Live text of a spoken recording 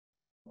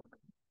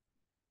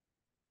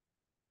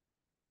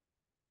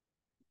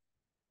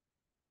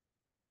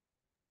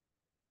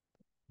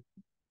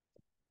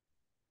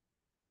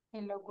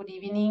Hello, good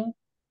evening.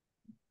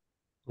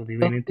 Good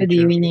evening, Good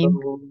teacher. evening.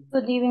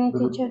 Good evening,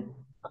 teacher.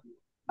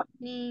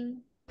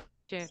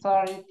 Sure.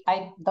 Sorry,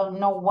 I don't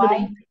know Good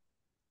why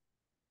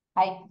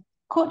I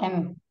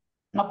couldn't.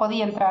 No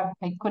podía entrar.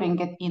 I couldn't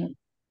get in.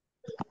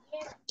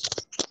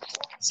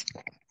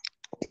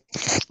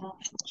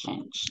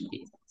 Change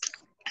this.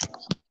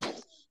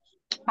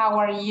 How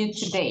are you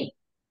today?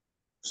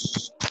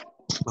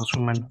 Más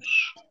o menos.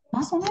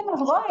 Más o menos,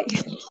 why?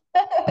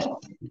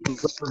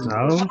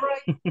 No, Tomorrow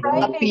is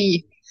Friday.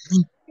 Happy.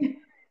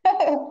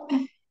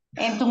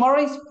 And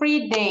tomorrow is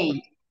free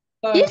day.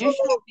 So Yeah. you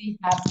should be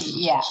happy.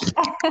 Yeah.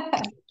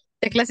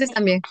 ¿De clases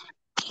también?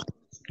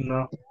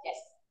 no. Yes.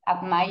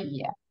 At night,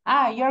 yeah.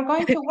 Ah, you're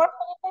going to work,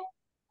 Felipe?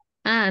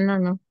 Ah, no,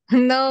 no.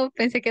 No,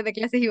 pensé que de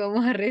clases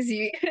íbamos a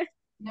recibir.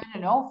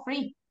 No.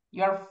 Free.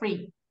 You're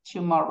free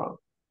tomorrow.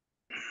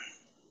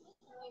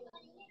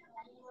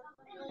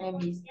 Let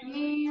me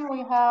see.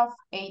 We have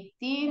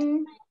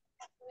 18.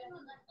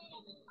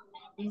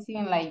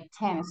 Missing like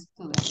 10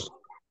 students.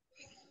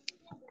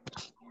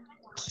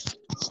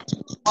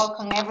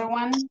 Welcome,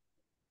 everyone.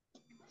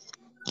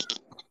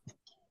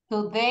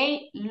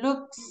 Today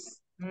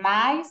looks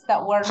nice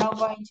that we're not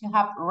going to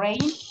have rain,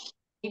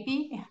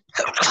 maybe.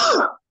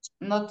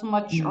 Not too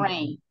much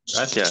rain.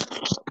 Gracias.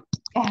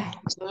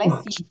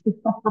 Bless you.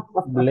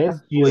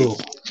 Bless you.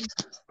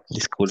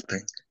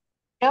 Disculpen.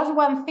 Just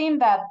one thing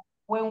that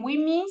when we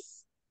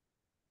miss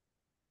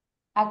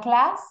a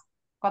class,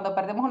 cuando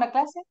perdemos una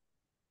clase,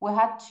 we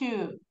had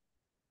to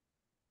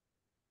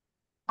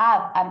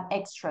add an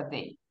extra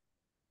day.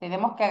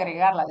 Tenemos que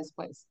agregarla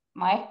después.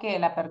 No es que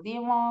la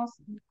perdimos,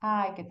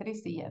 ay, qué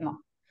triste, ya no.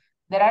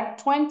 There are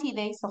 20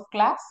 days of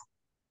class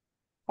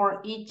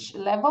for each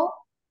level.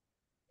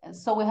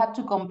 So we have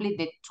to complete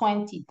the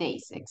 20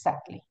 days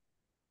exactly.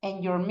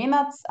 And your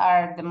minutes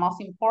are the most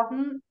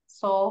important.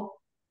 So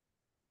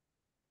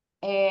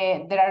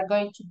there are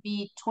going to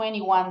be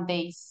 21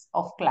 days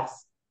of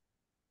class.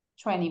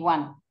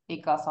 21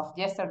 because of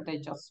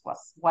yesterday just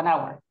was 1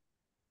 hour.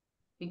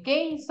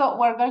 Okay, so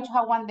we're going to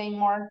have 1 day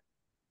more.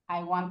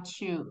 I want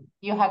you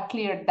have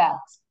cleared that.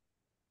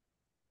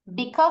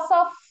 Because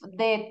of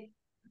the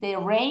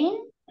rain,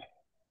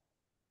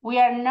 we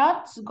are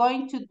not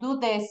going to do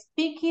the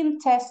speaking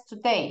test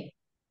today.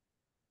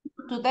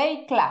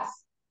 Today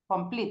class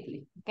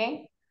completely,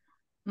 okay?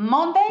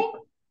 Monday,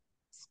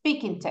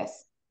 speaking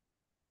test.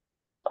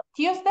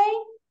 Tuesday,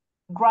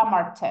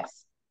 grammar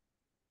test,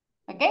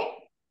 okay?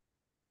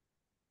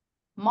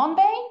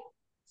 Monday,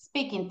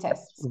 speaking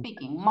test,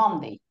 speaking,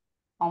 Monday,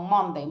 on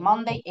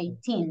Monday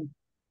 18.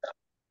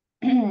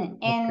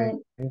 And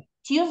Okay.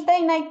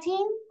 Tuesday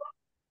 19,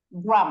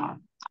 grammar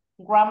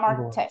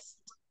Go. test,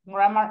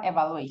 grammar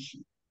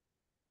evaluation,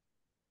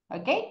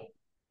 okay?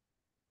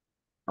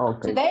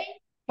 Okay. Today,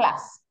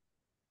 class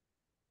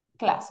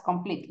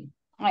completely.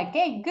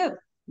 Okay, good,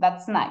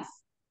 that's nice.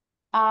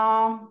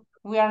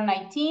 We are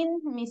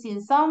 19,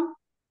 missing some.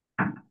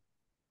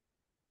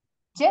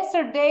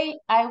 Yesterday,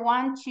 I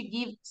want to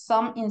give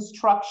some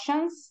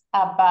instructions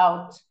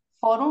about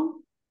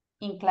forum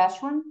in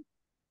classroom.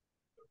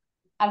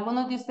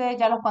 Algunos de ustedes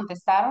ya los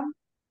contestaron.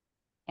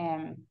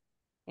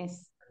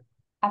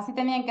 Así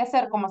tenían que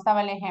hacer como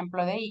estaba el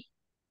ejemplo de ahí.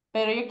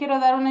 Pero yo quiero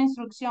dar una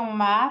instrucción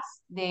más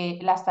de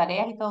las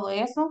tareas y todo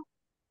eso.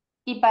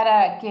 Y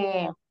para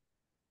que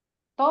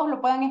todos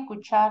lo puedan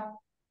escuchar,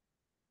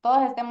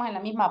 todos estemos en la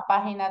misma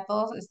página,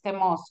 todos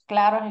estemos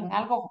claros en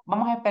algo,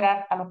 vamos a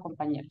esperar a los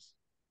compañeros.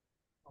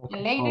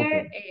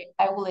 Later,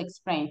 I will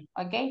explain,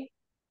 ¿ok?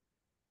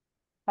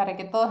 Para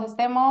que todos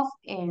estemos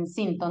en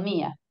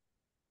sintonía.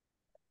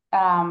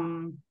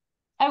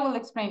 I will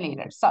explain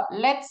later. So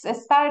let's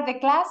start the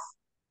class.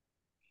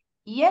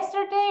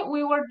 Yesterday,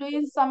 we were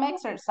doing some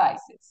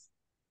exercises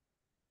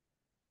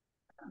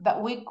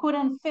that we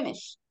couldn't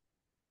finish.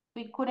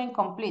 We couldn't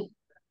complete.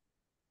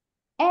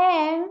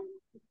 And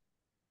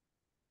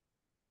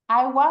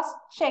I was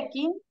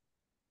checking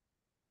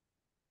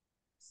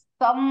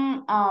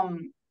some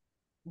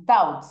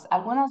doubts,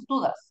 algunas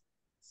dudas,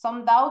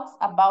 some doubts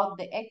about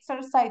the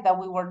exercise that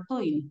we were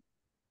doing.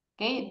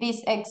 Okay,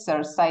 this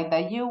exercise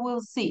that you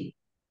will see.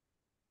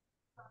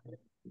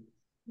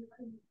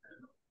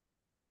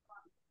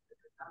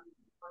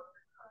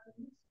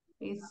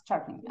 It's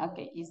starting.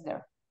 Okay, it's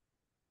there.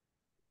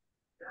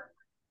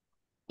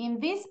 In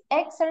this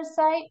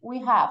exercise, we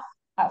have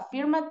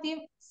affirmative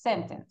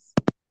sentence,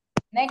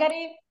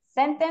 negative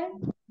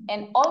sentence,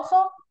 and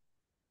also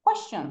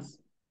questions,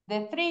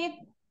 the 3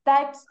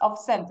 types of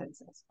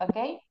sentences,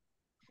 okay?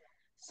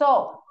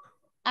 So,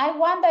 I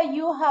want that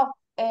you have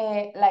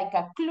like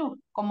a clue,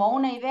 como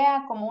una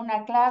idea, como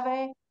una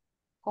clave,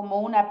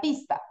 como una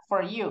pista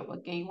for you,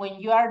 okay, when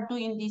you are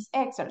doing this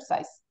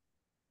exercise.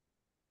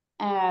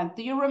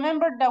 Do you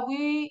remember that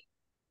we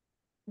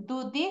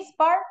do this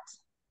part?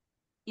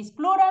 Is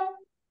plural,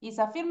 is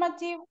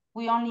affirmative,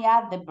 we only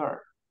add the verb.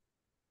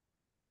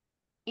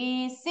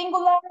 Is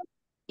singular,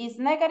 is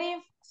negative,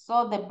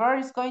 so the verb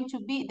is going to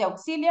be the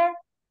auxiliary,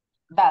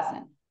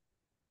 doesn't.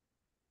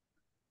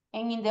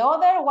 And in the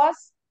other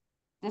was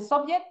the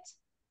subject,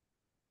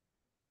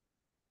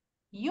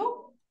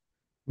 You?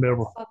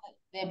 Verbo. So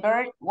the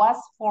verb was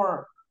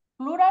for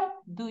plural,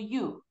 do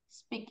you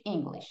speak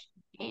English?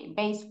 Okay,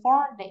 base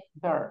for the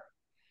verb.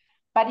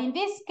 But in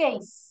this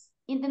case,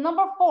 in the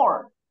number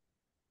 4,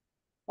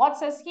 what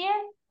says here?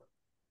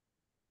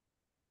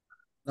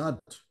 Not.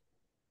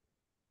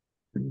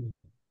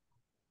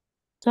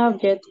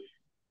 Subject.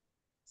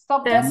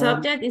 Subject. The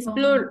subject is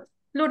plural.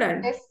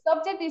 The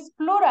subject is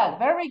plural.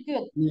 Very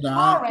good. Mira,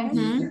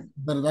 Parents.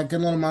 ¿verdad que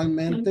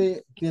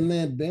normalmente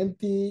tiene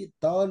 20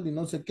 tal y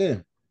no sé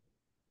qué?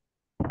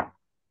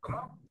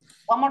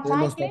 One more De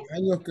time, los please.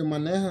 tamaños que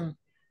manejan.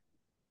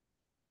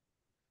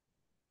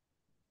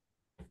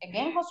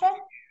 Again, Josué.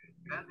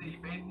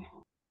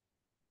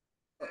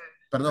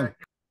 Perdón.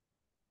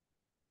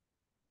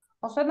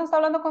 ¿Josué no está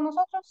hablando con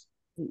nosotros?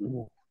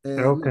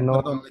 Creo que no.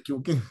 Perdón, me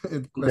equivoqué.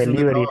 Cuestión de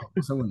Delivery. trabajo,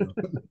 un segundo.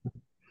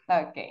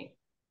 Okay.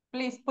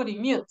 Please put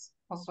in mute,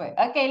 Josué.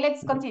 Okay,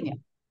 let's continue.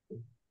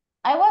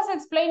 I was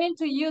explaining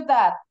to you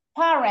that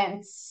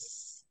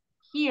parents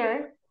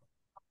here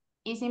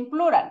is in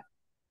plural.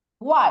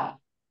 Why?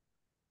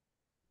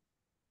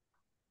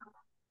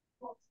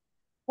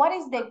 What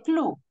is the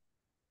clue?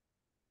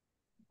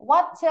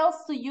 What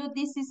tells to you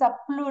this is a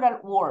plural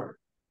word?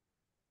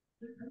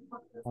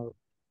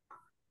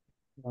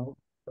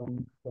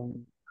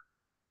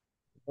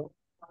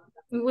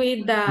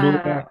 With the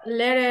Plural.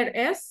 letter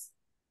S.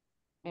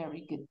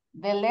 Very good.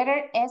 The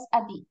letter S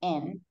at the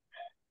end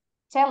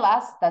tell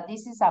us that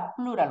this is a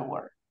plural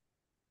word.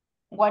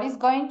 What is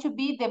going to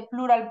be the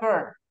plural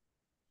verb?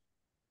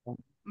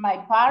 My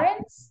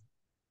parents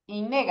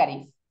in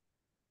negative.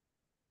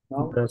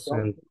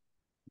 Doesn't.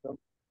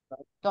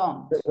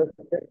 Don't.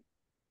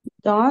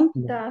 Don't.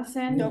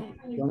 Doesn't. No.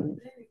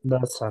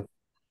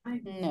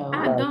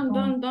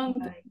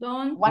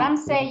 Don't. What I'm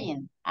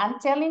saying, I'm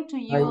telling to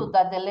you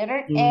that the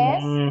letter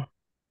S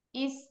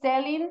is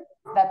telling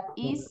that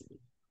is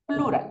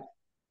plural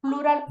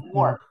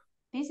word.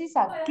 This is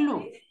a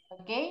clue,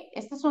 okay?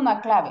 Esta es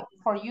una clave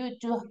for you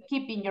to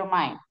keep in your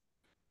mind.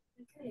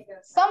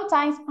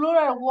 Sometimes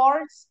plural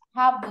words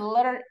have the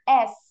letter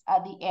S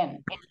at the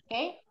end,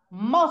 okay?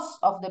 Most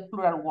of the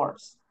plural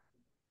words.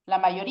 La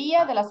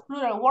mayoría de las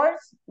plural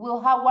words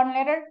will have one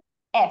letter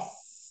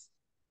S.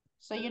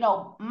 So, you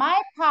know,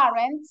 my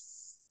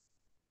parents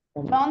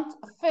don't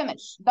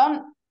finish.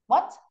 Don't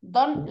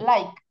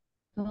like.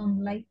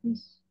 Don't like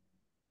this.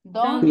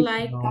 Don't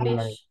like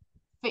fish.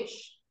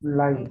 Fish.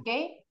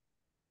 Okay.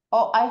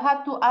 Oh, I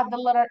had to add the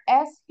letter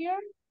S here.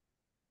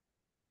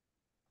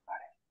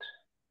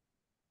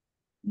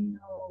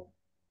 No.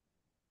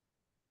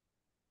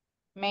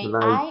 May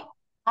Like. I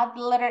add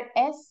the letter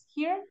S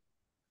here?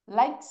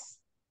 Likes.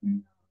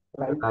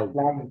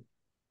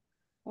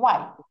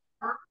 Why?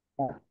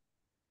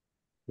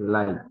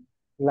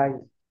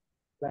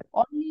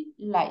 Only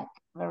like.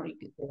 Very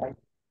good.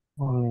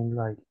 Only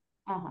like.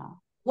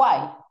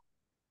 Why?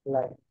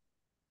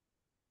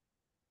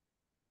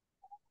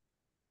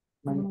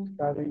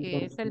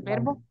 ¿Qué es el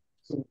verbo?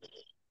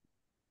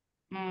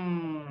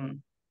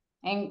 And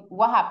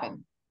what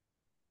happened?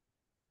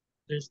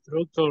 The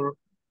structure,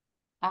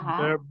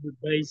 Verb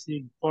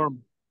basic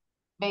form.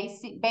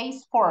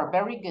 base form.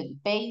 Very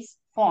good. Base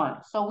form.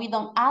 So we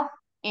don't add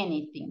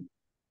anything.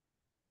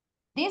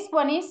 This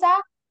one is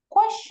a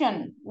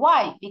question.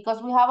 Why?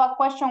 Because we have a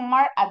question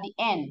mark at the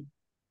end.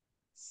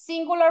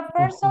 Singular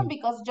person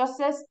because just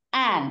says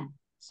an.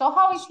 So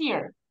how is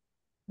here?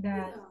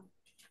 That.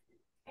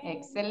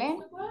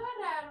 Excellent.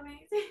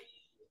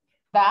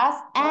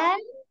 Does and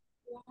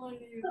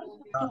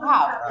to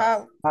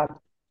have.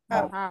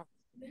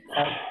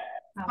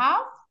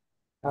 Have?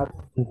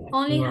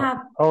 Only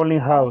have. Only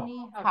have.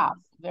 Only have.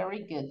 Very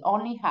good.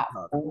 Only have.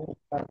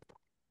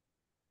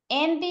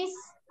 And this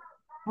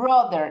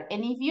brother.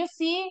 And if you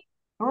see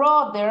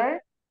brother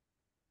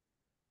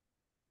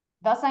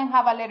doesn't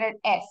have a letter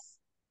S.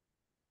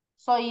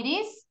 So it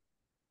is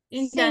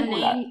In singular.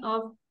 the name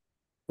of.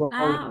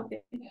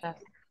 Okay.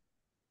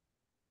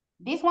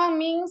 This one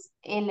means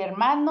el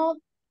hermano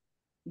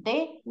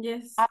de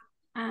Yes.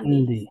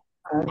 Andy.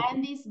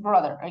 Andy's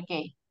brother.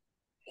 Okay.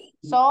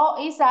 So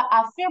it's an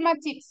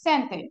affirmative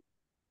sentence.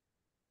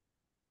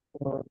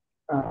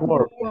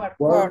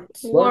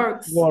 Works.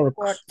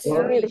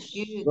 Very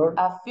good.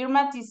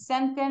 Affirmative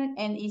sentence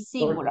and is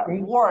singular.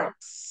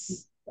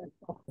 Works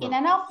in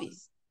an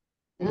office.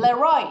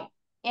 Leroy.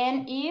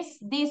 And is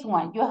this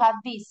one. You have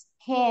this.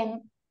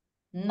 Can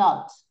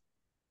not.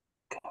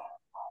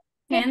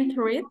 Can't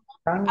read.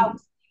 Auxiliary.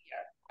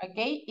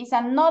 Okay. It's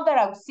another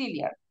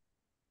auxiliary.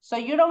 So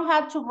you don't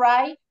have to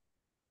write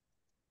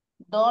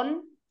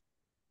don't,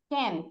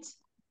 can't.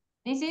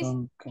 This is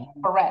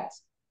correct.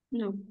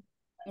 No.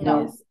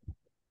 No. Yes.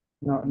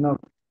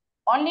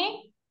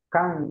 Only?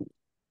 Can't.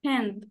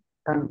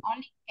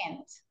 Only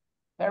can't.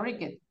 Very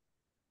good.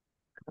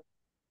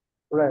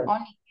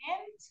 Only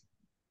can't.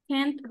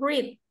 Can't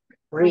read.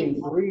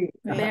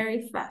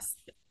 Very fast.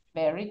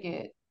 Very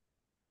good.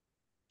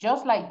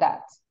 Just like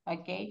that.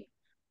 Okay.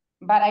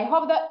 But I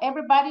hope that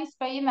everybody's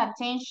paying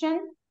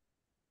attention.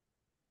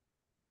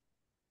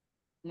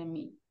 Let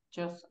me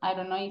Just, I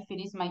don't know if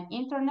it is my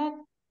internet,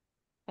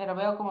 pero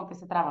veo como que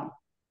se traban.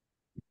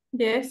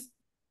 Yes.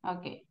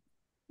 Okay,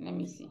 let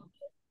me see.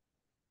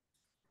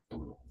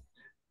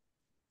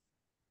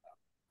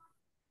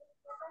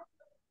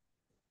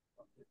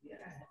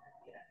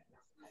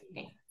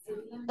 Okay,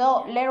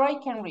 so Leroy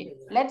can read.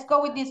 Let's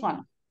go with this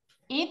one.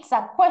 It's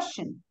a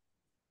question.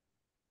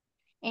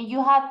 And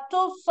you have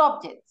two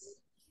subjects,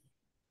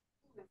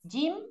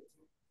 Jim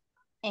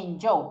and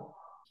Joe.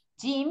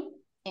 Jim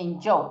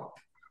and Joe,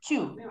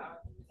 two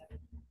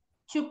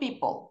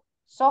people.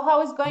 So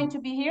how is going to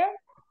be here?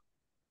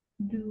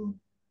 Do.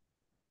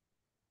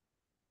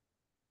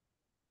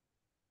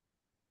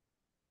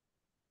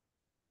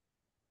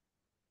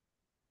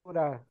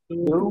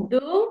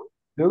 Do.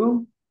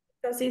 Do.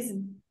 Because it's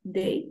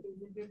they.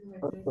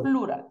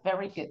 Plural,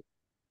 very good.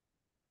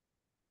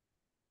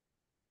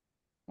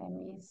 Let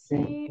me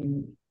see.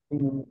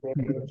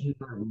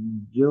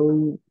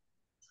 Joe.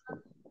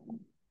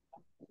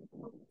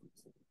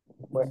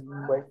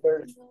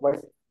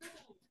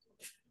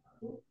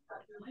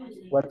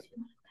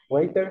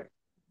 Waiter.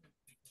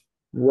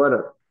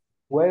 Water.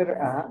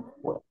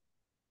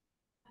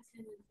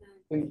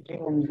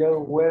 Joe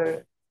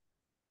were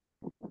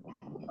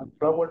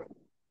flower.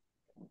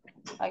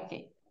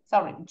 Okay,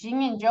 sorry.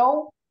 Jim and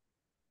Joe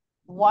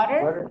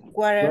water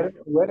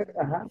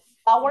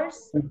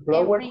flowers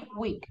every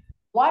week.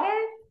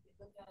 Water,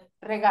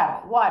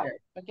 regar, water,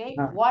 okay?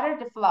 Water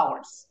the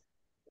flowers.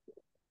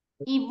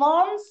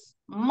 Yvonne's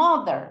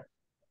mother,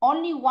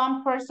 only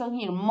one person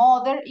here.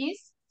 Mother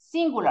is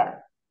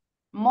singular.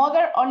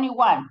 Mother, only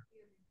one.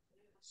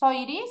 So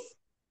it is?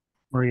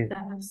 Read.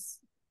 That's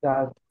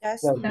not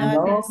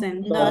right.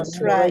 Doesn't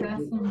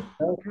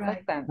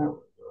right.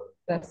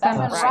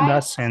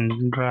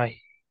 Doesn't right.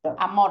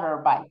 A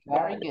motorbike,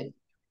 very good.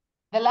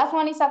 The last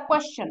one is a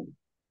question.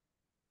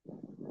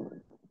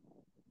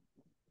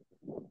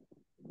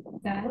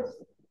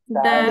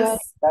 Does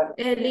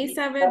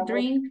Elizabeth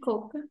drink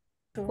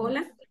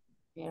Coca-Cola?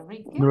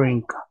 Very good.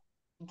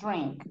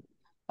 Drink.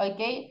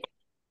 Okay.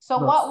 So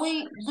what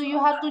do you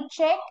have to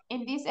check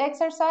in this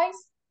exercise?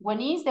 When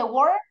is the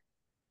word?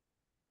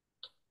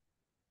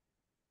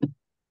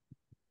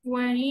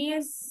 When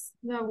is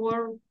the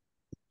word?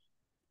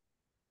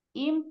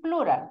 In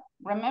plural.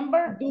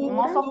 Remember,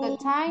 most of the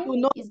time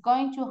it's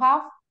going to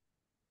have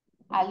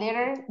a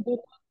letter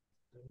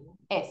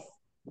S.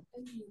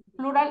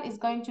 Plural is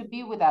going to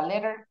be with a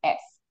letter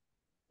S.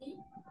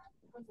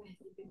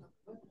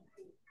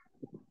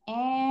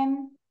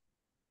 And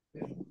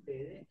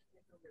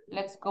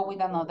let's go with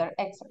another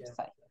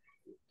exercise.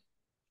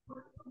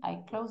 I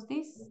close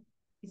this.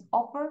 It's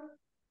over.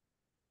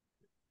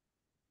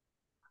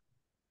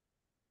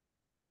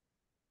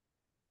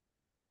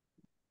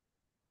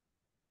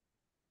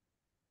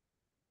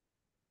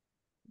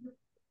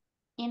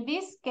 In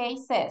this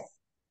case, says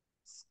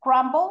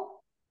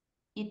scramble.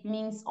 It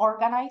means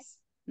organize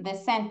the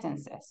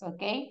sentences,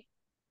 okay?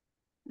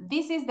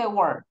 This is the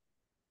word.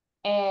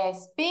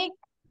 Speak,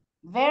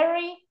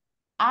 very,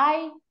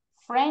 I,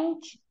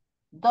 French,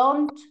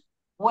 don't,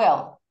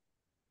 well.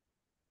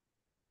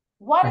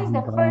 What is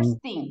the first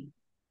thing?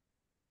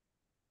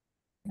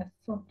 The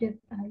subject,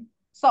 I.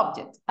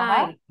 Subject.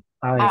 I.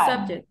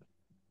 Subject.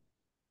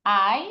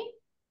 I.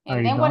 And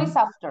I then what don't. is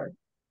after?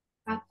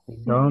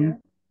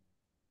 Don't.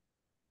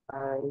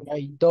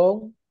 I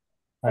don't.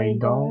 I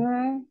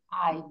don't.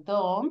 I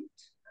don't.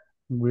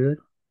 Will.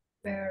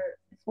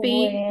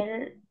 Speak.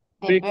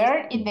 The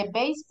verb in the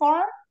base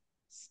form,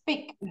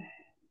 speak.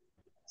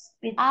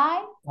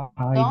 I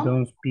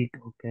don't speak,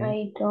 okay.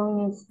 I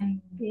don't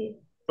speak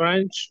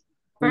French.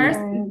 First,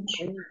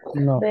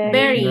 No.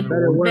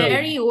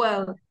 very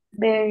well.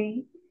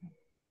 very.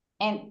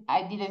 And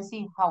I didn't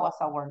see how was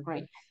our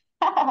grade.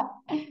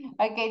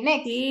 Okay,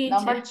 next, Teacher.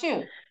 number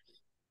 2.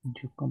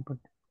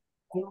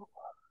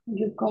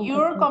 Your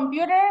Your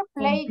computer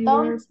play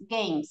don't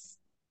games.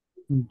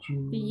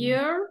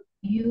 You.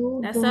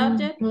 The don't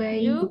subject.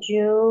 play. You.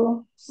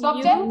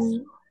 Subject,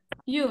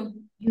 You.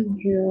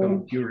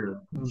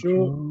 Computer.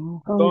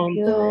 You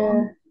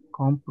Computer.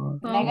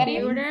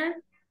 negative.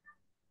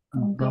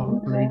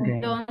 Don't play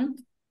game.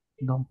 Don't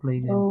Don't play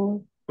game.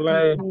 Don't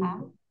play.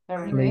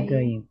 Very Play good.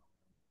 game.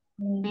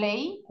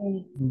 Play.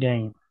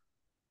 Game.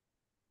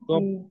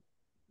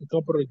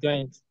 Computer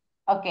games.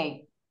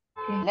 Okay,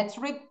 let's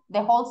read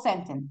the whole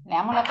sentence.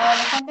 Leámosla toda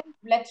la sentence.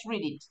 Let's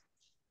read it.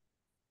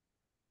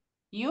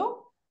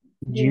 You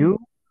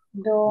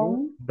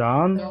don't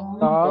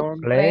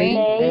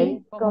play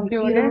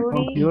computer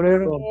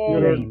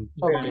game.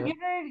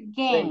 computer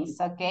games,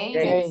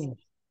 okay?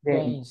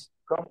 Games.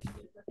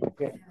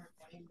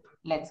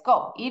 Let's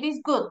go. It is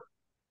good.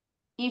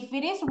 If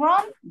it is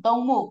wrong,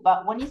 don't move.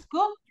 But when it's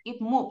good,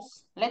 it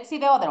moves. Let's see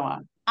the other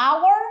one.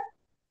 Our,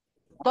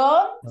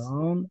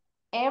 don't,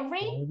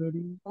 every,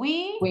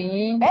 we,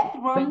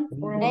 bedroom,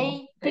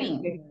 they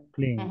clean.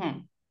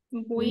 Clean.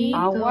 We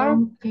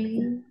don't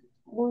clean.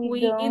 We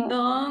don't.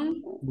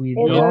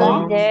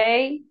 Every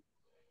day.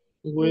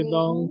 We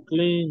don't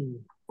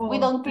clean. We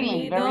don't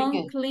clean. We Very don't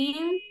good.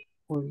 clean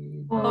Or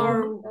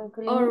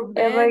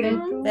Every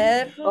bedroom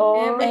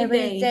or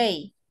every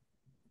day.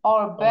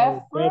 Or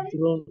bathroom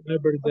Bedroom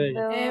every day.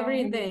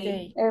 Every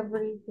day.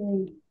 every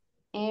day.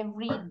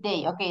 every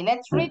day. Okay,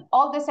 let's read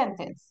all the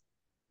sentence.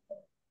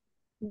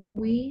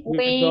 We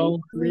We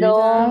don't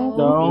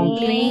Don't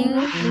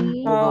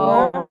clean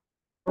our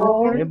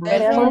every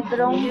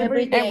bedroom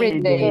every day. Every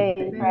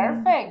day.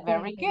 Perfect,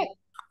 very good.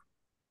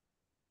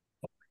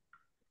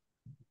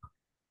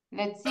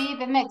 Let's see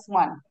the next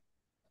one.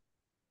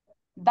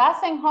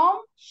 Doesn't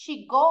home,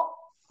 she go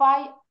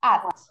fight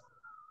at.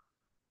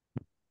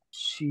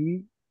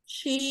 She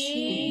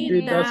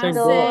She doesn't doesn't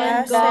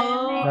go-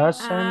 go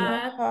doesn't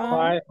at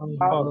Five and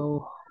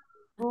home.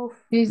 go.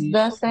 He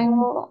doesn't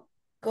go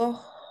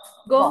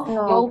No.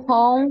 go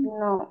home.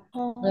 No.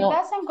 He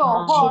doesn't go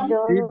Um, home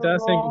He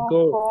doesn't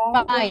go home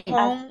Five.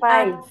 at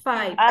five. at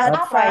 5. At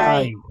at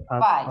five.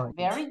 five.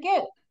 Very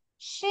good.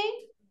 She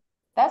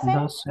doesn't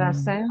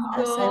Doesn't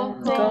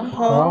Go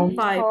home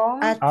 5.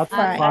 Home At At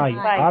five. five.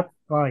 At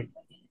five.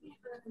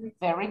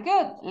 Very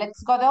good.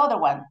 Let's go the other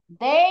one.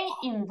 They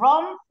in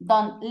Rome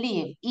don't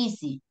live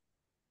easy.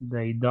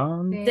 They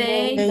don't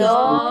They They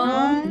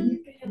don't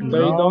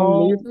They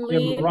don't live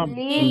in live Rome.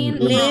 in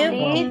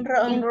live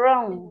Rome. in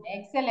Rome.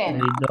 Excellent.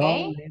 They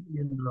Okay. don't live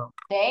in Rome.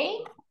 They,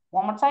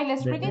 one more time,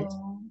 let's read it.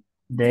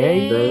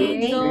 They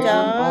don't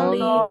don't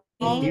live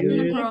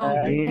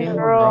live in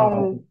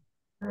Rome.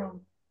 in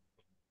Rome.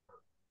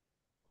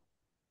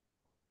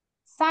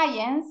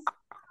 Science,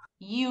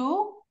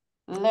 you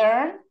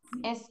learn,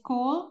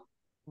 school,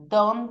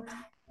 don't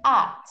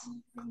at.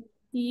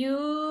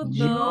 You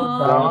You don't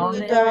don't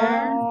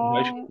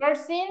learn.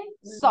 Person,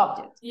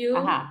 subject. You,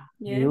 Ajá.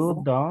 yes,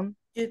 You don't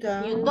You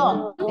don't,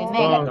 the Don't.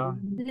 negative.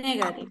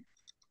 negative.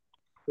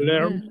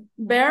 Learn.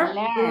 Verb,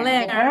 Learn.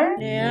 learn,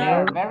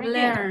 Learn. Very good.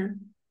 learn.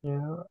 yeah, You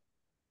don't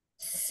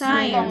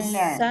Science,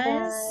 learn.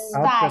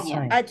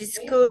 at the Science.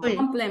 same. school.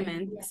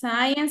 complement.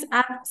 Science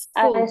at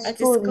school. At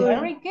school.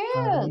 Very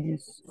good.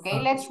 Is Okay,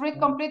 let's read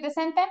complete the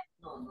sentence.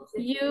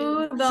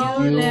 You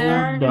don't You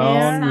learn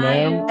don't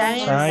science learn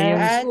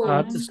science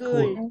at school.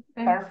 school.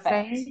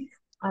 Perfect.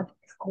 At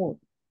school.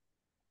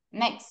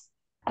 Next.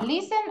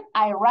 Listen,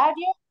 I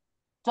radio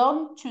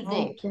don't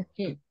today.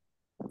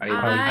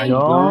 I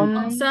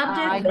don't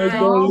Subject, I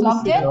don't listen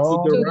Subject? to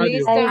the To radio.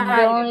 listen. I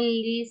don't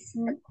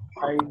listen.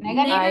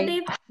 Negative.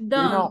 negative,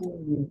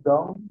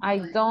 don't. I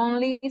don't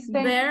listen.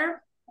 Verb,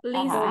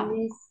 Ajá.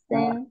 listen.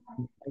 Listen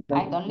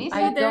I don't I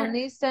listen don't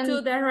listen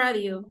To the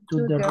radio.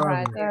 to the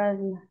radio.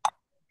 radio.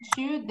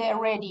 to the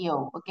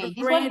radio. Okay,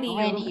 this one,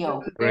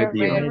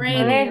 radio.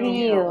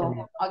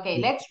 Radio. Okay,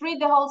 let's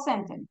read the whole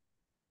sentence.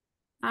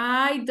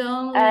 I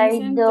don't I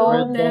listen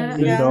don't to the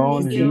We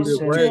don't radio.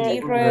 listen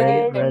radio. to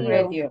radio.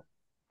 Radio.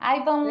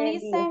 I don't Radio.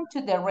 listen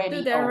to the radio.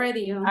 To the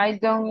radio. I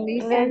don't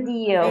listen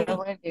Radio. to the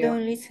radio.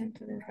 listen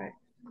to the radio.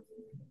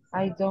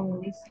 I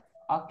don't listen.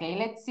 Okay,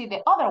 let's see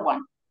the other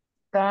one.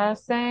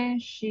 Doesn't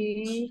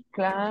she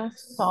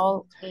class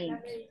all in?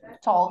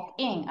 Talk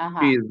in. Uh-huh.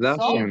 He She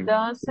doesn't.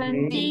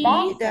 doesn't. She He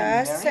doesn't.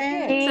 doesn't.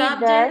 Very He good.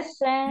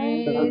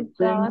 Subject.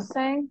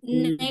 doesn't.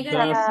 He doesn't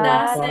Negative, doesn't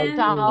doesn't.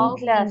 talk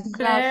class. in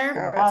class.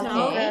 Verb, Okay.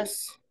 talk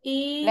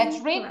in Let's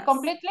read class.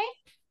 completely.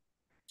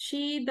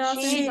 She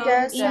doesn't She talk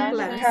doesn't in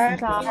class.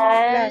 talk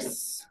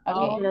class.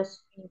 Okay.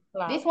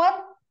 Class. This one,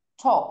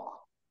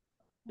 talk.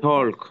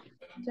 Talk.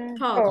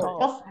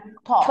 Talk. Just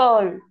talk.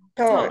 Tall.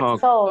 Talk.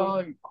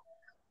 Tall.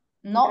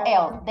 No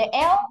L. The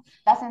L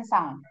doesn't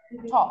sound.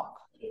 Talk.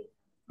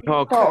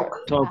 Talk.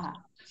 Talk. Talk. Uh-huh.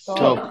 She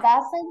Talk.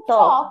 doesn't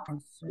Talk. talk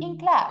in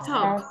class.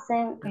 Talk.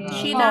 Doesn't.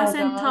 She talk.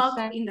 doesn't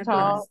talk in the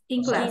class.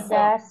 In She class.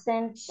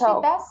 doesn't She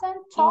talk.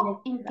 doesn't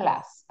talk in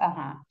class.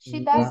 Uh-huh. She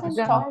doesn't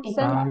talk in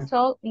class. Doesn't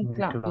talk in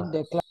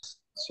class.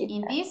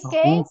 In this In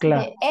case,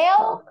 class. the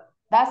L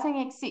doesn't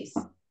exist.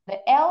 The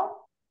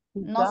L,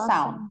 no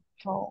sound.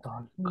 Talk.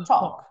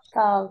 Talk.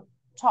 Talk.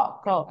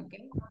 Talk. Talk.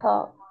 Okay.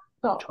 Talk.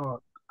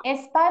 Talk.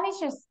 Spanish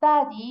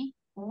study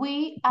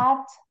we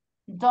at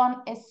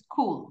Don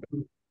school.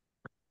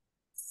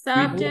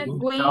 Subject,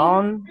 we. We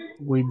don't.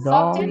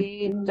 Subject,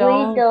 We We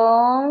don't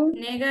don't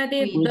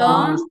Negative, We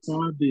don't.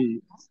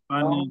 Study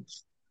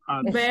Spanish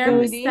at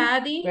Verb, study.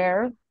 study.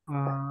 Verb.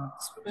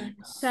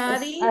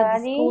 Study. At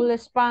school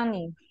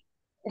Spanish.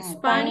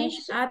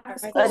 Spanish at at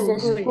school. the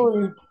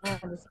school.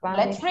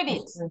 Let's read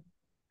it.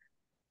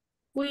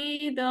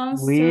 We don't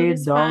We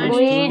study don't Spanish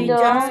We in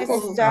don't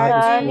school.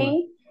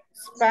 study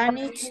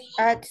Spanish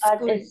at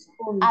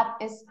school.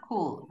 at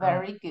school.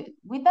 Very good.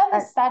 We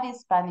don't study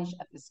Spanish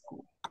at the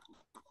school.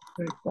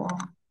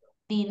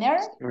 Dinner,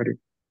 Sorry.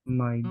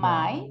 my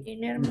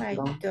Dinner my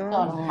don't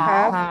don't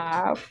have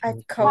Have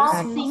at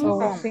Cousin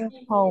cousin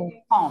home.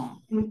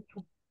 home.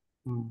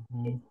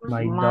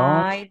 My dog.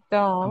 My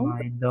dog.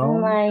 My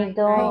dog. My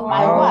don't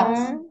My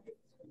what?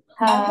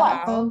 have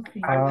What?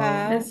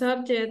 The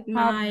subject, Have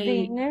my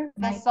dinner.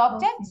 The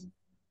subject?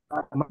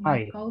 My.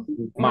 My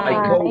cousin. my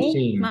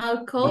cousin.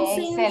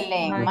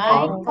 Excellent. My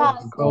My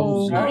cousin.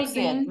 cousins. Very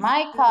good.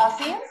 My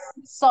cousins.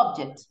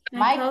 Subject.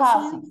 My My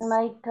cousins.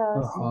 my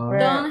cousin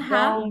Don't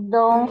have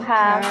don't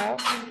have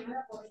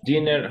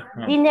Dinner.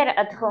 Dinner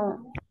at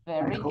home.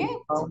 Very good.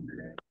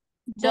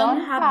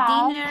 Don't have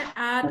dinner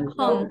at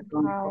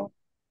home.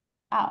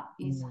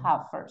 Is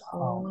have first.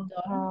 Don't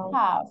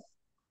have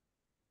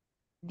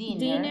dinner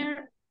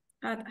Dinner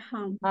at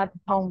home. At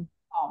home.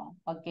 home.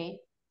 Okay.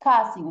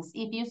 Cousins.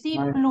 If you see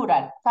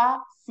plural,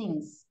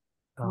 cousins.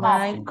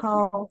 My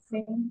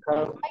Cousins.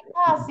 cousin. My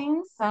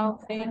cousins.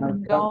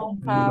 Cousin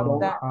don't have Don't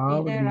that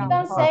have dinner at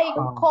Don't dinner say at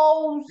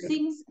home.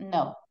 cousins.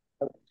 No.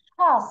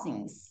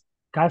 Cousins.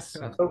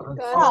 Cousins.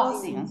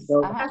 Cousins.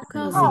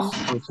 Cousins.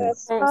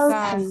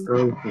 Cousins.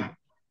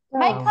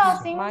 My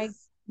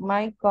cousins.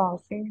 My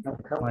cousin.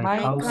 My My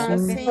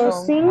cousins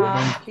cousin don't Cousins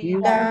have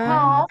dinner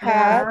have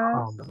have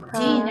home.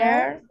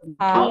 dinner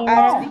at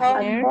at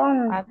dinner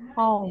home. at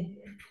home.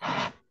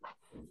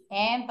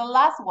 And the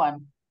last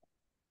one.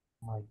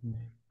 My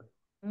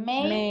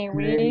Make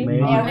Mary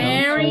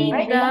Mary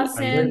Breakfast.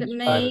 doesn't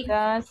make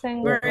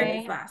doesn't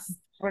make breakfast.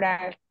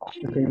 breakfast.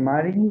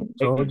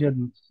 subject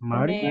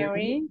Mary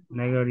Mary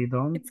Mary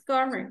don't It's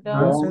correct.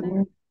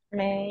 doesn't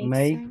make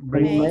make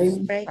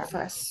breakfast.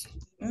 Breakfast.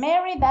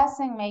 Mary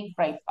doesn't make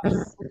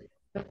breakfast.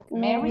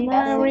 Mary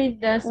doesn't Mary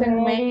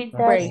doesn't Mary make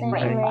doesn't breakfast.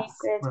 make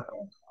breakfast.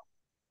 breakfast.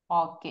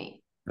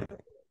 Okay.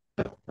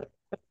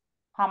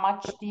 How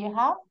much do you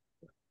have?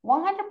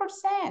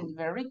 100%.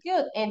 Very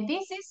good. And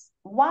this is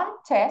one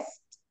test.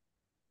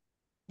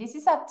 This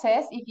is a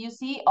test, if you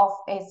see, of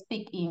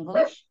speak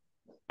English.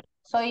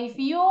 So if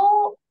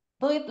you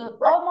do it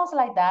almost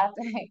like that,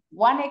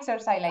 one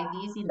exercise like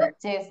this in the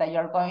test that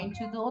you're going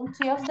to do on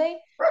Tuesday,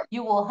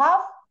 you will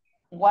have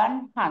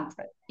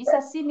 100. It's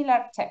a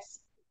similar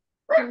test.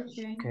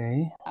 Okay.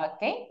 Okay.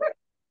 Okay.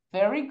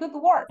 Very good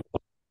work.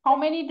 How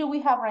many do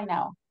we have right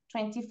now?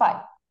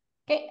 25.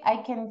 Okay, I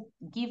can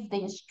give the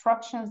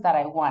instructions that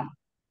I want.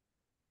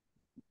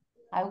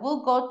 I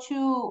will go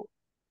to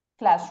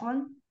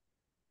classroom.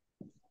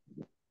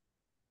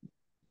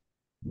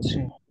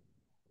 Sí.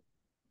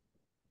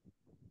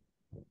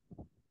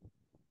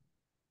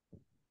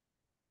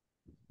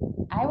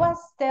 I was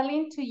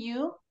telling to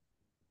you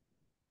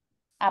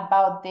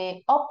about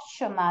the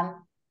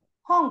optional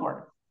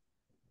homework.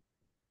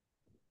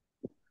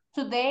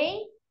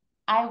 Today,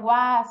 I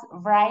was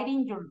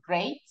writing your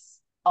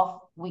grades of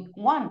week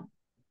 1.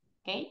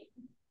 Okay.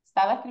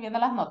 Estaba escribiendo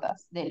las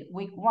notas del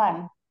week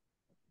 1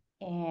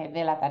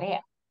 de la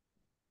tarea.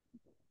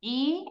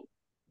 Y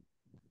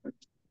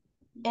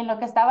en lo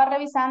que estaba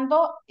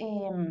revisando,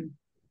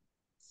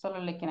 solo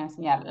le quiero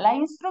enseñar la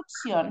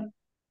instrucción.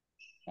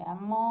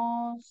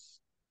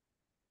 Veamos.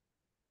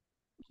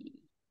 Aquí.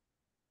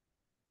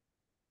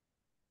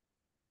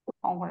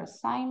 Homework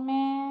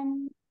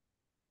assignment.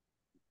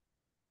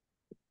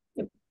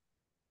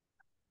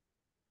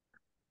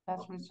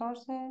 That's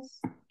resources.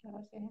 A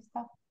ver si es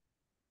esta.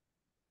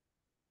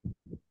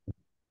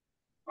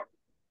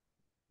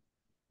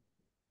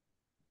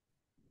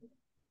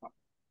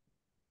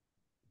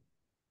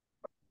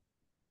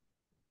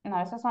 No,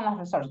 esas son las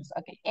resources.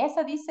 Ok,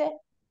 esa dice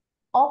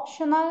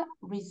optional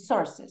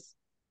resources.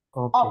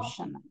 Okay.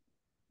 Optional.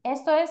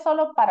 Esto es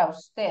solo para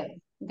usted,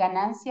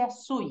 ganancia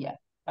suya,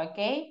 ¿ok?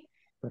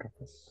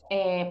 Perfecto.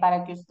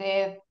 Para que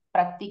usted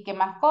practique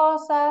más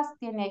cosas.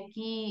 Tiene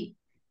aquí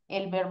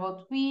el verbo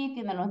to be,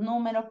 tiene los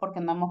números porque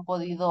no hemos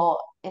podido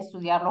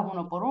estudiarlos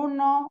uno por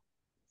uno.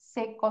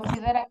 Se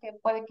considera que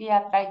puede que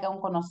ya traiga un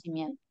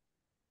conocimiento.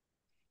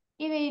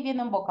 Y de ahí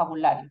viene un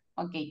vocabulario.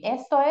 Ok,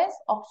 esto es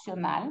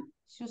opcional.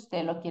 Si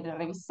usted lo quiere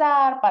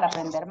revisar para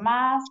aprender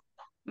más,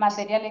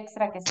 material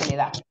extra que se le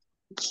da.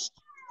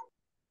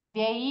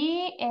 De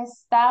ahí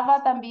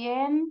estaba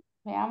también,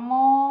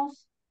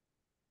 veamos.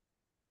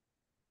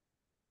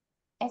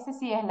 Ese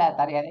sí es la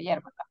tarea de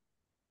ayer,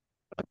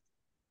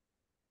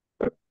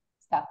 ¿verdad?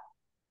 Está.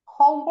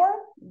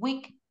 Homework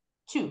Week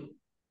 2.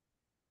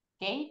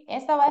 ¿Ok?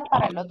 Esta va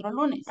para el otro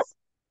lunes.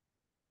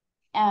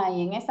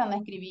 Y en esta no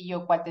escribí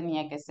yo cuál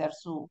tenía que ser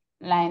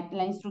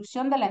la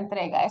instrucción de la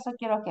entrega. Eso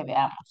quiero que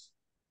veamos.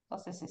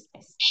 Entonces es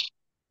esta.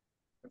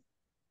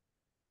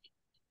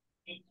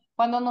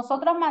 Cuando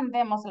nosotros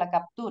mandemos la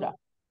captura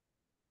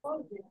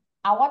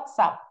a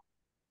WhatsApp,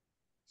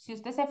 si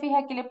usted se fija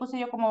aquí le puse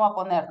yo cómo va a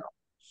ponerlo.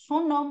 Su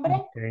nombre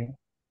Okay.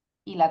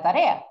 y la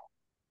tarea.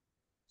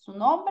 Su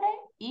nombre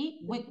y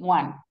week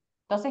 1.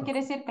 Entonces quiere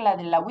decir que la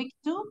de la week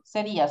 2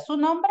 sería su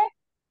nombre,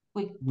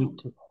 week 2.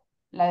 Week 2.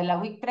 La de la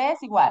week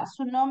 3 igual,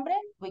 su nombre,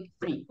 week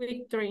 3.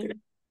 Week 3.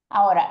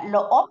 Ahora,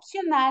 lo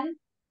opcional,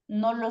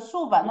 no lo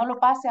suba, no lo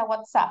pase a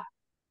WhatsApp.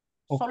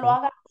 Solo Ok.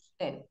 haga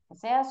usted, que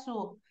sea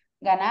su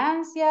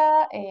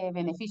ganancia,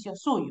 beneficio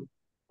suyo.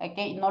 ¿Ok?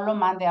 No lo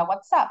mande a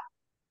WhatsApp.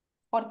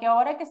 Porque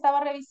ahora que estaba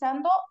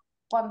revisando,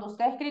 cuando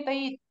usted ha escrito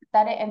ahí,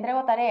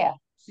 entrego tarea,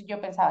 sí,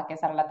 yo pensaba que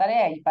esa era la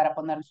tarea y para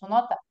poner su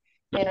nota.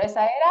 Pero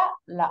esa era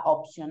la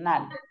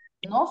opcional,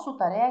 no su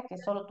tarea que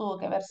solo tuvo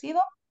que haber sido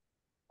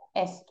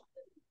esto.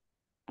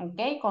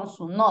 ¿Ok? Con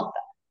su nota.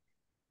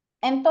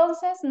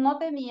 Entonces, no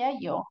tenía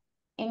yo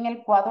en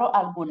el cuadro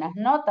algunas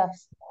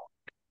notas.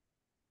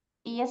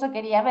 Y eso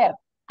quería ver.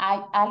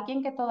 Hay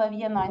alguien que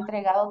todavía no ha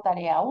entregado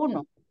tarea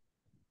 1.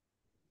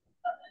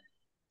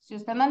 Si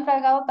usted no ha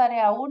entregado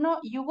tarea 1,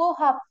 you will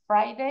have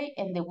Friday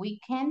and the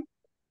weekend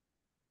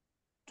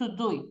to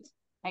do it,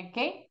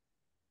 okay?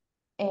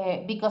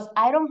 Because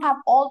I don't have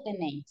all the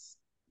names.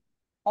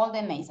 All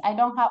the names. I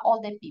don't have all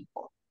the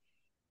people.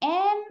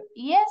 And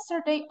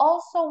yesterday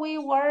also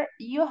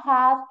you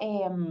have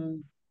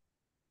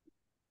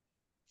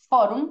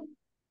forum.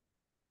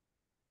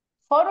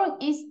 Forum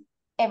is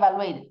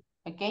evaluated,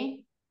 okay?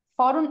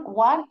 Forum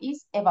 1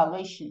 is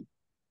evaluation.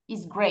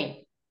 Is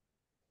great.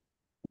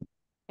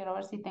 Quiero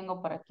ver si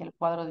tengo por aquí el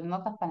cuadro de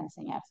notas para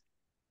enseñar.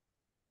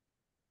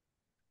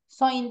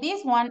 So in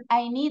this one,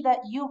 I need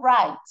that you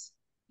write.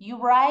 You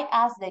write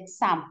as the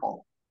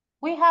example.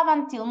 We have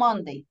until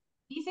Monday.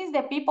 This is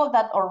the people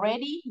that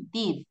already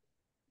did.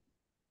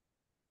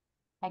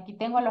 Aquí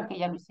tengo a los que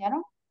ya lo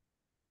hicieron.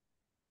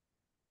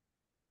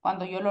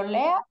 Cuando yo lo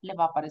lea, le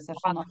va a aparecer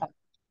su nota.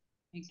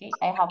 Okay,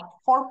 I have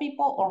 4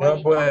 people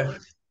already.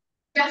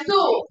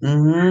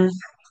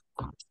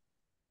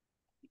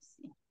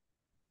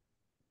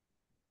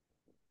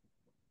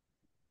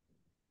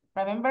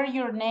 Remember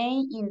your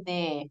name in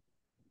the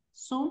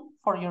Zoom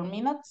for your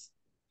minutes.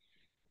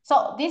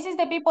 So this is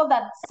the people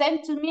that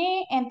sent to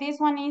me, and this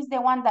one is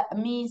the one that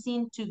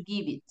missing to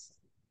give it.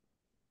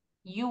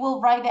 You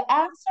will write the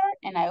answer,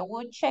 and I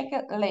will check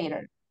it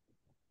later.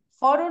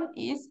 Forum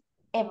is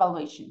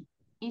evaluation,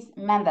 is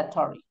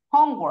mandatory.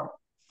 Homework,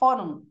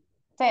 forum,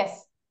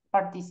 test,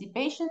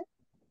 participation,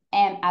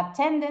 and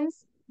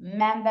attendance,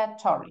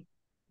 mandatory.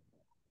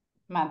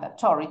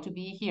 Mandatory to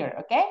be here,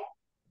 okay?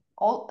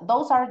 All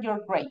those are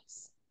your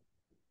grades.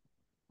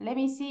 Let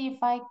me see if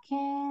I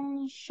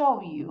can show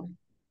you.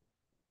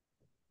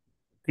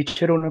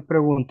 Teacher, una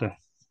pregunta.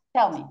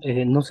 Tell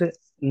me. No sé,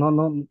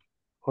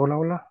 hola,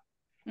 hola.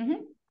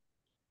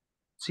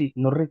 Sí,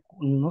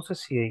 no sé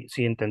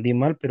si entendí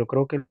mal, pero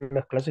creo que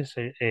las clases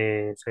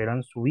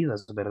serán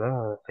subidas,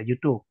 ¿verdad? A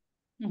YouTube.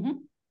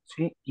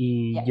 Sí,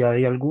 y Yeah. ya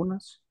hay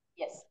algunas.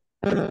 Yes.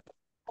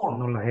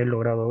 No las he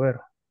logrado ver.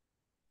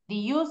 Do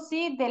you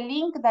see the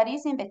link that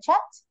is in the chat?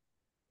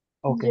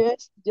 Ok,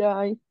 Yes,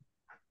 ya.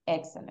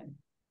 Excellent.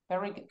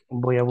 Very good.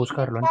 voy a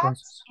buscarlo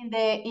entonces.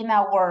 In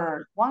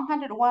our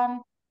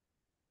 101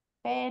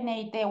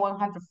 PNIT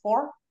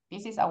 104,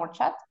 this is our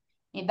chat.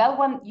 In that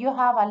one, you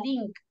have a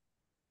link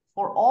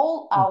for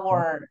all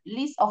our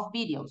list of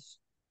videos.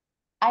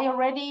 I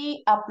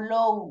already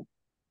upload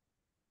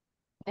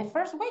the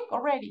first week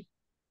already.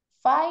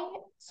 5.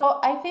 So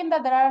I think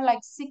that there are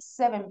like 6,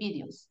 7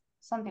 videos,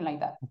 something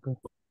like that. Okay.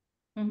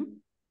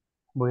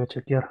 Voy a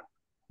chequear.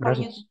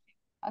 Gracias.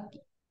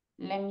 Okay.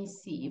 Let me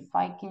see if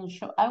I can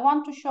show. I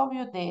want to show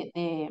you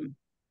the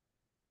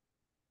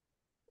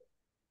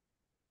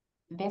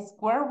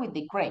square with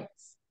the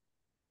grades.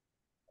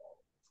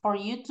 For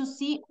you to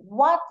see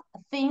what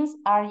things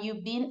are you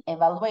being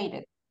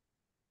evaluated.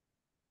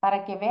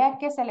 Para que vea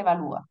qué se le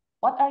evalúa.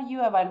 What are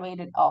you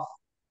evaluated of?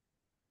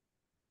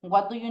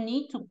 What do you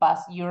need to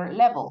pass your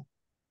level?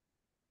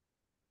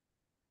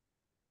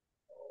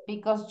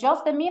 Because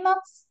just the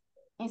minutes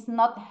is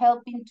not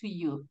helping to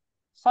you.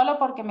 Solo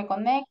porque me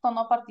conecto,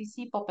 no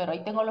participo, pero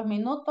ahí tengo los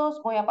minutos,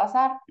 voy a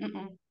pasar.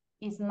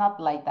 It's not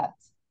like that.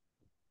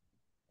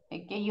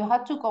 Okay, you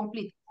have to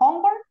complete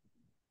homework,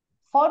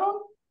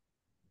 forum,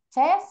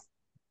 test,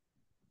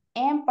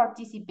 and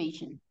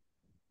participation.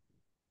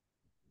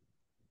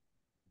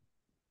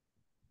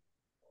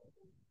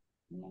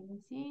 Let me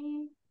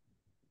see.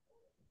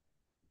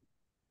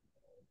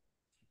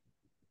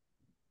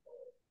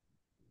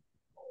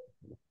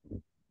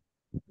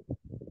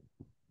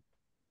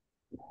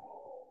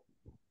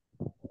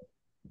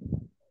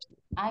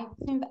 I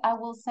think I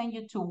will send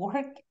you to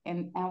work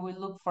and we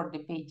look for the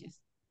pages.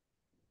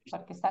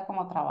 Porque está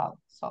como trabado.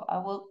 So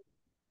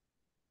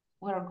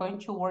we are going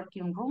to work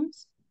in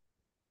rooms.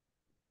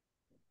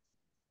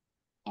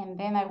 And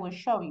then I will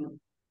show you.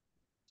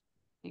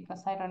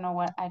 Because I don't know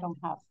what I don't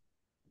have.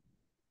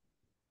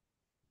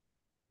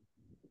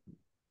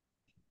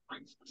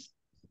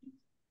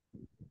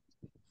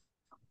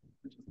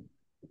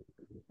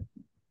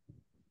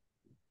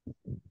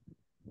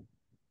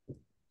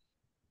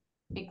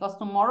 Because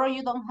tomorrow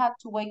you don't have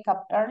to wake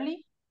up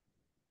early.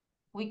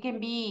 We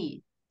can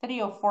be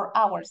 3 or 4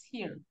 hours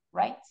here,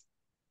 right?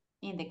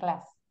 In the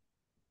class.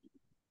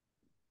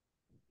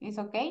 It's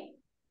okay?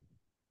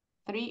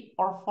 3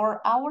 or 4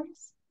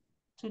 hours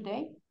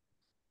today?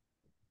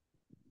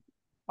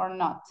 Or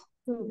not?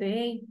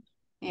 Today.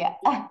 Yeah,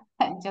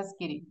 just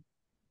kidding.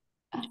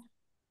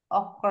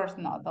 Of course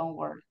not, don't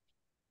worry.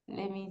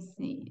 Let me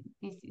see,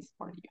 this is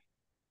for you.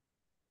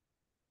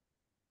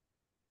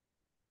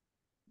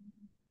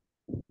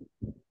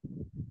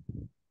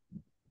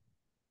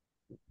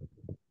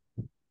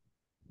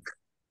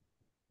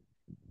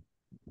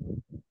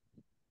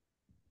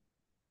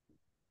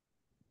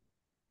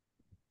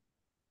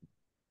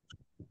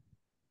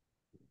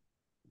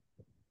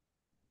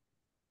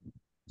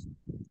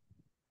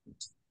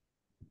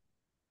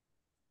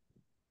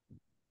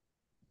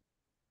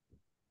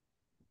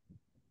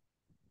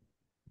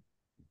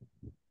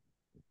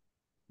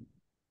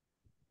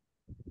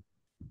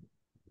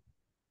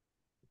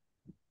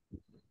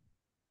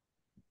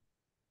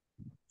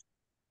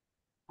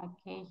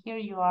 Okay, here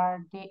you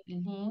are the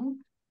link.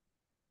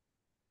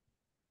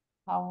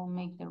 I will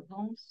make the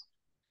rooms.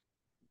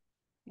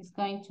 It's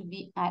going to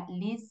be a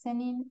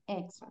listening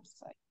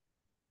exercise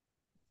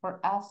for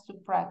us to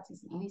practice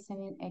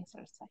listening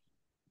exercise.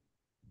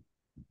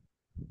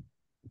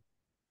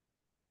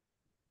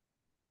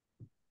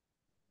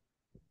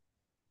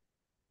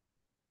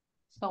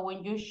 So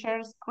when you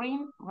share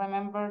screen,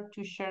 remember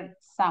to share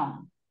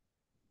sound.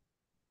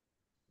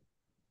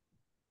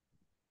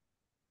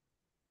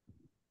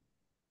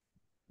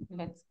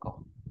 Let's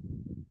go.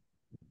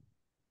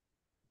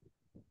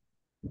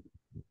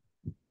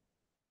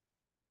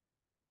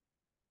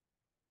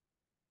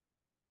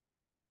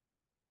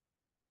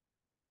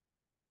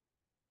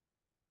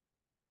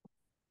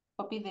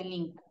 Copy the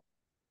link.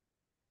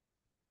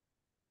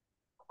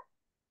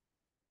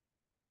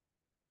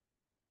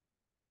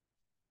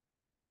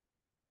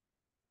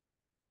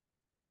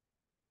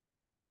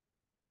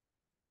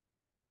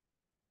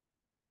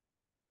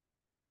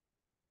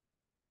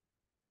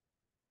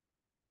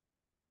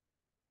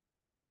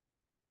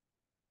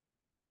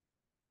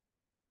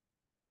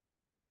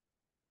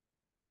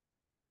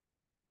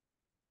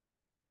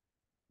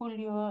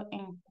 Julio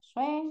en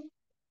Josué.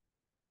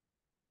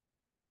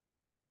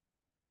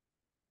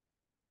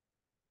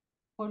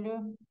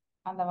 Julio,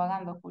 anda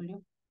vagando,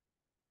 Julio.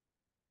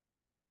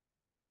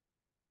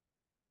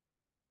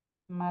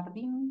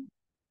 Marvin.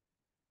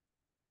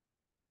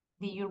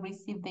 Did you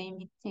receive the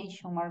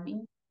invitation,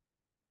 Marvin?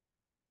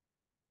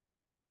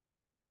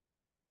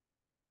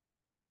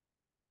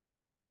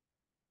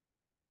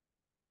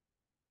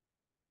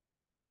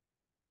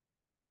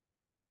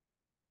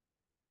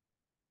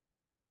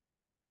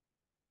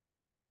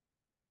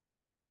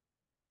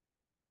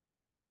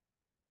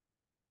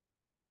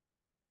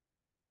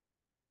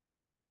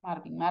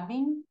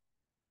 Marvin.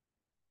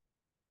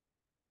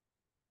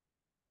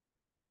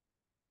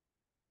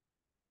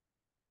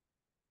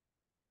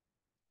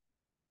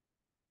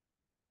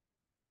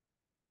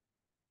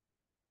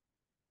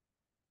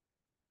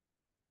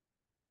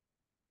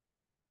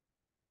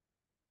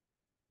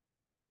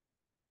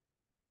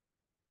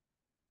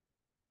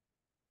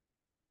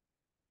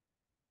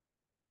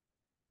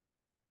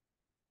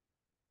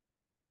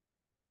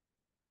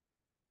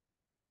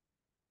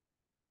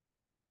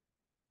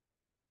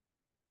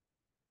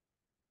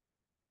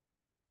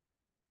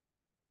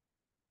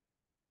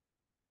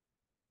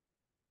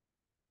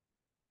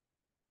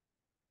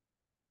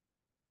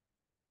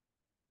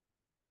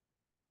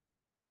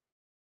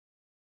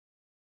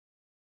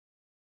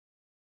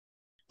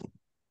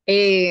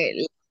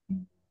 Eh,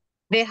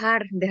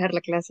 dejar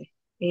la clase.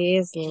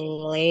 Es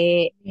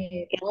le...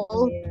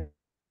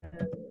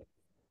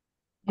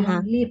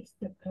 Ajá.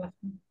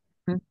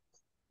 Ujú.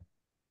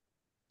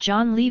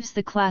 John leaves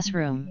the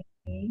classroom.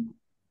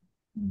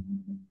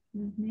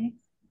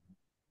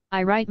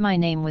 I write my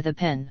name with a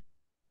pen.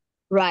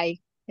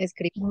 Right.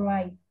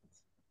 Escribir.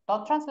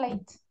 Don't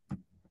translate.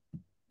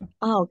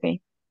 Ah, ok.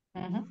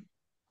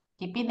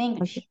 Keep in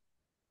English. Okay.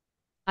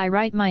 I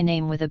write my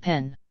name with a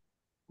pen.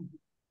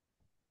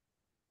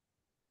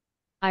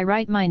 I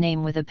write my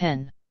name with a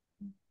pen.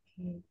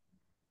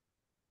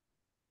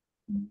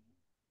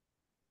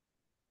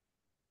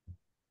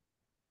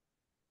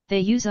 They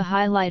use a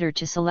highlighter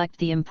to select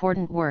the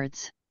important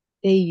words.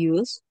 They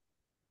use.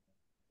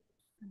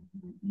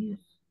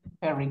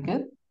 Very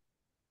good.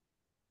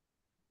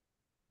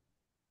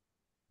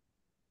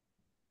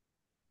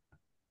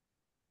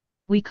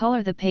 We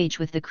color the page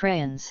with the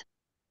crayons.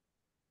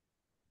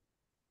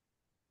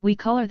 We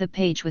color the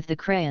page with the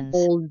crayons.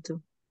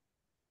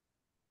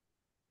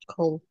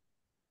 Cold.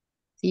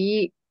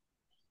 Sí.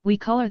 We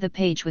color the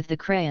page with the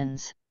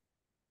crayons.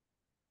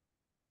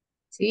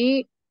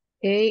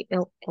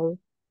 C-A-L-L.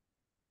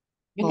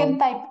 You can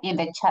type in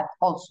the chat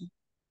also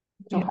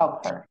to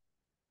help her.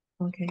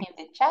 Okay. In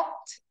the chat,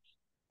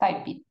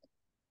 type it.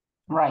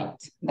 Write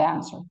the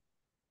answer.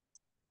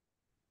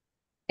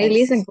 Hey,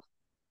 listen.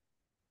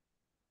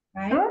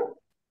 Sure.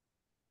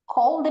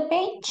 Call the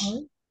page.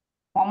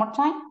 One more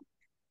time.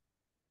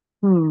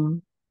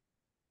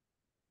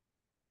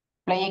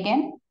 Play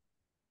again.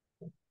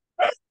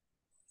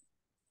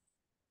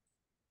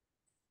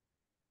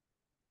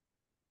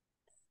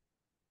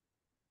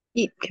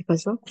 ¿Y qué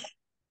pasó?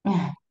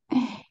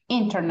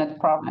 Internet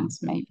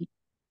problems, maybe.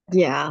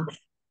 Yeah,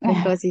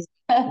 because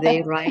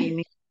they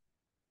raining.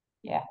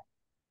 Yeah.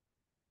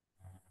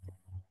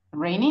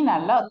 Raining a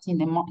lot in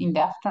the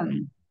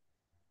afternoon.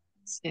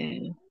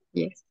 So,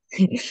 yes.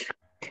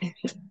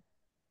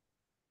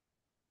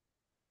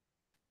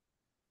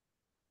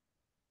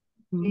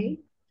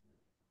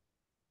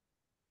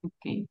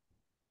 Okay.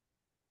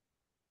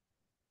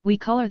 We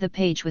color the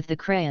page with the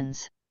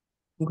crayons.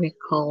 We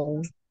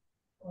call.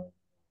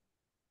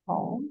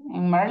 Oh,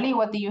 and Marley,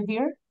 what do you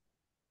hear?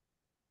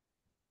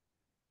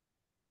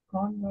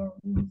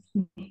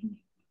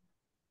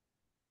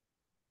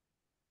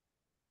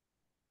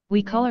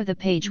 We color the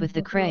page with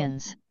the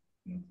crayons.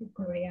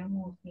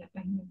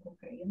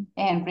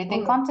 And read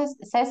the contest.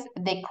 It says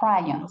the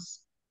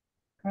crayons.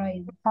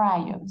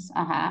 Crayons.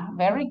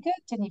 Very good,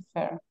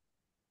 Jennifer.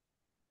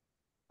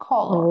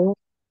 color.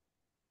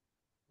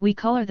 We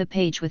color the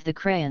page with the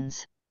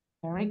crayons.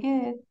 Very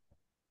good.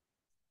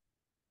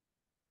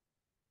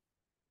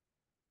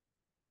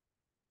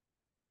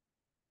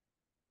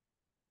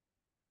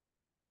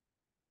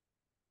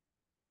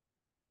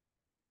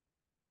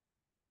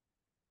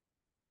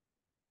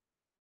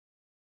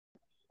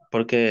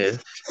 Porque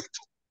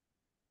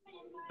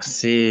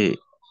sí,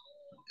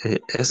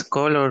 es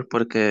color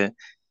porque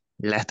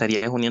la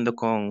estarías uniendo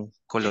con,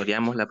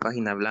 coloreamos la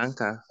página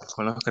blanca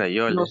con los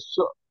crayoles.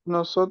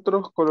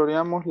 Nosotros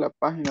coloreamos la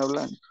página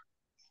blanca.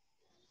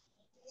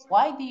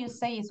 Why do you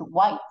say it's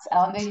white?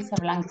 ¿A dónde dice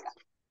blanca?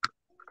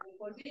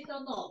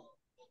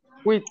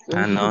 With.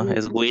 Ah, no,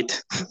 es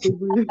with.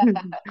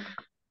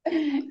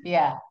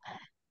 Yeah.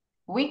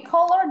 We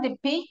color the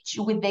page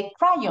with the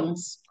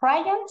crayons.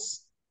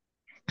 Crayons?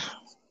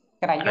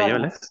 Crayolas.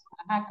 Crayoles.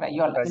 Ajá,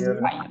 crayolas.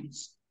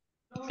 Crayons.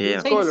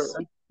 Bien. So Color. it's-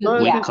 No,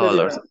 With yeah.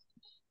 colors.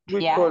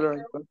 With Yeah. color.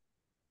 Entonces.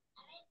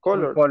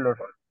 Color. Color.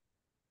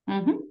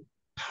 Mhm.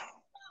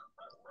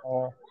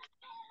 Oh.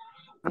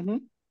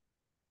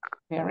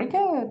 Very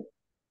good.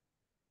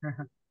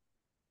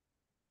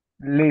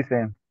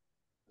 Listen.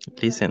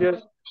 Listen.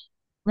 Yes.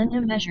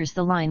 Linda measures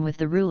the line with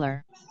the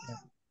ruler.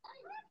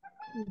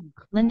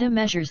 Linda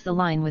measures the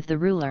line with the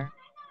ruler.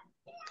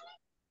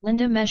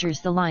 Linda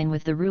measures the line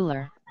with the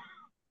ruler.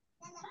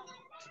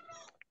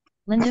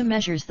 Linda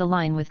measures the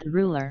line with the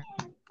ruler.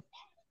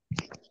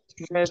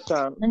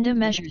 Mesa. Linda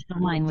measures the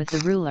line with the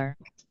ruler.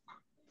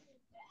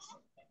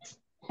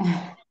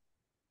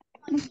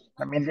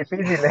 También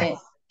difícil.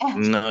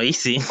 No,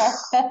 easy.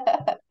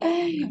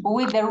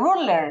 With the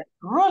ruler.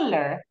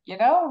 Ruler. You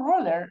know,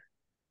 ruler.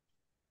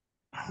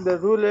 The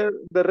ruler,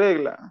 de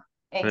regla.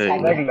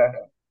 Exactly. Regla.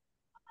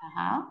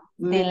 Uh-huh.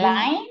 The Lili,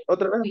 line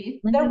otra vez. with the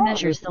Linda ruler.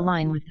 measures the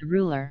line with the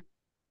ruler.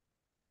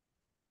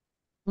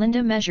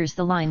 Linda measures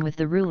the line with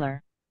the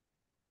ruler.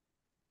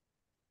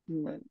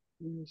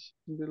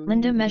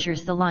 Linda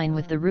measures the line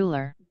with the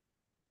ruler.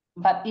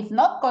 But if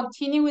not,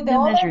 continue with the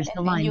Linda other, measures and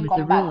the then line you with the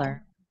come back.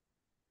 ruler.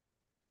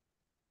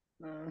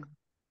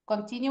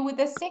 Continue with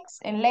the 6,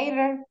 and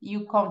later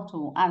you come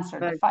to answer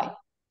the 5.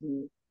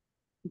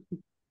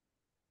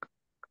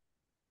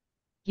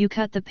 You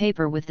cut the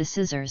paper with the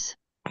scissors.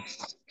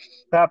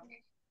 Stop.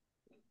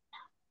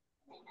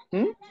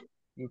 Hmm?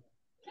 You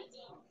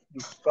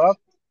stop.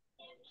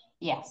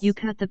 Yes. You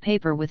cut the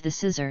paper with the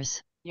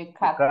scissors. You You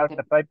cut cut the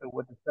the paper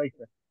with the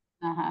scissors.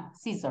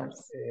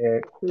 scissors.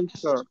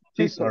 Scissor.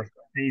 Scissors.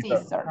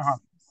 Scissors. Ajá.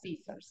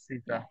 Scissors.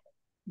 Scissors. Yeah.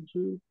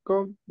 You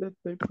cut the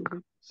paper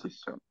with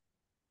scissor.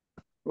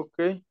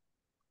 Okay.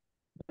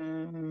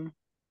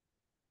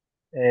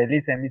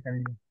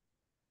 Listen.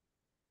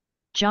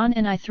 John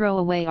and I throw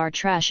away our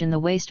trash in the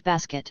waste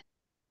basket.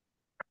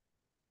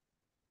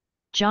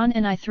 John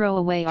and I throw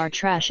away our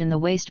trash in the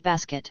waste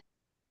basket.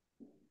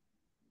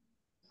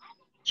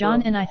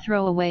 John and I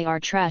throw away our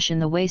trash in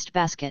the waste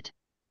basket.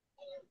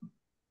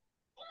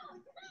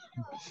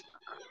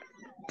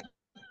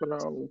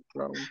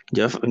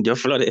 Yo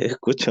flores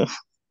escucho.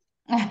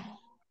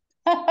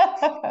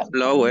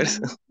 Flowers.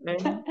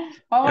 One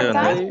more Pero no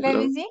time, es let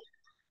me flow. see.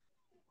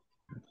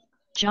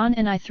 John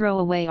and I throw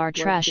away our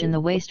trash in the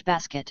waste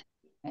basket.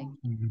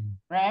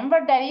 Remember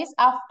that is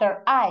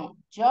after I,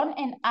 John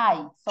and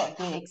I. So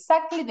do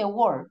exactly the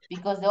word,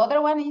 because the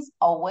other one is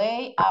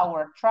away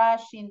our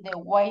trash in the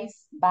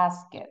waste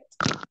basket.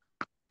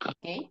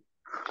 Okay?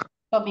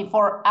 So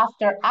before,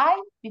 after I,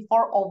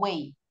 before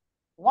away.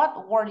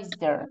 What word is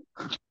there?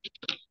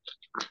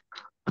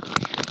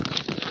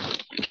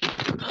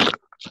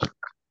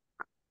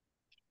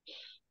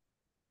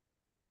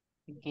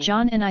 Okay.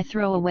 John and I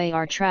throw away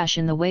our trash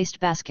in the waste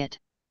basket.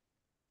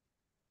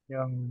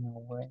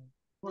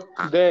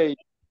 They.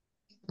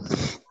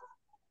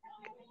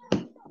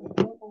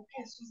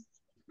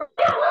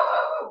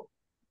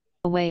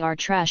 Away our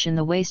trash in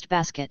the waste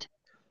basket.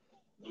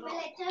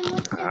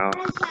 Wow.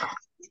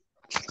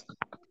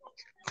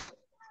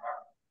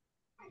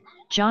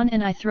 John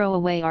and I throw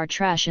away our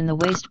trash in the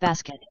waste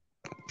basket.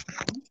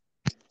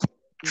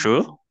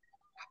 True.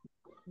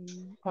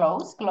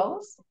 Close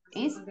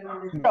is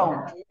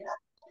throw.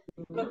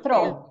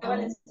 Throw.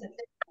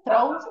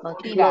 Throw,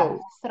 tirar,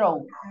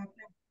 throw.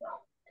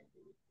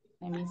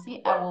 Let me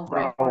see, I will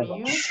write for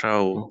you.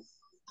 Show.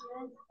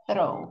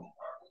 Throw.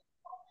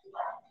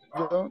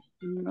 Do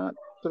not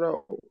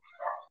throw.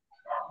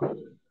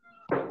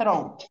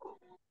 Throw.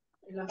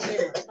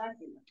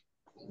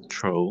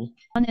 Throw.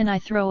 John and I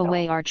throw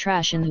away our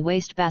trash in the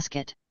waste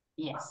basket.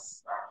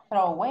 Yes.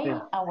 Throw away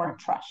our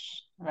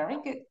trash. Very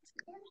good.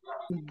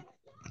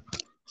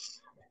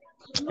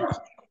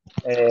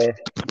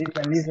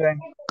 Listen.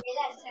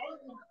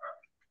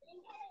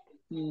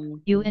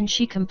 You and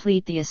she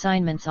complete the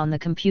assignments on the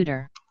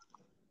computer.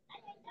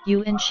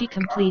 You and she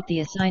complete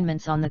the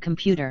assignments on the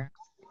computer.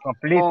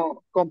 Complete.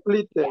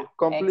 Complete. Yeah,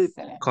 Complete.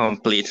 excellent.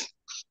 Complete.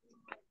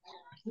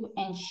 You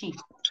and she.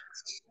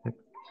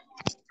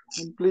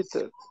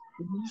 Completed.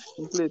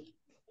 Complete.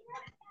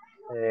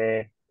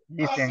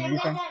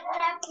 Listen.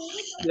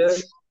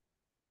 Yes.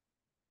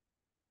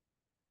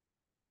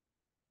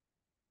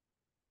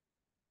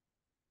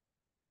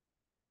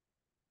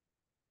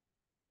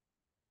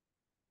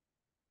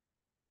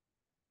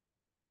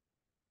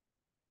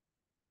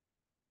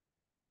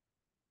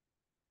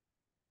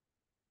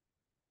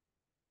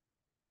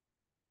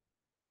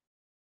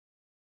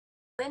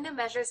 Linda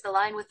measures the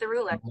line with the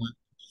ruler.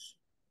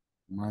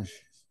 Más.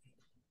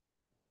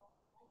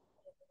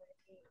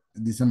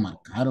 Dice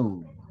marcar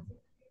o...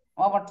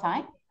 One more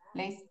time.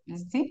 Let's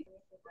see.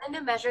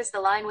 Linda measures the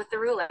line with the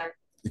ruler.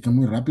 Es que es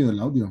muy rápido el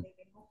audio.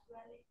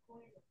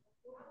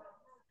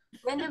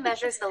 Linda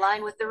measures the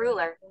line with the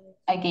ruler.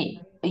 Okay,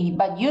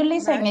 but you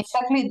listen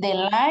exactly the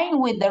line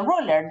with the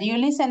ruler. Do you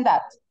listen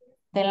that?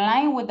 The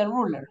line with the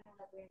ruler.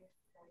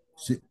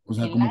 Sí, o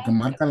sea, como que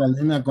marca la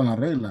línea con la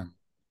regla.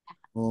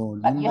 O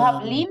But you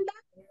have Linda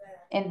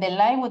and the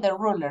line with the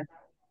ruler.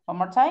 One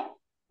more time.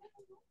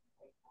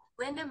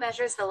 Linda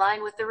measures the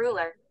line with the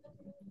ruler.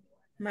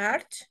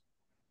 March.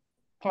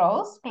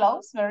 Close,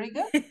 close, very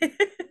good.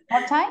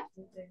 More time.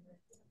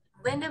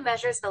 Linda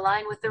measures the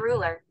line with the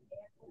ruler.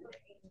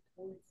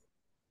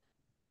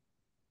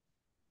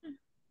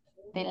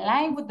 The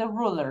line with the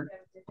ruler.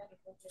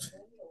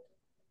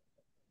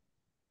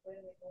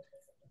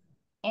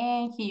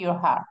 And here you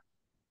have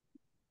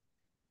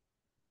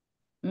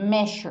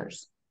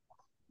measures,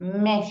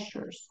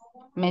 measures,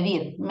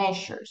 medir,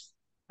 measures.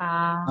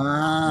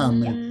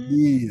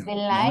 Medir. The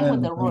line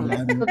with the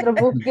ruler.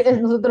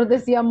 Nosotros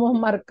decíamos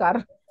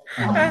marcar.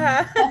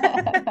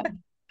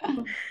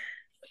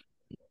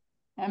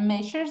 And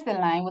measures the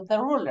line with the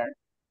ruler.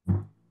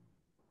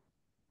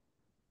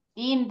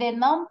 In the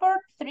number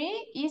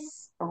 3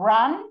 is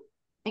run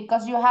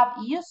because you have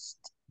used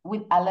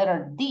with a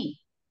letter D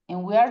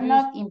and we are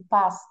not in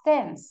past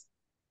tense,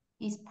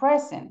 it's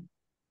present.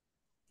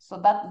 So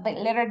that the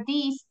letter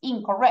D is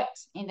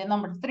incorrect in the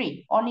number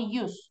 3, only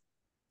use.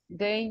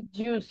 They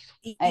use.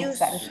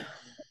 Exactly.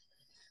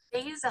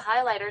 They use a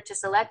highlighter to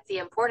select the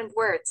important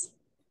words.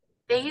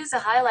 They use a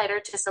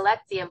highlighter to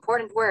select the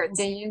important words.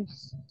 They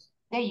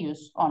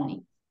use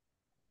only.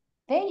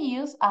 They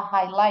use a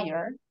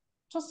highlighter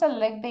to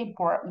select the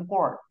important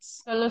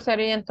words. Solo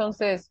sería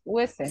entonces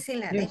use. Sí,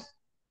 la Use.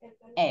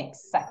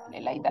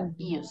 Exactly, like that,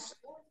 use.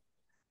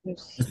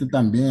 Este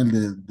también,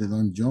 el de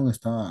Don John,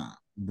 estaba...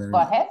 Go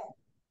ahead.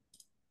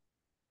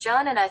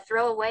 John and I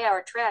throw away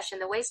our trash in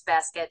the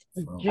wastebasket.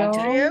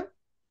 True.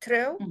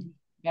 True.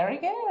 Very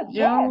good,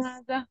 John,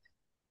 yes.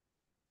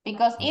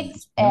 Because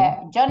it's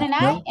John and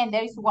I, and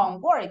there is one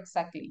word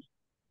exactly.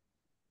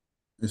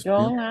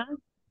 John,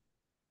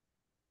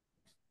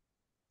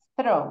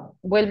 Throw.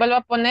 Vuélvalo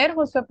a poner,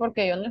 José,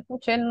 porque yo no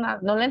escuché nada,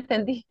 no lo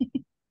entendí.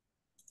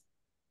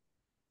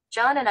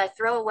 John and I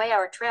throw away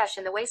our trash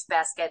in the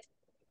wastebasket.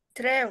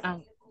 True.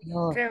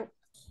 No. True.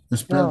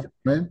 Spread,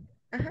 spread.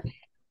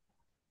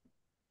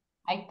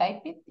 I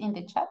type it in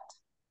the chat.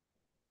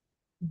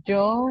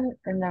 John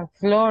en la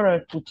flor,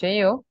 escuché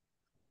yo.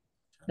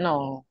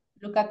 No.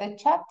 Look at the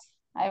chat.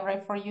 I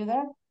write for you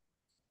there.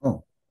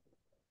 Oh.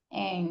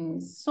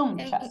 And Zoom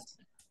chat.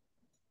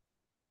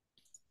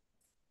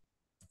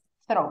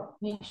 Throw.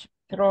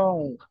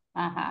 Throw.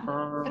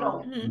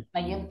 Throw. Now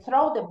you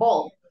throw the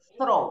ball.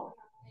 Throw.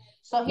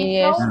 So he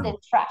Yes. throws the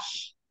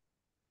trash.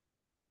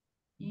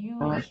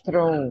 You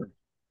Throw.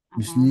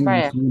 It's new,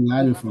 Vaya. it's new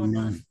live for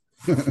man.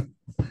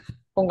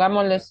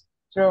 Pongámosle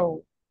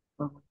throw.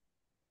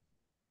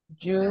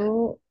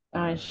 You,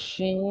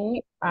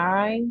 she,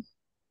 I.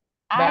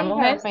 Veamos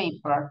her esto.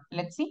 paper.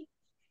 Let's see.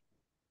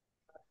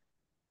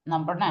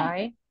 Number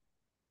 9.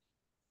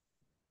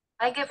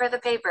 I give her the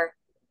paper.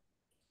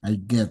 I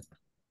get.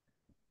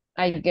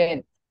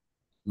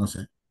 No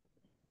sé.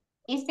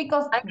 It's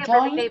because I give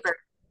her the paper.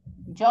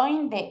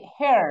 join the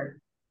her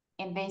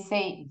and they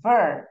say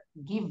ver,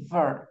 give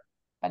ver,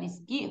 but it's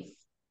give.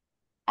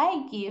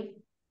 I give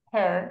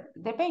her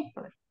the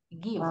paper.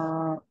 Give.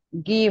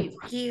 Give.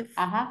 Yes.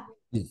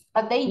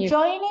 But they Give.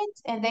 join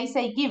it and they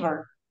say give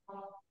her.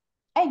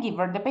 I give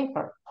her the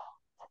paper.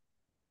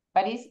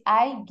 But it's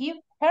I give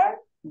her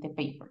the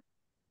paper.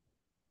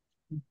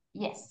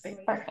 Yes,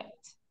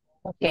 perfect.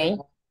 Okay.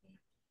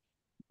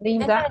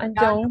 Linda Linda and and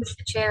John John. push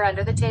the chair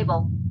under the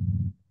table.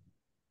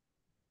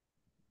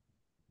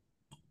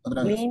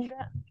 Otra vez.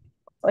 Linda.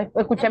 Linda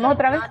Escuchemos and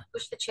otra vez. John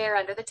push the chair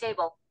under the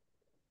table.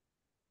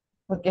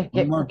 Porque es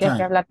que, One more porque es que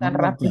time. habla tan One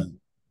more rápido. time.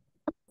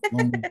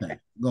 One more time.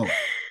 Go.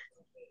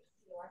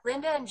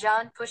 Linda and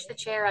John push the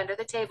chair under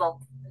the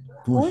table.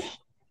 Push.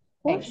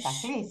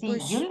 Exactly. See,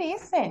 you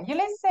listen. You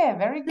listen.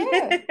 Very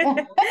good.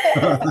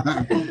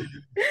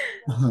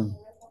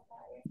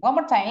 One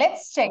more time.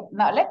 Let's check.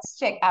 Now, let's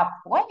check up.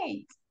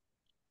 Wait.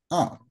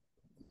 Ah.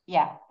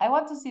 Yeah, I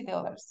want to see the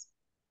others.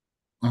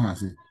 Ajá,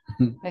 sí.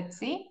 Let's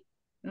see.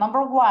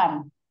 Number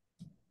 1.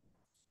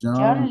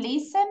 John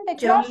listen the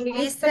John classroom.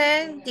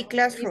 listen the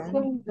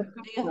classroom. Do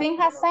you think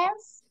has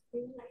sense?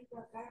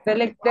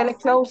 Dele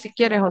close si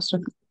quieres, José.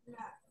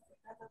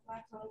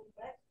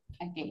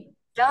 Okay.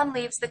 John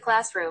leaves the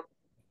classroom.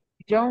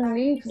 John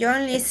leaves.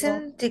 John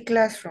listen the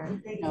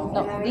classroom. No,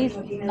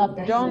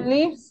 Not John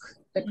leaves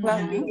the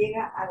classroom.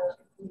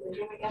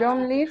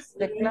 John leaves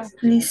the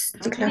classroom. Leaves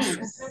the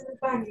classroom.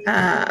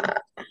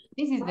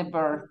 This is the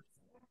verb.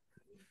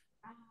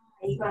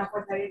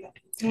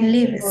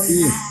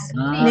 Lives.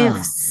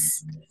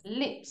 Lives.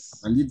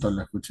 Lips. Alito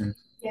la escuché.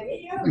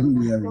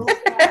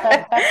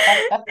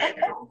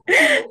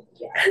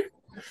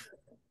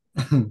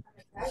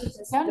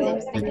 John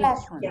leaves the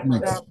classroom.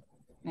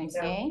 Next.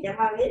 Okay,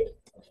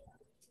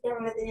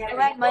 I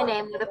write my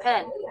name with a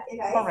pen.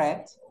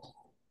 correct.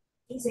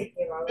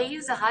 They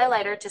use a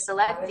highlighter to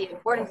select the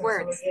important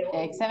words.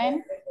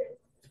 Excellent.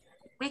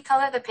 We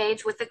color the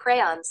page with the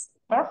crayons.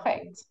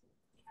 Perfect.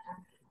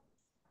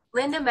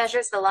 Linda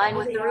measures the line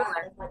with the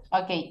ruler.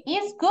 Okay,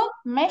 it's good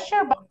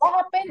measure, but what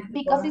happened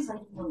because it's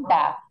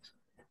that?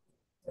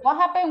 What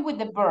happened with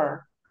the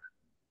bird?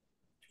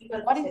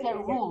 What is the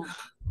rule?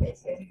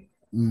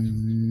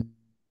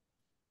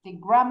 The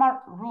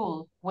grammar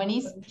rule. When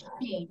it's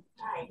she,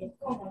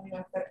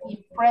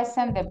 in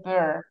present the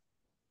verb.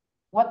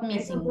 What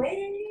missing?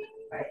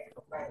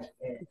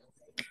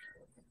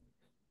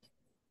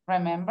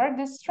 Remember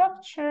the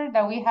structure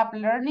that we have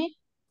learned?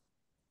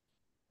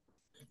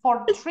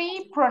 For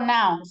three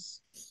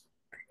pronouns.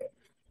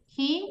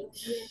 He,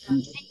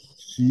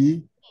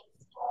 She.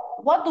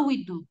 What do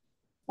we do?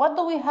 What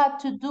do we have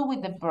to do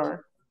with the verb?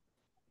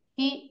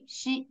 He,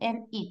 she,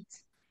 and it.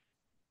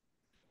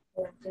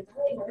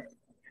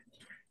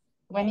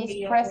 When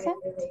it's present.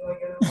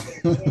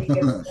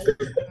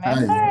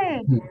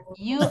 Remember,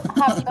 you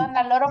have done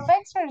a lot of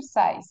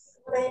exercise.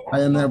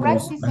 I am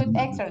nervous. Practice with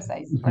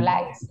exercise.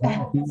 Relax.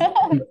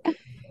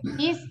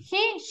 Is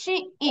he,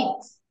 she,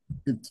 it.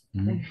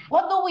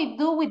 What do we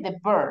do with the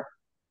verb?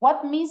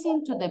 What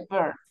missing to the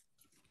verb?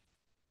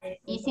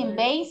 Is in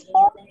base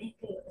form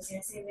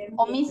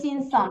or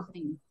missing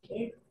something?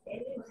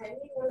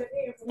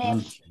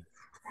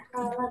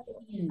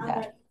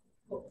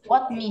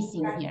 What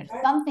missing here?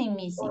 Something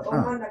missing.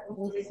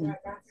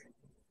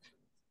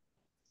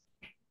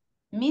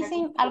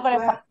 Missing algo le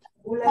falta.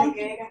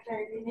 Something.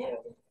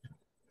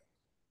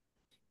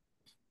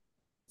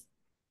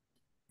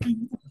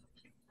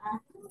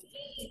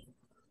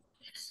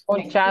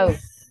 Ponchado.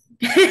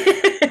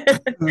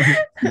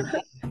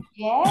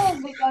 Yes,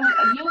 because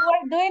you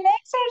were doing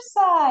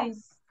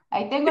exercise.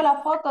 Ahí tengo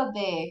la foto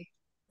de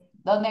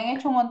donde han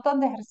hecho un montón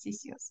de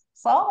ejercicios.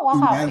 So, what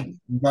happened?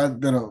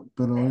 Pero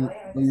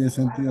hoy he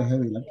sentido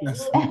heavy la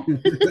clase.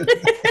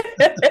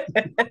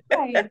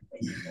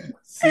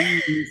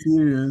 Sí,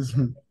 serious.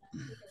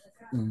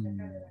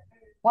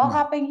 What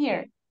happened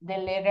here? The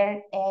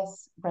letter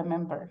S,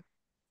 remember.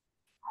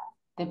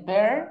 The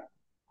verb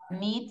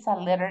needs a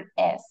letter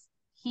S.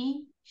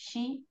 He,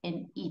 she,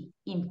 and it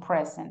in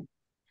present.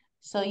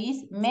 So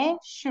it's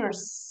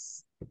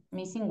measures,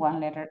 missing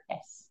one letter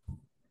S.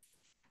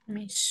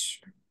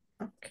 Measure.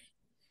 Okay.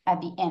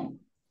 At the end.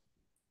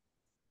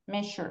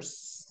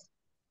 Measures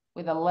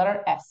with a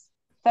letter S.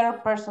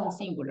 Third person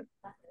singular.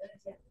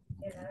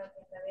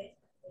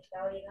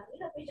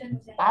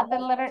 Add the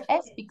letter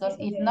S because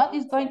if not,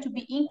 it's going to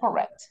be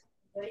incorrect.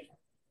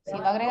 Si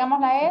no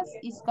agregamos la S,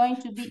 it's going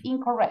to be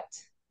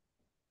incorrect.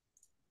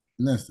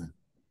 Next.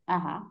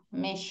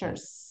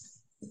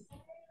 Measures.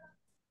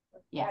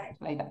 Yeah,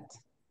 like that.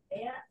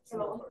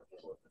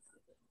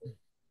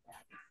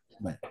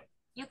 Bye.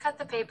 You cut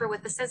the paper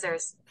with the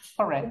scissors.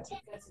 Correct.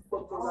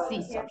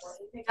 Scissors.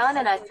 John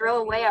and I throw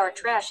away our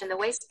trash in the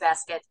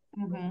wastebasket.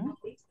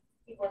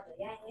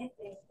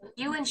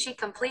 You and she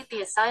complete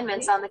the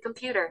assignments on the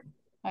computer.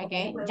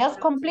 Okay,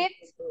 just complete.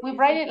 We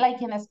write it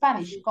like in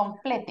Spanish.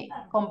 Complete.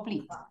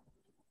 Complete.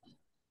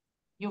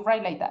 You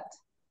write like that.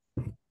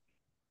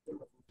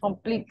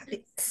 Complete.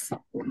 Perfect.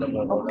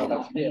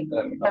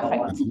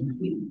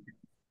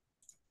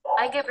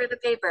 I give her the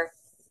paper.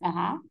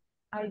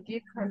 I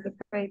give her the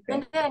paper.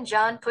 Linda and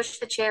John push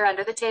the chair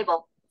under the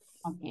table.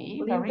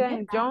 Okay, Linda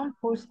and John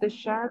push the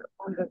chair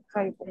on the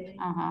table.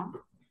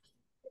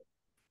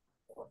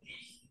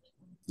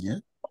 Yeah.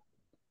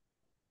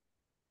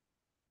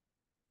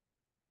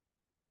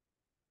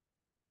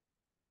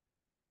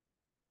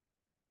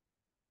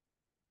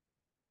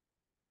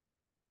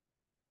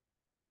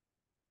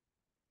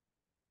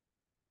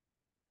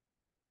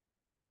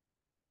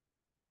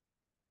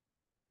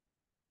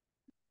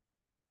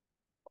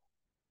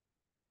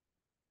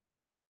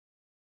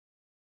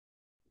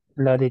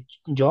 La de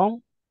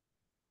John.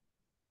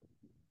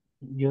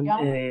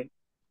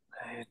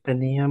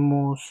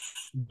 Teníamos.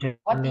 Ya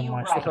le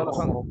muestro.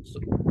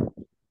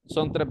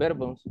 Son tres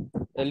verbos.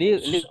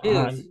 Lives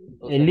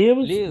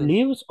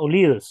o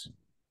leads.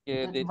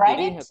 Que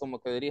dirige, como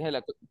que dirige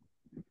la...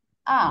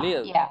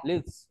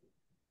 Lives.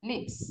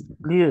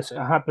 Leads,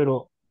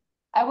 pero...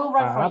 I will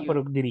write for you.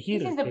 Pero dirigir.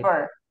 This is the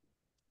verb.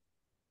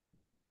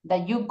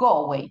 That you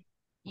go away.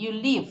 You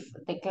leave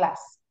the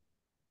class.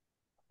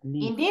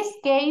 Leave. In this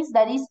case,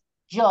 that is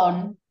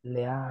John.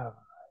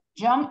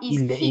 John is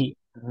he.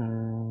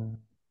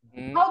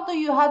 How do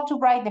you have to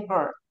write the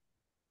verb?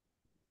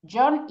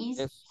 John is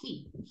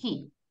he.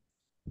 He.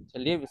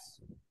 Lives.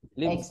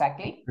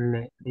 Exactly.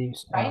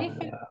 Lives. Write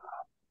it.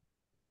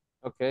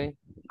 Okay.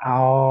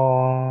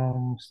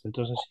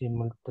 Entonces sí,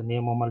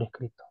 teníamos mal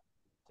escrito.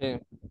 Sí.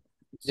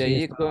 Sí, Y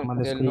ahí mal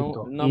el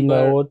escrito. number, y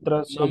la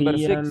otra number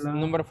sería 6,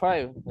 number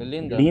 5,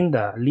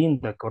 Linda.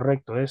 Linda,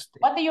 correcto, este.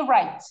 What do you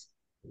write?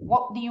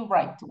 What do you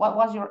write? What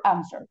was your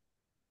answer?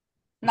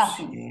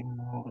 Nothing.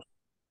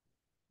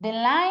 The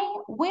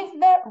line with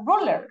the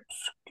ruler.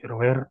 Quiero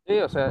ver. Sí,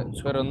 o sea, Un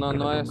pero segundo que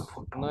lo tengo no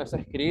enfocado. es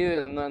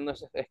escribe, no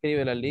es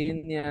escribe la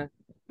línea,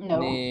 No.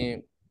 ni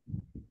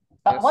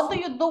But what es,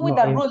 do you do with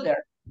No, a ruler?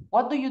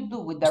 What do you do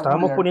with the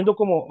estábamos ruler? poniendo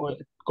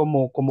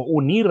como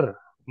unir,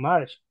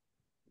 March,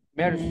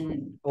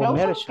 merge. o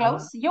Closer, merge.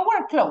 close. You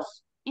were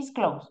close. It's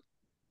close.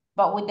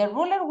 But with the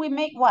ruler, we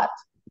make what?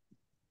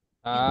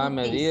 Ah, You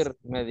do this.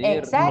 medir.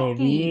 Exactly.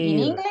 In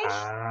Medir. English,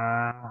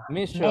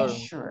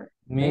 Measure.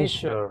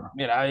 Measure.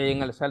 Mira, ahí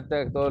en el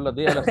salte todos los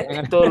días lo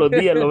hacen. Todos los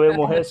días lo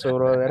vemos eso,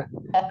 brother.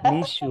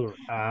 Measure.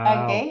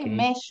 Okay, Ok.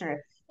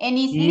 measure. And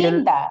it's Y el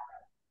Linda.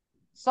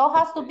 So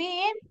has to be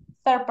in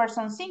third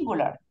person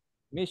singular.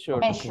 Measure.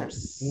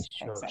 Measures.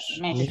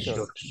 Exactly.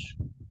 Measures.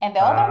 And the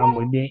other one?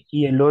 muy bien.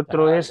 Y el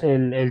otro es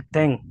el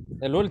ten.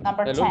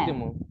 Number El 10.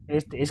 último.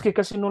 Es que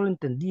casi no lo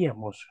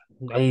entendíamos.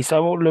 Ahí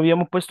le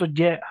habíamos puesto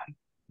jet.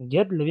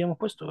 Jet le habíamos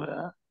puesto,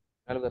 ¿verdad?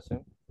 Algo así.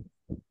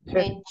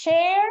 The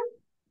chair.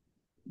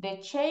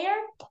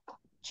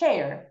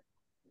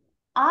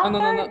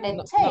 Under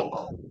the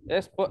table.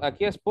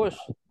 Aquí es push.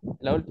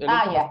 El último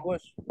yeah.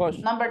 es push.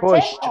 Number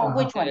Push. 10 or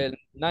which one? El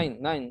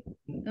 9.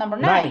 Number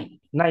 9.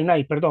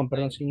 Nine, perdón,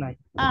 sí, nine.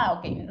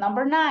 Okay.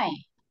 Number 9.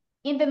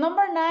 In the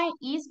number 9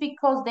 is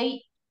because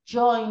they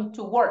join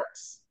two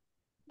words.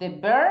 The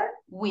verb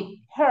with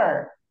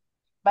her,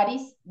 but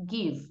it's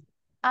give.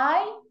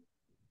 I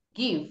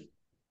give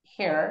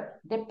her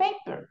the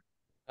paper.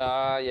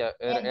 Ya,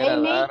 And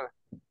era dar.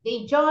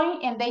 they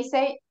join and they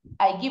say,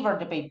 I give her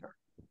the paper.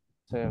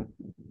 Sí.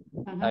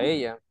 A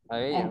ella.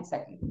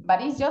 Exactly.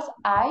 But it's just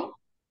I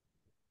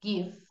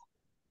give,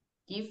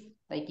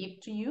 they give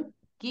to you,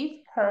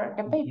 give her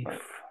the paper.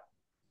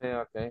 Sí,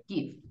 ok.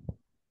 Give.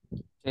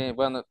 Sí,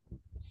 bueno,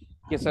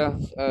 quizás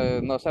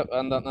no sé,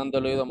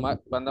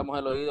 andamos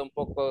el oído un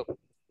poco,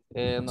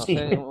 no Sí.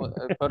 sé,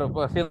 pero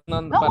pues así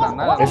no, No, para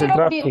nada. Es el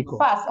little bit tráfico.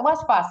 fast.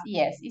 Was fast,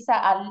 yes. It's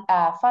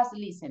a fast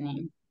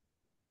listening.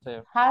 Sí.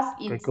 Has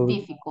it's cool.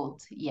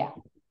 difficult, yeah.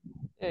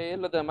 Y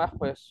los demás,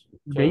 pues.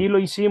 De ahí lo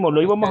hicimos,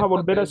 lo íbamos a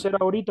volver a Ok. hacer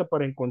ahorita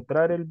para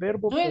encontrar el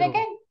verbo. Do it pero-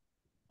 again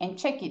and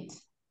check it.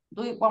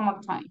 Do it one more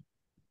time.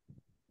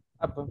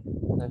 Pues,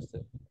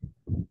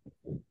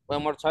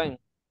 one more time.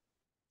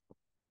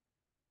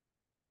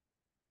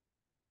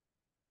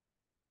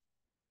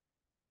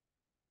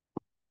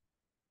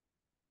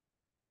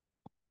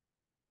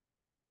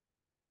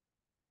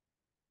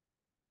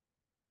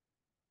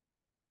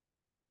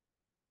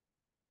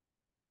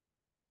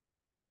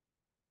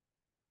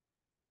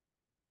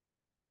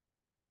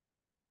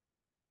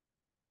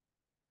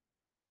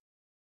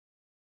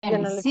 Yo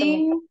no le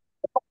tomé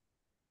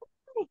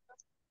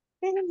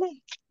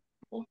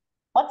MC.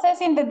 What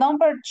says in the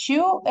number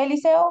 2,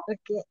 Eliseo?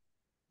 Okay.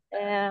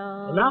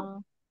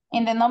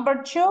 In the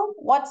number 2,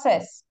 what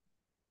says?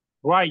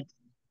 Right.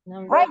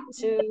 Number Right.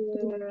 2.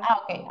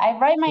 Okay, I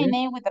write my Okay.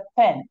 name with a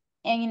pen.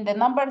 And in the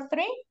number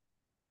 3?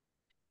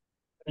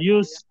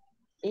 Use.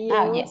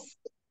 Yes.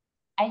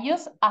 I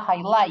use a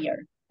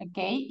highlighter.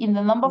 Okay, in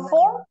the number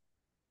 4?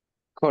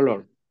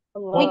 Color.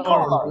 We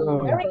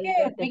color. Very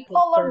good. We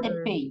color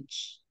the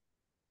page.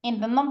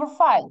 In the number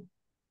 5?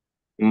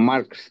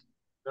 Marks.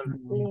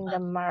 Linda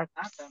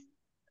marks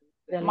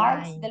the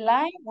Marks line. the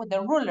line with the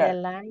The ruler.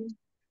 line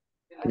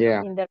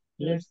Yeah. in the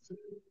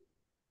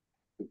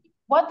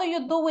What do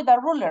you do with a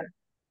ruler?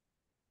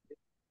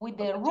 With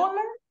the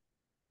ruler,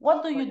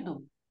 what do you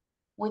do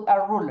with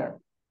a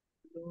ruler?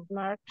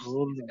 marks.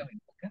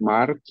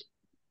 Marks.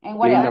 And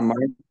what Linda else?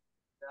 mark.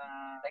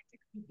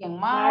 You can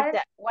mark.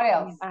 What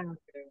else?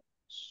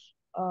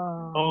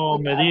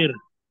 Medir.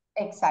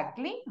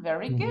 Exactly.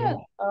 Very good.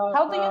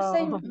 How do you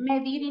say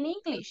medir in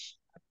English?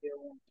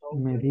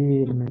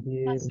 Medir. I'm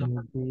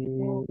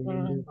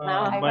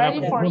Buena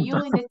ready for you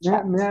in the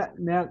chat.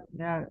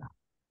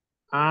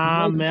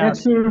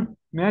 Measure.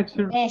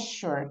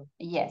 Measure.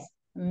 Yes.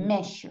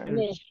 Measure.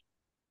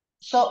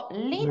 So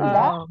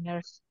Linda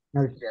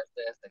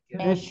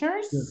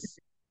measures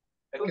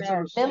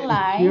the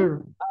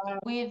line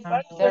with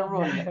the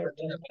ruler.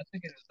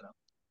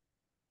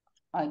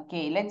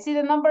 Okay, let's see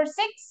the number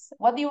 6.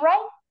 What do you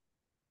write?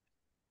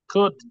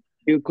 Cut.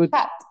 You could.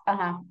 Cut.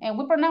 And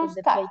we pronounce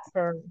cut.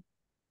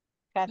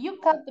 You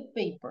cut the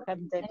paper.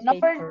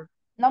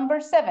 Number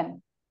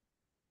 7.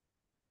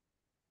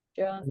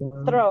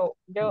 Throw.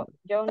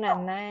 John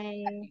and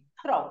I.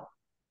 Throw.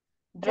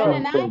 John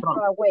and I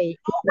Throw away.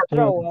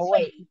 Throw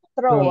away.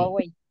 Throw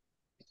away.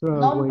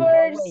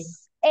 Number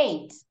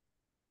 8.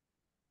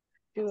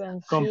 You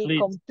and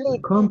Complete. she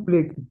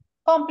Complete.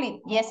 Complete.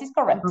 Yes, it's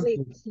correct.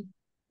 complete.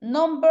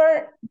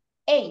 Number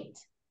 8.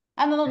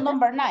 No,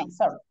 number 9.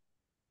 Sorry.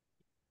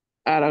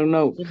 I don't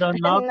know. We don't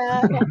know.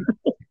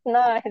 No,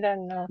 I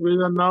don't know. We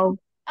don't know.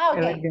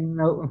 Okay.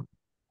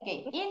 Okay.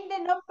 In the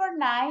number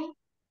 9,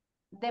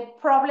 the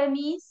problem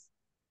is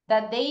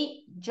that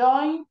they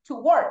join two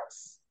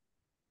words.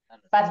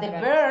 But the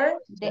verb,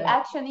 the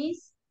action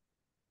is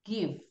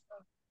give.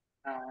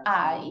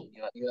 I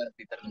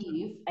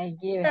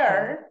give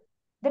her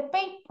the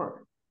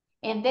paper.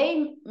 And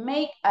they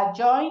make a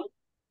join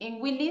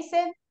and we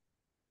listen.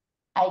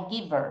 I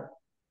give her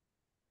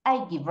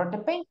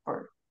the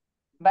paper.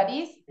 But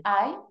it's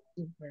I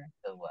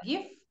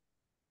give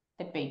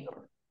the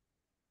paper.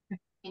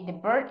 And the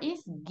verb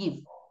is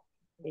give.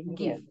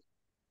 Give.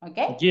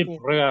 Okay? Give,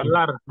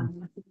 regalar.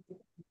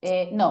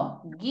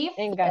 No, give,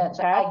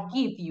 I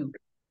give you.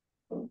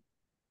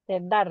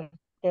 Dar,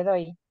 te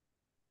doy.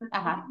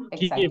 Ajá,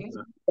 exactly.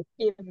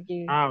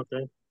 Give. Ah,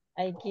 okay.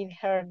 I give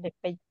her the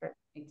paper.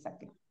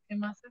 Exactly.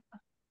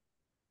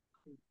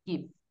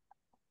 Give.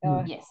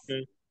 Yes.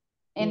 Okay.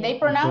 And they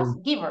pronounce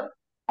giver.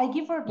 I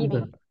give her the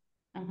paper.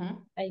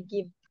 I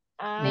give.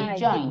 They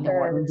join the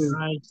words.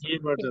 I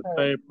give her the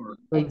paper.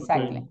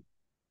 Exactly.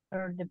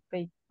 Her the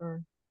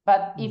paper.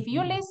 But if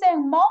you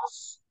listen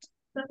most,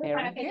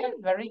 very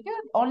good, very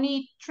good.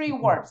 Only 3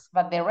 words,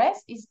 but the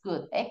rest is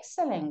good.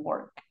 Excellent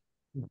work.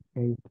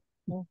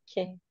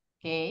 Okay.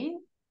 Okay,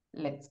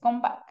 let's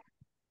come back.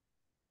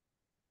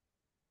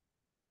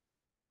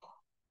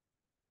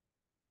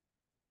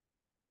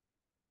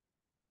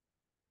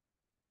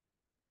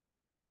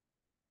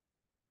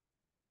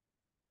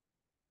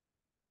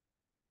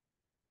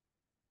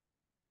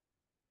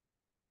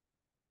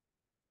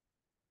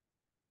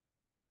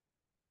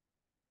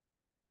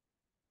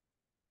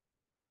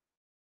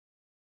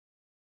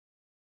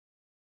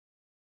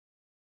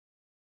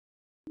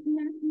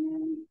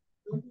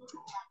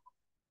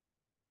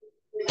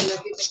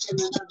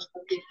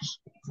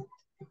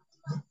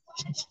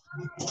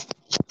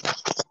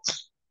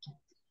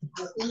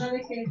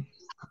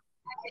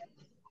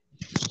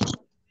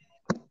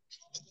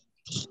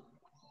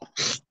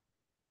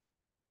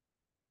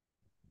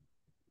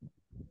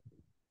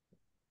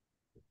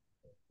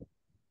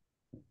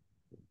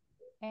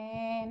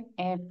 And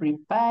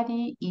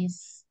everybody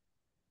is...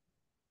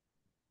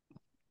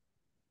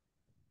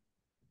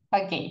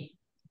 Okay.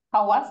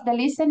 How was the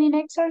listening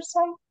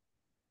exercise?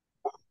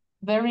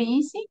 Very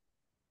easy?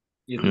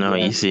 No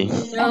easy.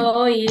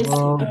 No, easy.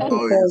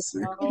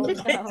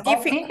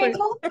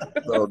 Difficult?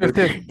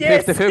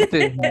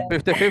 50-50.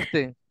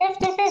 50-50.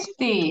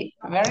 50-50.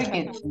 Very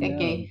good.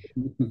 Okay.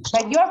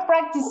 But you're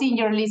practicing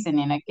your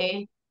listening,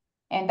 okay?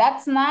 And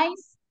that's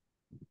nice.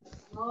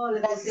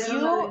 That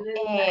you,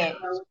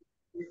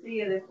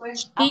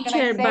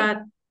 Teacher,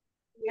 but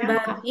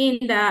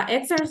in the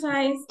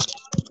exercise,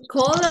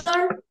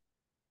 color,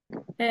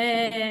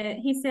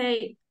 he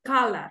say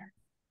color.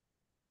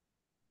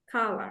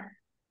 Color.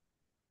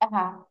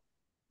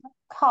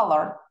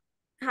 Color.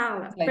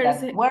 Color. Like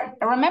that.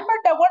 Remember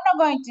that we're not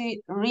going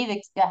to read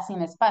it as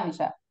in Spanish,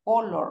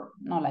 color,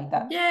 not like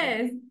that.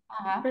 Yes.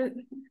 Pero,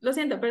 lo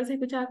siento, pero se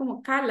escuchaba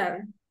como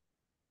color.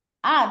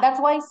 That's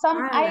why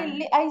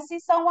I see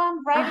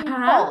someone writing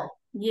color.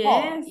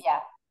 Yes. Yeah.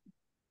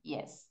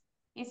 Yes.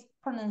 It's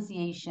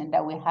pronunciation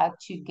that we have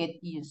to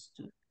get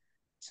used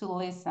to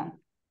listen.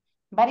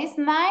 But it's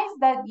nice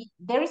that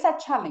there is a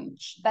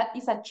challenge. That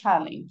is a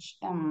challenge.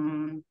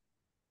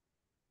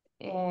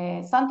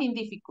 Something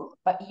difficult,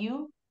 but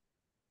you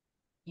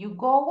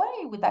go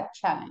away with that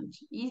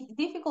challenge. It's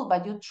difficult,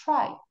 but you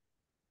try.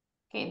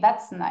 Okay,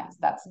 that's nice.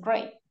 That's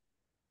great.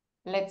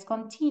 Let's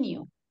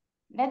continue.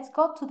 Let's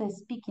go to the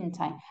speaking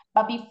time.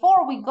 But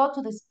before we go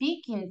to the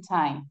speaking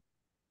time,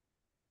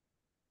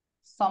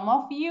 some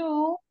of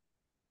you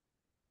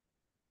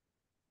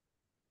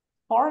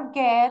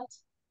forget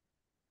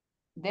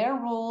the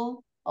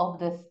rule of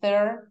the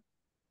third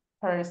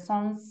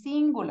person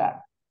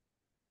singular.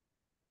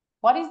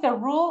 What is the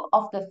rule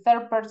of the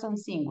third person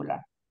singular?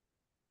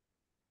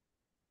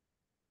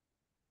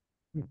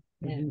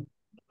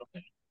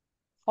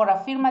 For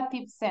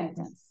affirmative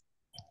sentence.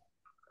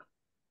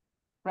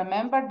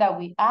 Remember that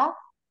we add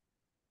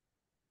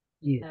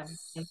the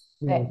S.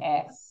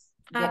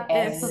 The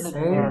S to the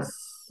verb.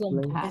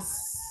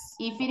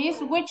 If it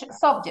is which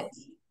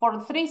subjects?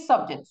 For 3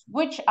 subjects,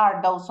 which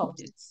are those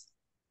subjects?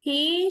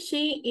 He,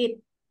 she,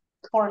 it.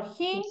 For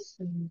he,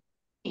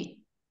 it.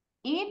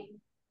 It,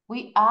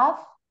 we add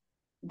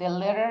the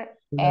letter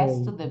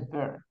S to the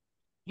verb.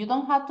 You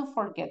don't have to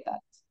forget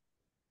that.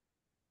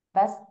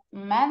 That's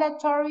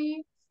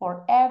mandatory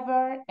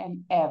forever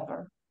and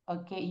ever.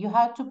 Okay, you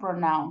have to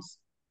pronounce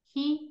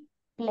he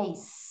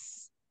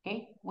plays.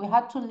 Okay, we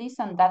have to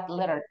listen that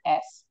letter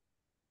S.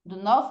 Do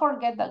not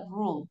forget that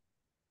rule.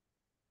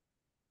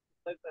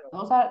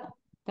 Those are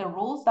the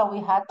rules that we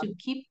have to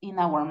keep in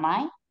our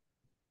mind.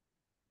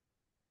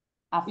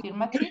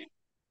 Affirmative,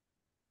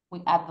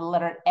 we add the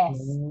letter S.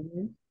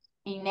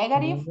 In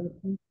negative,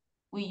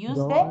 we use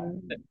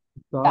the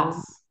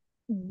does.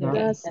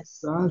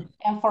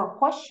 And for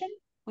question,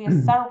 we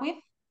start with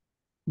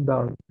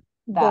does.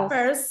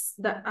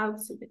 First, the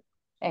auxiliary.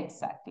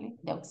 Exactly,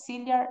 the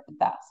auxiliary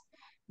does.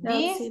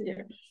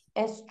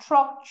 This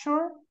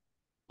structure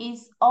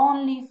is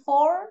only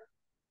for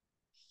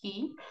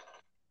he,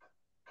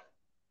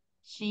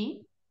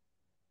 she,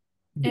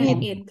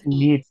 and it.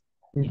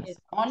 It's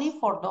only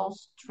for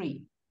those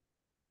 3,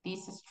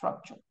 this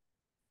structure.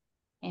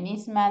 And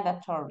it's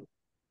mandatory.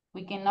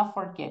 We cannot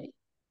forget it.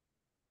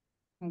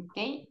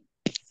 Okay,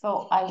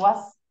 so I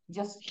was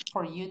just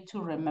for you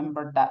to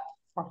remember that.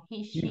 For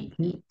he, she,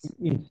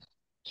 it.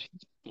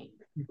 Okay.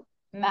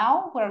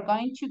 Now we're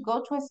going to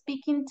go to a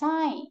speaking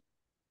time.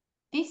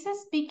 This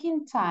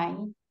speaking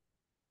time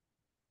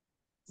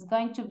is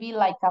going to be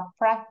like a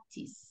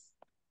practice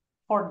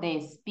for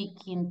the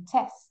speaking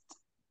test,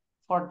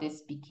 for the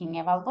speaking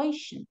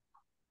evaluation.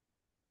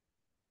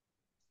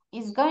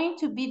 It's going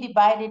to be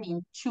divided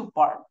in 2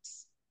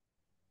 parts.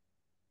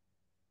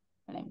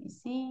 Let me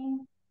see.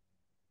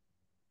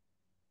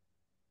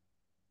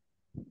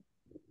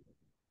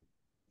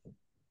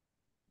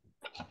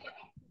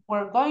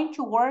 We're going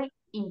to work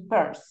in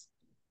pairs.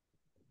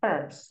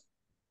 Pairs.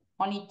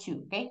 Only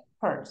 2, okay?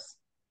 Pairs.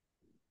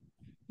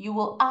 You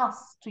will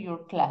ask to your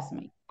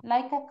classmate,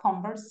 like a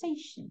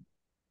conversation,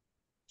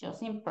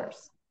 just in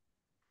pairs,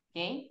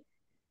 okay?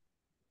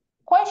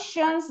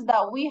 Questions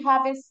that we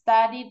have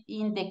studied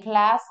in the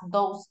class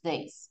those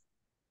days.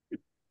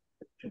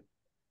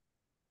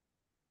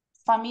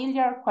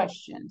 Familiar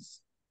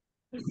questions.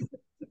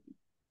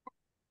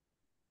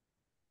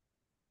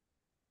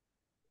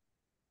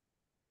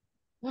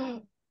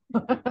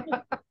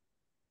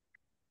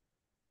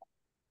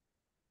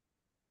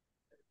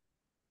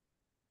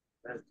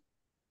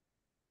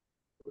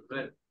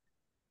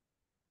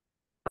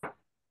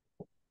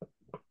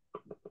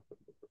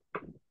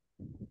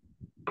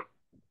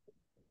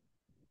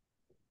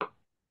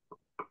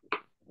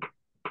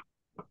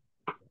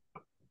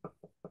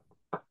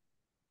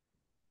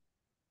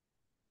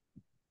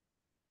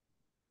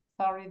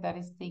 Sorry, that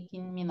is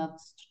taking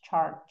minutes to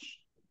charge.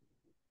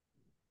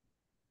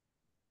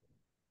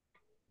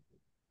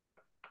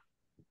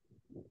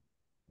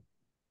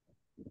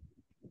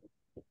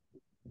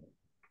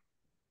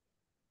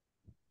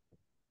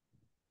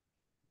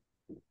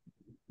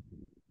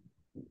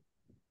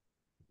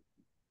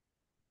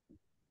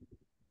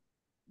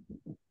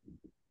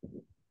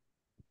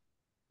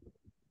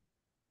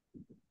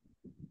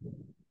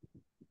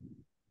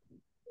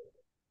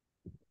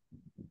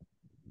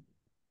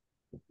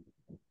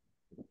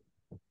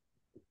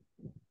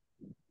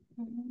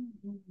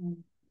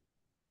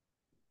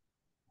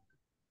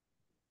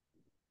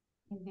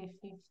 In the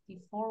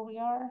 54 we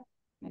are.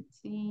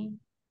 Let's see.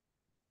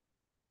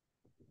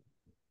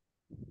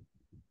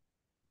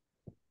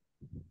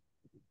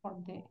 For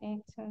the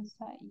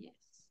exercise, yes.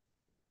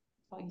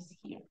 So it's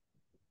here.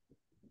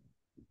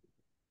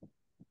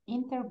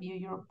 Interview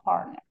your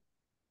partner.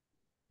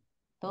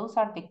 Those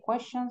are the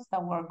questions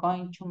that we're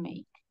going to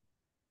make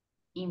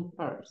in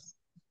pairs.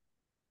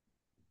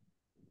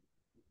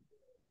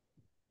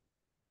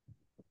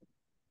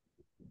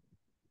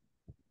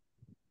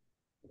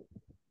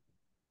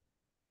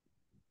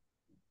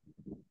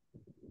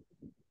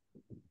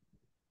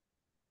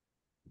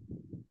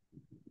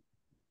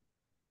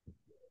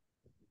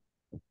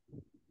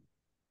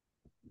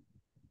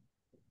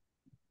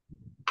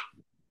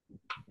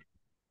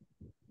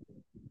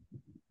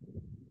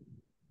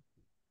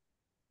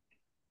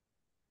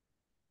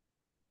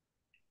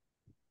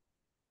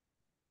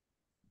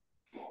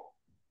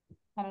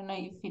 I don't know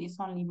if it is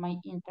only my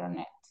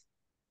internet.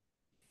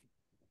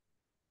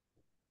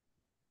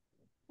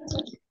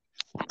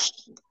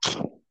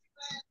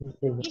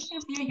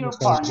 Interview your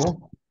partner.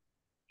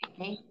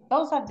 Okay,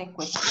 those are the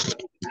questions.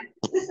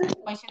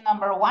 Question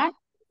number 1.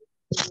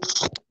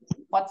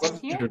 What's it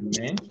here?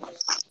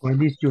 What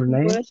is your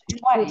name?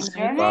 What is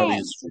your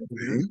name?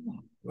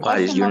 What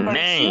is your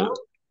name?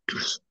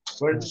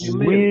 Where do you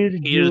live?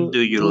 What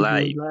do you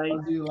like?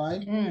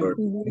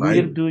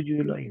 Where do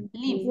you live?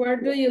 Live. Where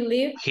do you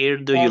live? Here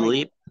do you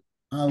live?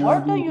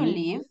 Where do you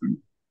live?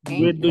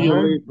 Okay. Where do you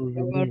live?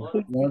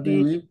 Where do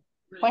you live?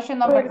 Question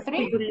number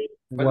 3.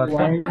 What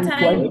time?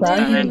 What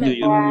time do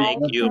you make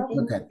your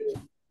Okay.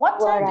 What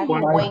time do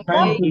you What wake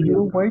time up? do you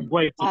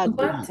wake up?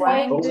 What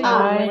time do you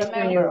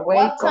Remember,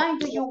 what time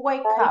do you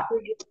wake up?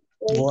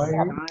 What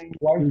time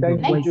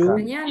Next. do you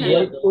Mañana.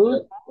 wake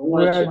up?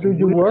 Where do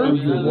you work?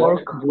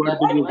 Where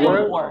do you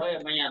work?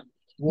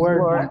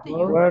 Where do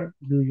you work?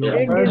 Do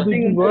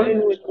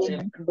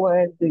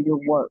you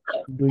work?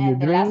 Do you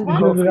And the last drink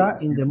one?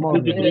 coffee in the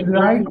morning? Do you Drink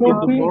drink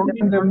coffee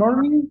in the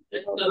morning?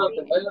 Good.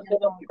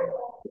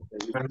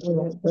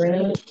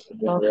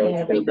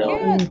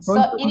 So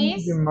it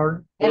is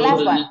the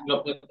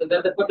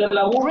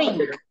last one.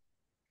 Drink.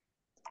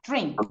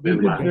 Drink. Do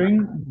you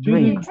drink Do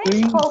you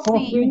drink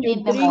coffee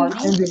in the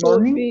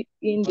morning?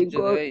 in the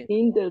morning?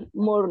 In the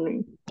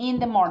morning. In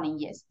the morning,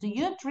 yes. Do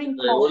you drink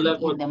coffee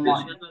in the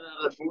morning?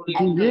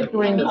 And Do you let me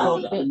drink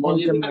coffee in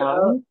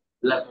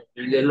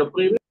the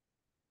morning?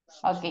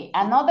 Okay,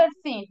 another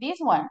thing, this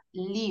one,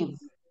 live.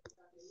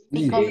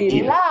 Because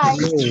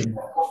Live.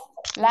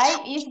 live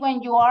is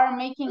when you are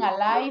making a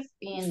live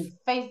in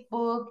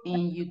Facebook,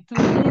 in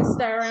YouTube,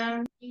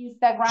 Instagram,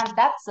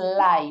 that's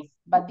live.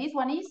 But this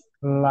one is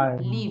Live.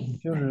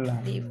 live.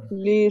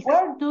 Live.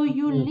 Where do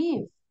you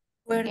live?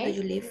 Where Okay? do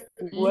you live?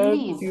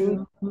 Live.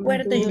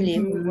 Where do you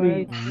live?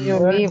 Where do you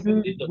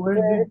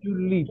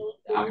live?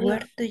 Where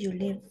do you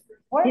live?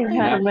 Where do you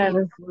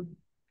live?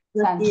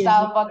 San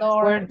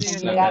Salvador,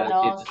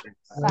 Mexicanos,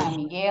 San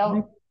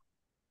Miguel.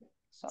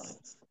 Sorry.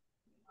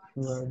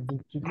 Where do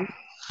you live?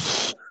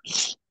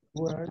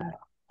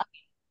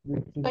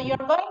 So you're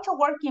going to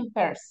work in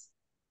pairs.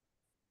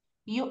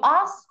 You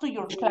ask to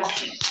your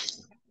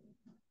classmates.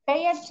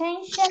 pay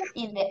attention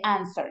in the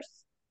answers.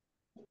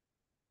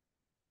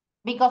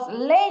 Because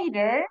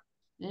later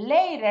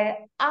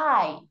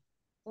I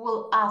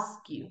will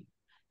ask you.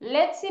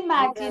 Let's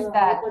imagine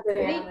that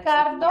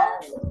Ricardo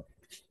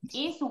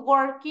is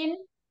working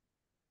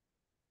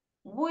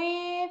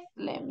with,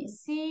 let me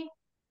see,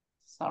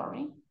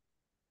 sorry.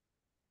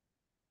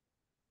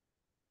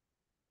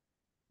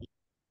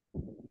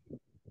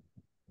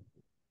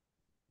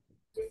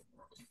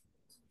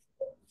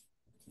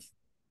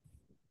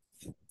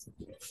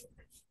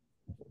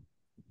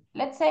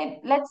 Let's say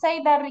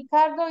that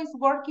Ricardo is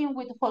working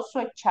with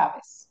Josue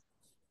Chavez.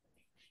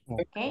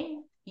 Okay,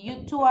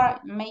 you two are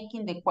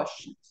making the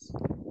questions.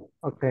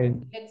 Okay.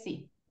 Let's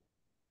see.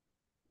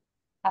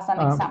 As an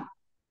example.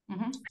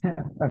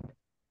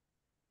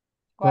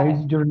 What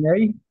is your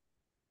name?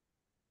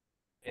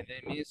 My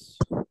name is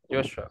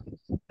Joshua.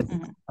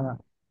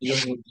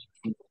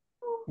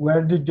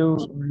 Where do you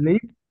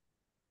live?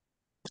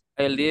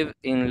 I live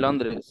in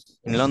London.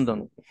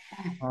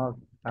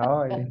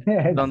 Oh,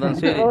 London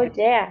City. Oh,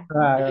 yeah.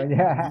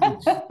 Yeah.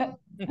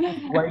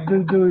 Why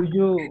do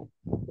you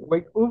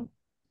wake up?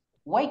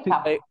 Wake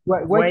up.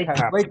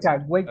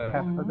 Wake up.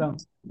 Hold on.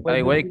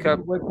 I wake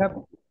up. Wake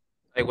up.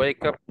 I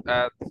wake up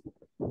at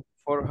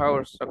 4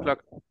 hours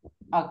o'clock.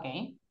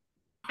 Okay.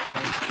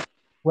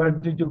 Where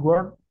do you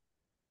work?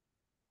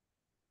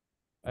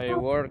 I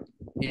work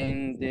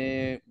in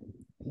the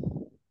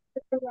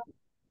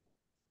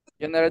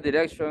general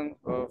direction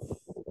of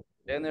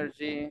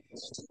energy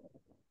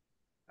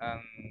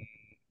and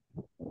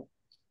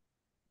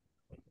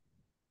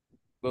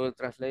Google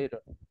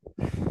Translator.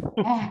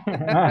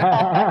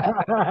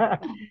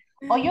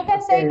 Or you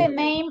can say the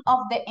name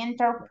of the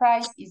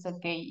enterprise is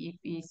okay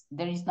if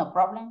there is no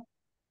problem.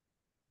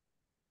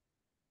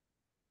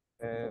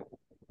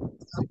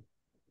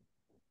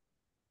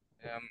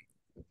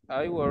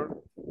 I work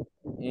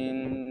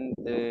in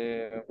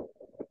the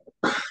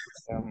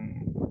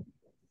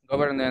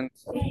government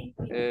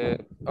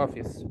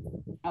office.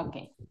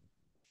 Okay.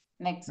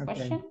 Next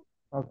question.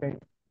 Okay.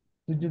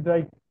 Do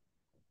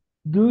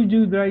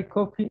you drink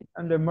coffee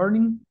in the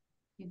morning?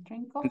 You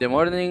drink coffee? In the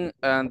morning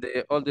and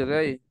all the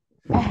day.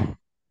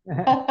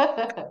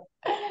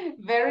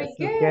 Very That's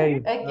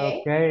good.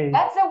 Okay.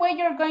 That's the way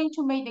you're going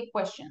to make the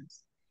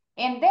questions.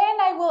 And then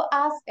I will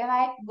ask, and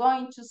I'm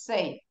going to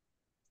say,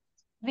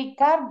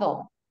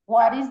 Ricardo,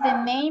 what is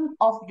the name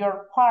of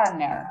your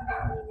partner?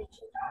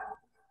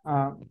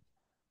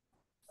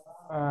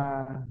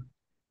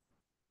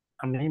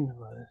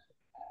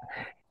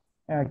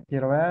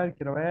 Quiero ver.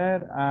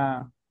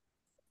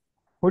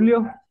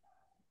 Julio?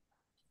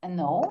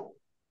 No.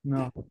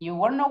 No. You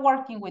were not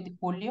working with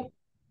Julio.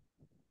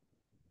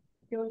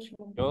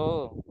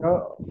 Oh.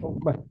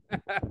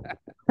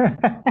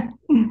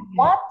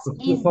 What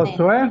is the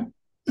name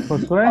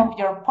of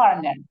your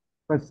partner?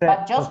 But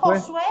just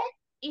Josue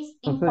is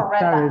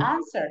incorrect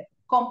answer.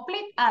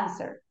 Complete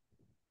answer.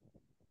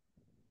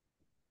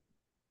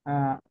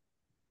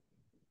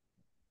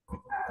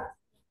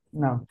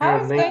 No. How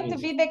is going to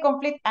be the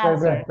complete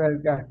answer?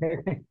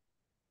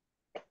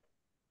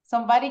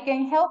 Somebody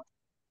can help?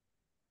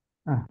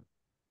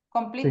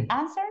 Complete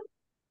answer?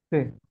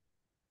 Sí.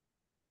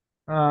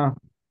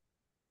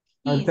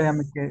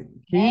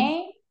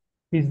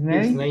 His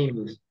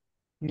name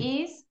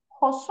is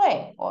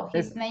Josue, or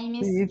his name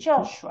is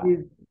Joshua.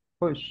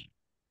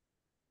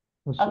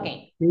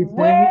 Okay.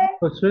 Where?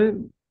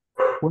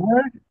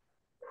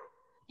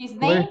 His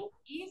name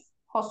is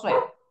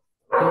Josue.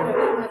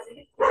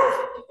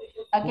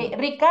 Okay,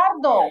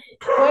 Ricardo,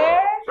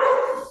 where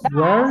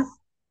does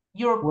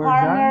your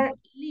partner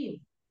live?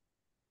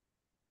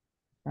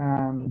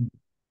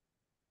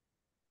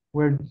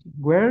 Where does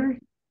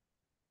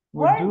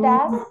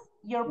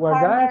your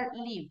partner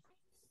live?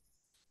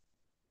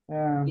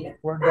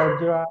 Where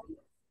does your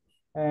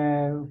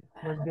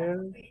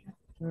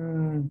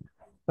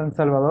San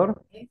Salvador?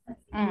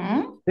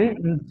 Sí.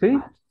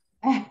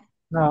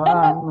 No,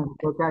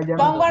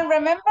 Someone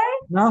remember?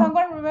 No.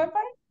 Someone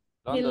remember?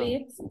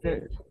 London.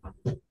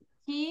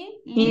 He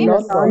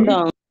lives in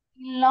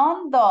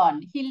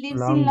London. He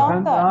lives in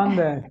London.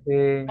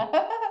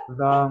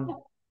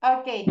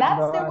 Okay,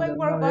 that's the way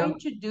we're going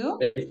to do.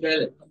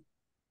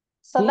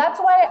 So that's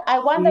why I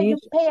want that you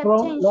pay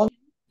attention.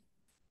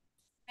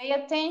 Pay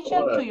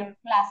attention to your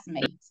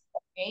classmates.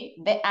 Okay,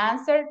 the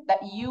answer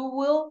that you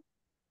will,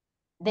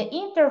 the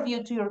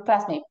interview to your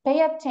classmate.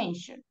 Pay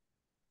attention.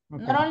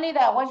 Okay. Not only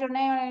that, what's your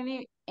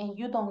name, and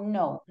you don't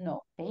know.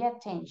 No, pay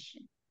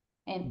attention.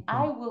 And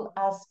I will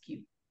ask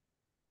you.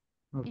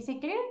 Is it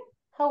clear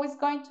how it's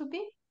going to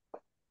be?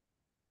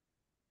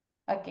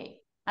 Okay,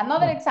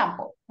 another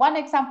example. One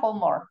example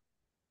more.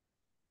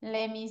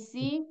 Let me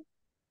see.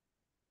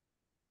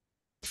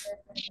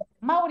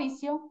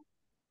 Mauricio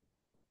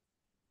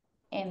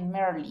and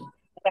Merly.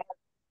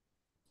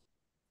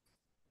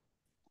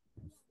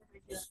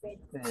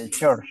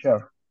 Sure.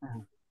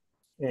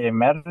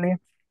 Merly.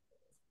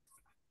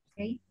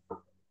 Okay.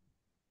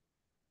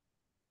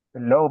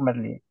 Hello,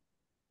 Merly.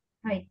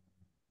 Hi.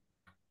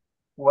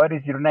 What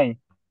is your name?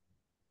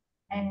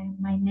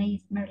 My name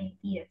is Mary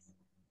Diaz.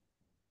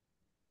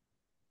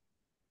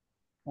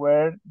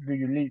 Where do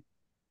you live?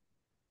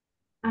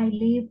 I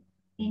live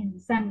in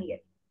San Miguel.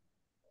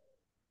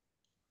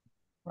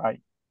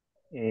 Right.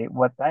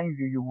 What time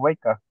do you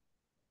wake up?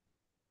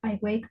 I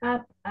wake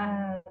up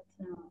at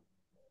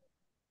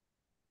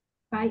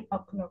 5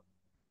 o'clock.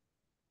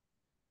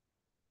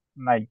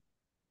 Night.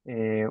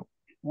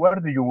 Where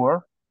do you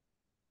work?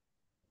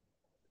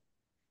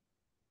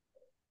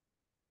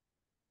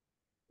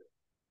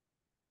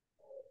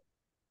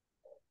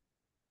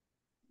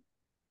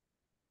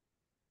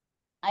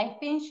 I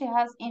think she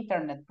has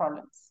internet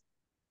problems.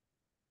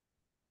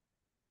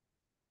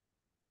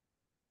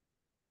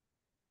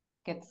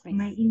 Get free.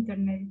 My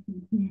internet.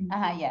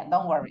 Yeah,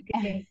 don't worry.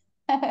 Okay.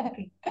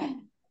 Okay.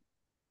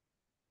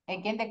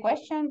 Again, the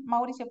question,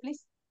 Mauricio,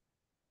 please.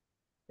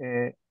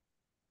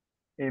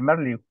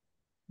 Merly,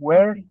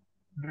 where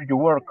do you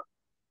work?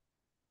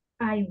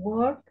 I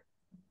work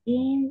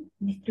in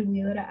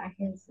Distribuidora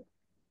Agencia.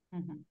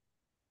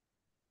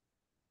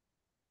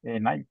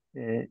 Nice.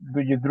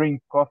 Do you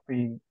drink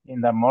coffee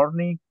in the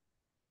morning?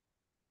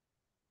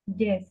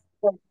 Yes,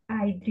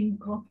 I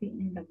drink coffee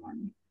in the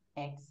morning.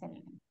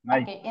 Excellent.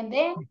 Nice. Okay, and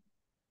then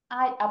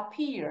I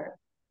appear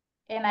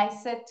and I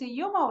said to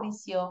you,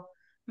 Mauricio,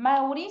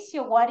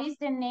 what is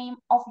the name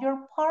of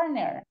your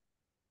partner?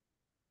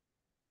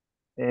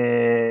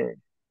 Her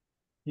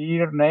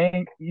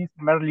name is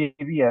Merly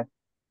Diaz.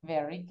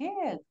 Very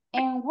good.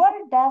 And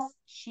where does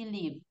she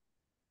live?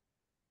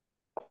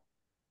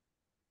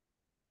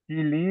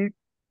 She lives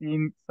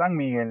in San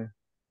Miguel.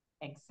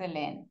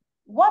 Excellent.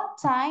 What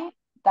time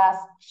does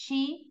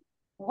she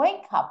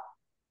wake up?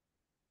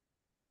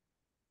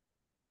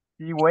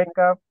 She wakes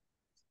up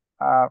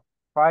at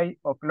 5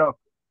 o'clock.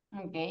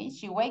 Okay,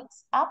 she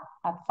wakes up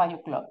at 5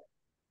 o'clock.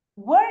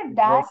 Where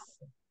does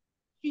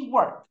she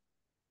work?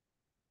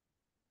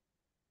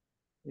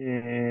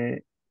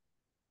 She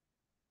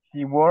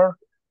works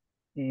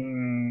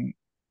in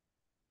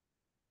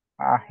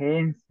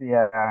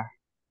agencia.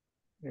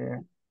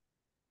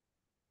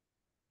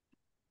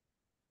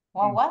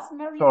 What was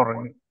Merly?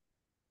 Sorry.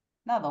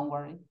 No, don't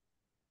worry.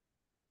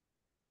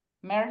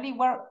 Merly,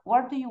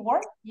 where do you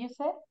work, you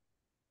said?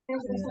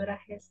 Distribuidora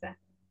Agencia.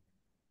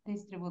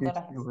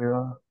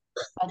 Distribuidora.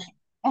 Okay.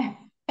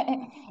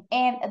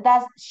 And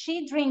does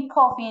she drink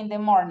coffee in the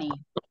morning?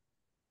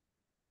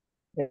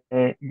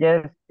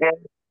 Yes.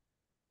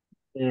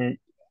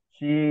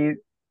 She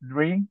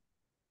drinks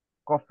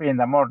coffee in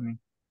the morning.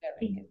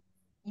 Very good.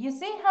 You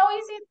see how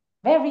is it?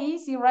 Very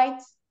easy,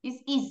 right?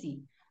 It's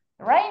easy.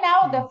 Right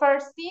now, the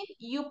first thing,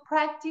 you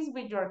practice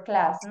with your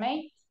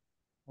classmates.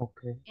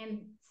 Okay.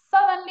 And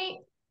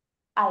suddenly,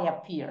 I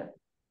appear.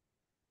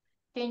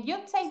 Can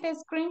you take the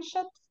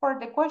screenshot for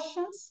the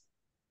questions?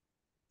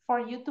 For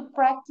you to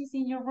practice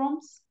in your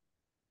rooms?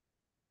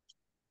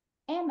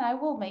 And I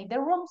will make the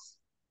rooms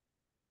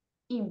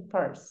in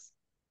person.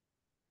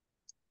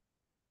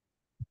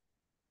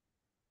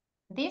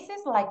 This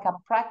is like a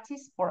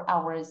practice for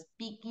our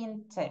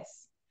speaking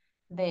test,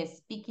 the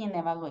speaking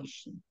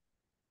evaluation.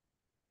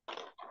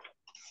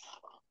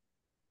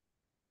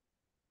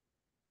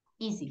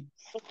 Easy.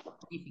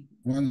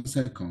 1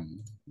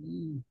 second.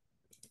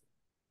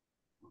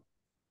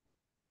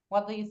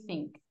 What do you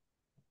think?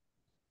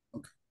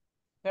 Okay.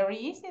 Very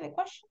easy, the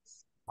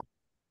questions?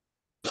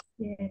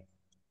 Yes.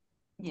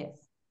 Yes.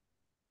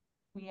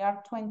 We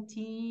are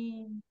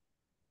 20,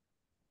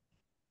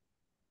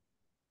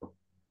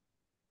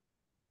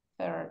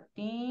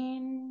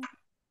 13.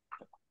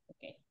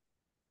 Okay.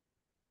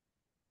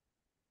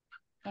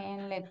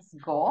 And let's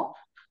go.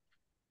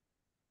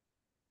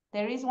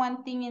 There is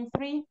one thing in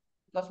 3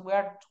 because we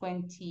are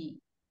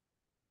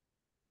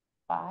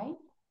 25.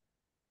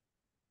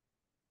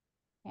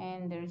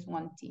 And there is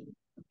one thing.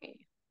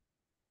 Okay.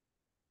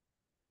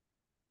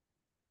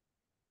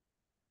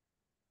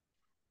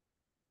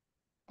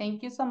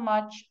 Thank you so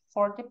much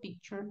for the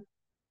picture.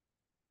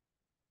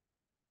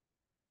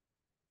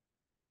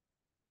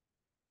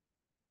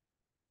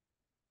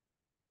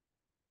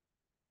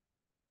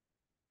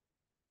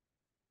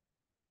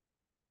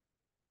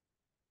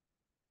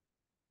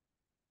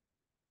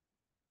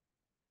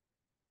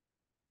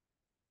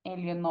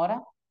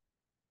 Eleonora,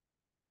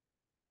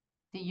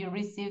 did you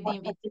receive the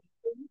invitation?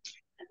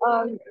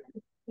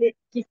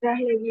 Quizás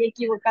le vi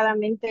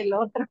equivocadamente el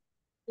otro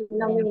y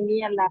no me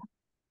uní a la...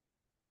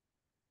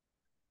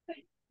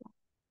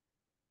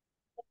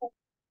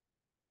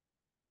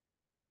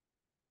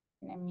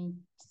 Let me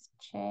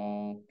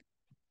check.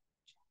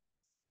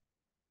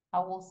 I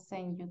will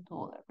send you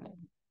to other.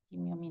 Give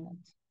me a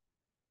minute.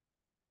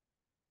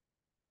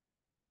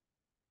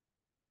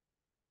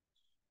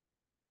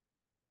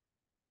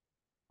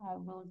 I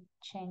will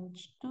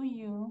change to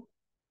you.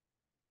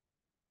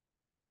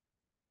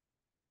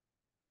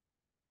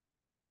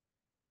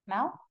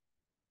 Now?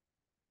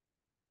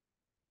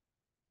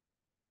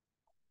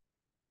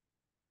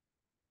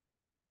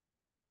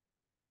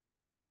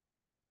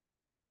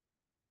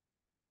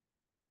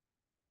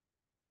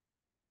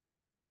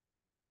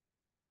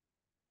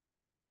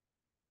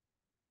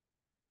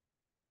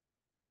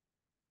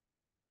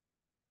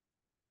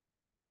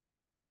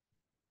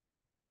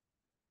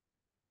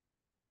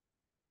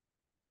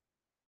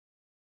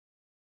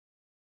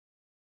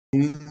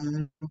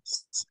 in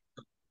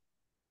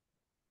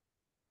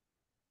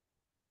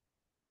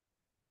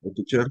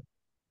teacher.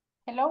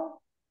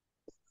 Hello?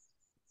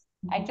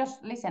 I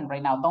just listen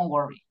right now. Don't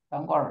worry.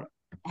 Don't worry.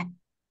 I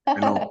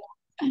know.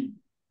 I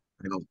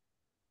know.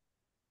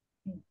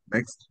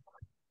 Next.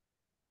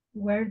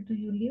 Where do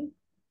you live?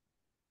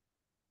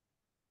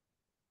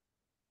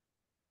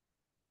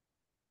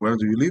 Where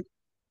do you live?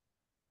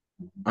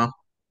 Ah,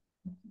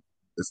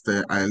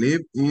 I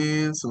live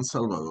in San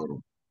Salvador.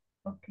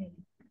 Okay.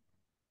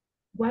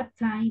 What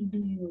time do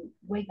you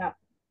wake up?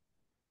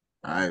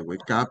 I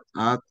wake up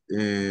at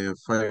 5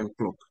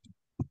 o'clock.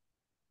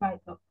 5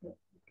 o'clock.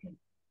 Okay.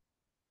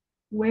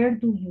 Where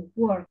do you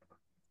work?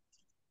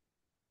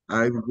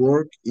 I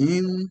work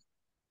in,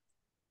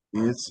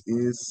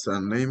 it's a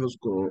name of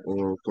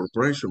or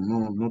corporation,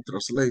 no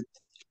translate.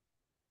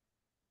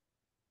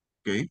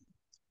 Okay.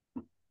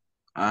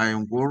 I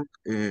work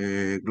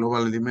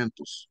Global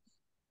Alimentos.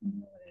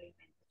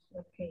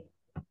 Okay.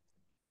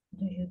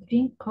 Do you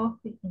drink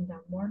coffee in the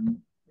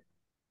morning?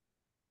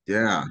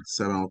 Yeah,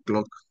 7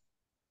 o'clock.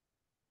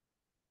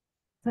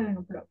 7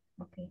 o'clock.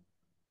 Okay.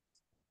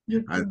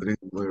 I drink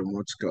very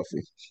much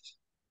coffee.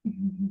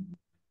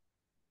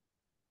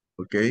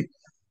 Okay.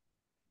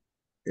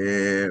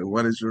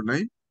 What is your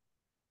name?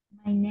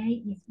 My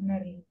name is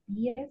Mary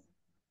Diaz.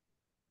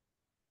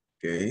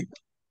 Okay.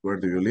 Where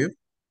do you live?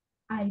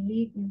 I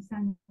live in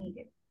San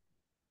Miguel.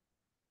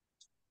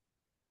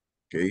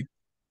 Okay.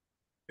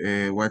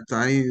 What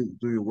time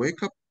do you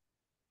wake up?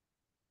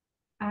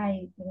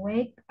 I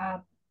wake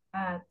up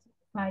at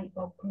 5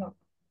 o'clock.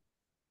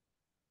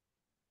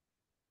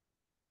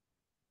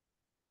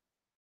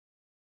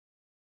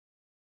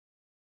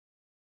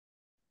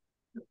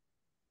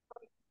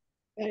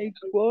 I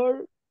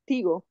work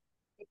Tigo.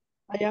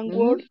 I am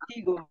work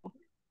Tigo.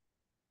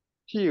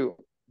 Tigo.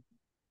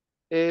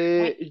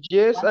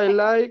 Yes, I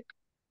like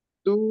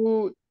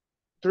to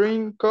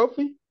drink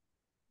coffee.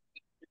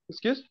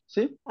 Excuse,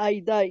 see? I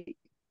die.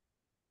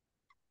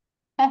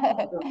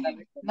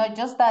 Not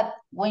just that.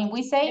 When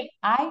we say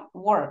I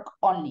work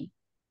only,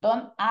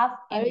 don't add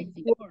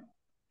anything.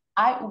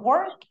 I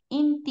work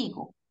in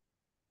Tigo.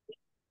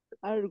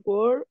 I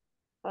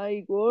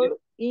work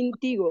in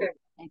Tigo.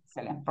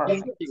 Excellent,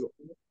 perfect.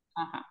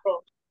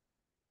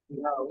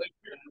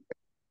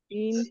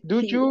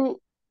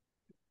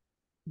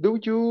 Do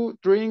you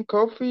drink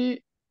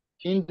coffee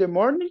in the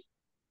morning?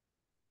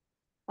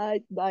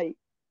 I die.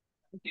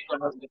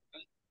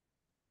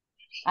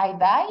 I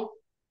die?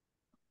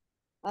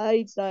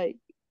 I die.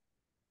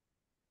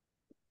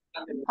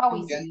 How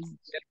is it?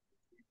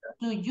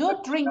 Do you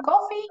drink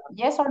coffee?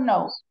 Yes or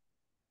no?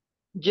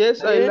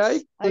 Yes, I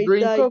like to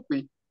drink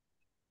coffee.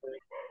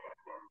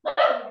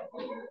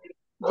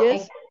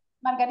 Yes.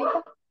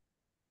 Margarita?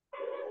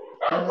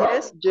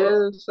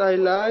 Yes, I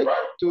like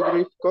to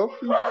drink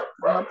coffee.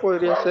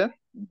 Podría ser.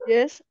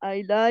 Yes,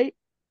 I like.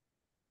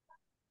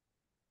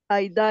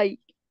 I die.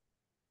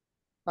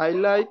 I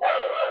like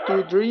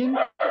to drink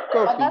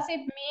coffee. What does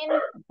it mean,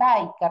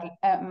 die,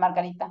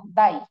 Margarita?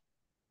 Die.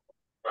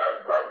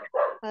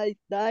 I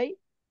die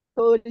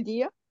todo el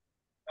día.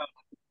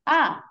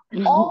 Ah,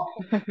 all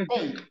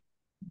day.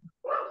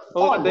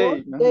 All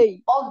day.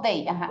 All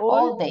day.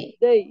 All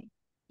day.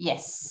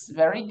 Yes,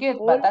 very good,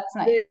 but that's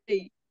nice.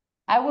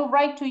 I will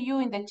write to you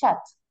in the chat.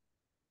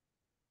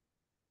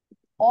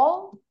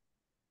 All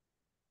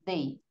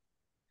day.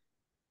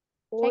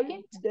 All Take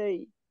it?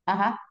 day.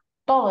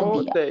 Todo el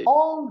All día. day.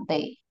 All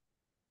day.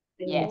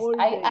 Yes, All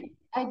day.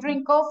 I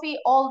drink coffee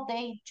all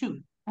day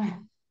too.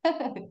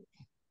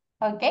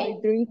 Okay. I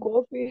drink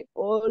coffee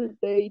all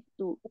day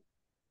too.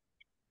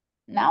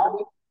 Now?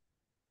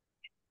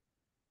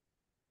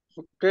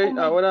 Ok,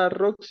 ahora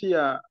Roxy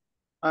a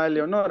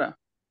Leonora.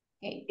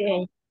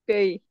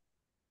 Okay.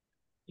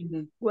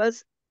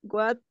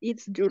 What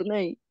is your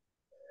name?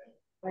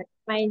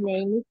 My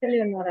name is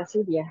Eleonora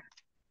Silvia.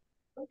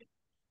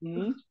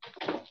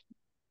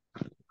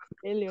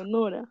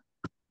 Eleonora.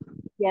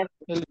 Yes.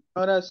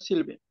 Eleonora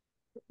Silvia.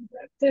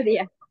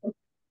 Silvia.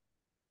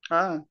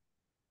 Ah.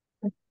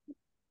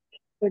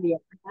 Silvia.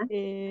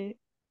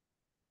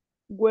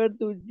 Where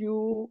do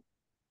you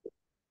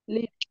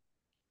live?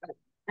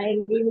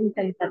 I live in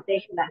Santa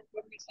Tecla.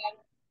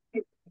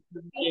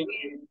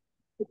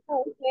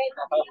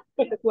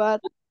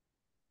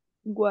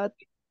 What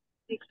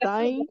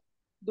time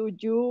do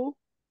you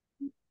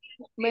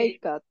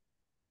make up?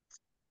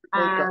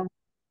 I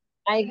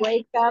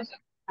wake up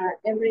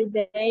every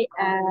day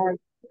at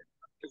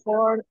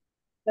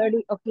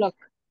 4:30 o'clock.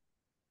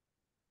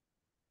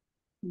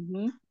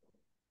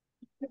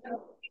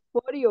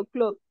 40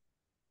 o'clock.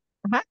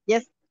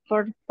 Yes,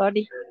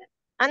 4:30.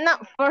 No,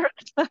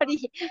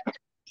 4:30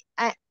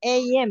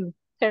 a.m.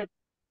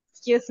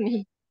 Excuse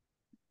me.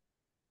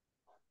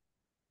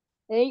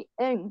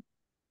 A.M.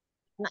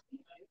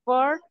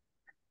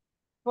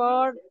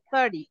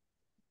 4:30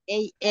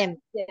 a.m.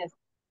 Yes.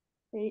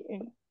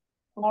 A.M.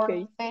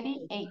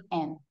 4:30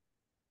 a.m.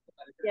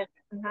 Yes.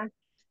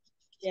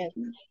 Yes.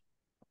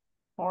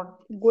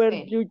 Where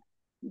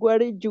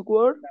did you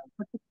work?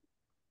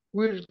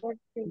 Where's Where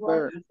to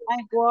work?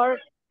 where?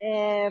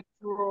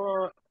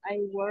 I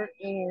work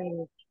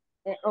in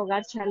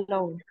Hogar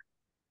Shalom.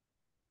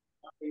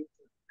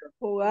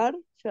 Hogar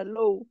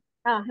Shalom.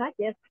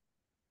 Yes.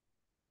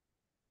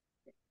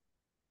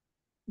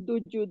 Do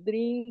you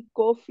drink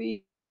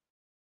coffee?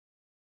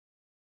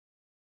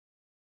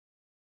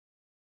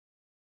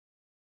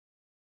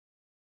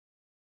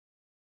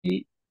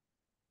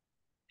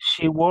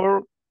 She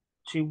wore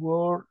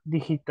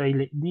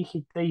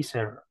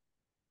digitizer.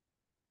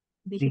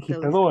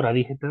 Digitadora,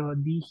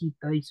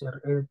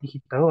 digitizer,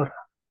 digitadora.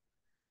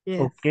 Yes.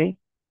 Okay.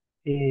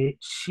 Yes,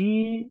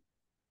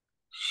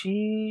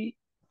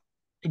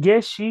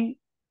 she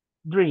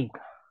drink.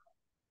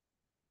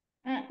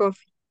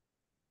 Coffee.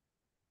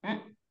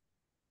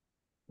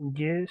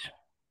 Yes,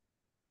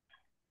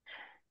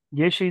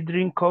 she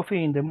drink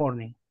coffee in the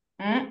morning.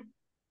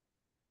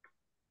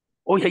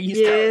 Oye, ahí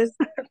está. Yes.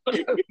 No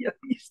lo había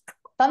visto.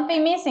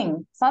 Something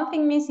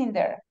missing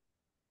there.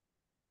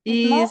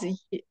 Is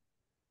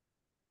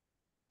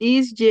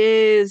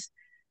yes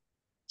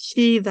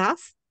she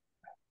does?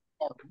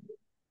 Look,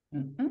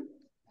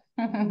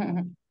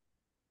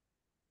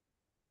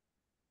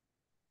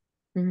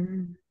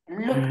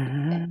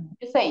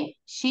 you say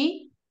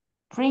she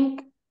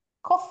drink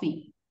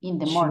coffee in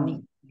the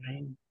morning.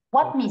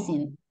 What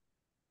missing?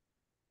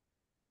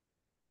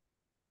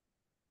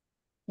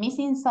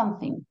 Missing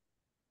something.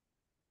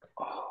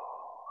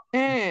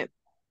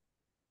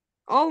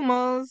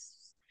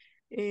 Almost.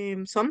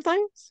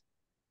 Sometimes.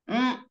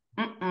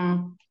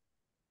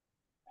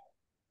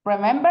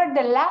 Remember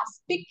the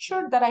last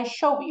picture that I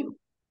showed you?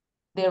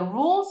 The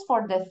rules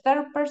for the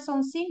third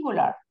person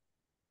singular.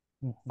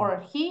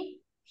 For he,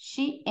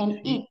 she,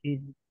 and it.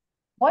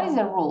 What is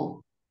the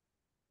rule?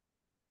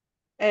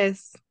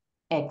 S.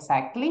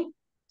 Exactly.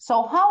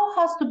 So how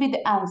has to be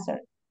the answer?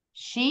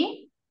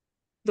 She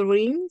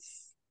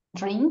drinks,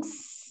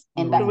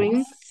 and that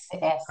drinks.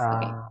 the S.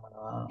 Okay.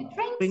 She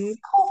drinks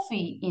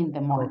coffee in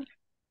the morning.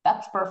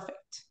 That's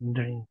perfect.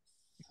 Drink.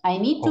 I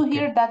need to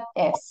hear that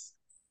S.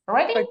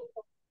 Ready?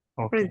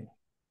 Okay.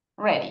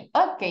 Ready.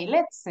 Okay,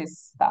 let's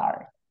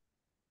start.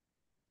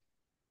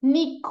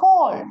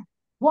 Nicole,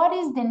 what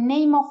is the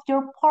name of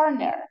your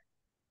partner?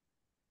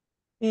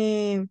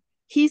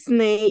 His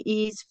name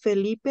is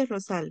Felipe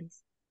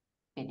Rosales.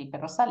 Felipe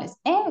Rosales.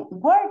 And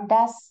where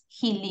does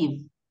he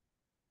live?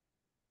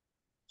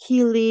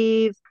 He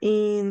lives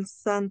in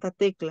Santa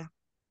Tecla.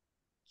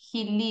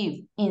 He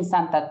lives in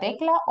Santa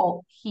Tecla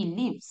or he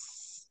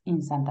lives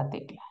in Santa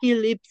Tecla? He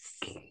lives.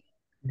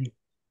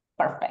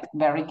 Perfect.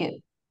 Very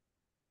good.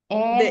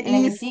 And The let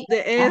me S, see.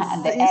 the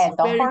S The is S,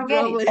 don't very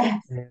forget problem.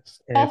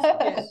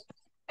 it.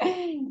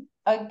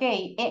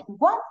 Okay. At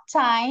what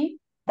time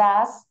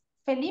does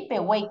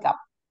Felipe wake up?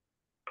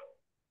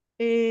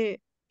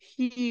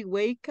 He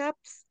wakes up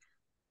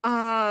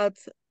at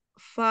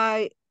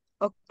 5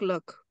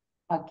 o'clock.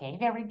 Okay,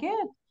 very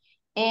good.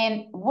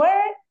 And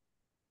where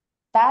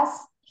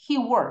does he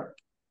work?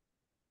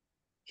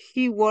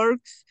 He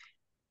works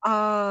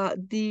at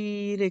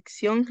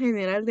Dirección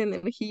General de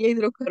Energía,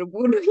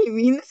 Hidrocarburos y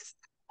Minas.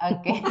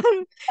 Okay.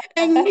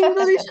 In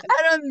English,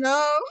 I don't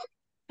know.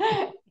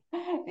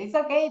 It's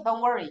okay,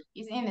 don't worry.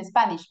 It's in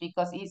Spanish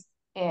because it's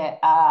an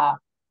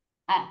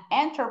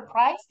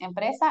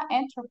empresa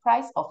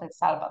enterprise of El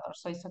Salvador.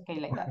 So it's okay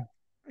like that.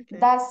 Okay.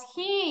 Does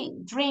he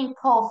drink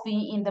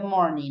coffee in the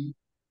morning?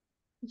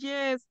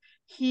 Yes,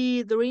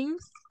 he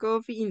drinks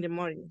coffee in the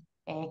morning.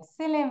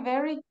 Excellent,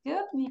 very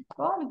good,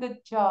 Nicole.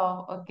 Good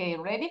job. Okay,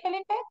 ready,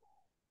 Felipe?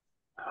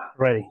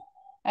 Ready.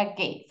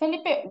 Okay,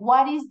 Felipe,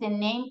 what is the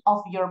name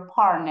of your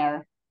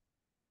partner?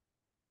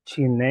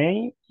 His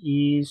name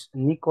is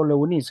Nicole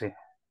Eunice.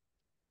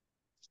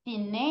 She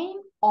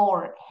name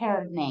or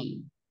her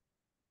name?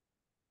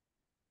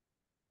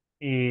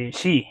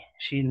 She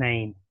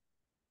name.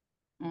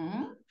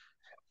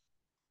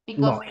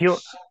 Because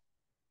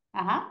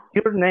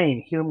her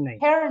name.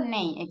 Her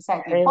name,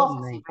 exactly. Her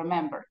Possessive, name.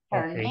 remember.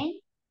 Her Okay. name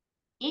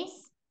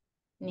is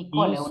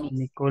Nicole Eunice.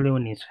 Nicole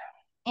Eunice.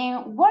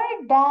 And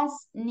where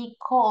does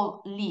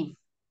Nicole live?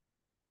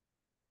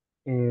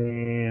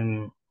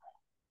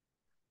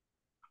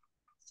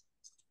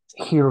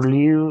 Here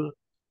live.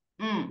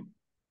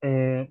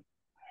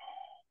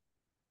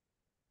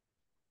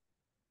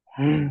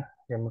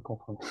 Ya me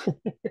confundí.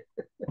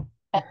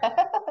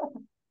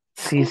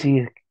 Sí.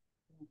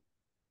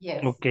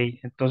 Yes. Ok,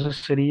 entonces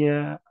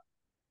sería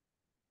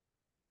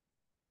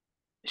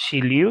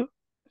she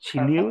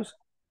lives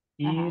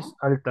is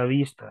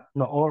Altavista.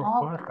 No, or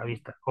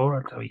Altavista.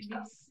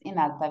 Lives in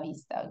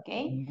Altavista,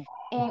 okay.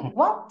 And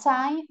what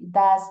time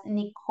does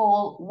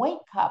Nicole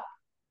wake up?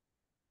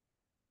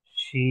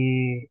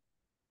 She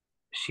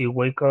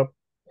wake up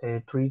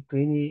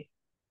 3:20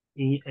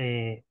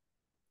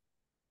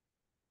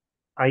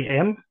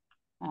 a.m.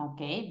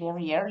 Okay,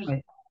 very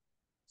early.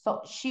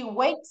 So she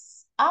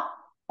wakes up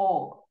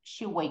or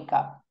she wake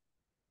up?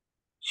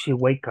 She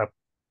wake up.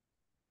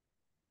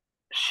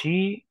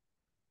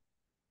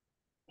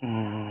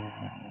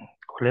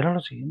 ¿Cuál era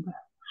lo siguiente?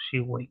 She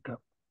wake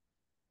up.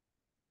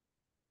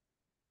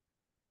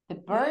 The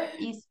verb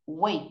is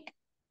wake.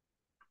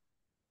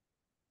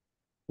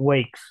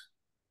 Wakes.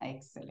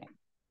 Excellent.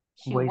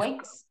 She Wakes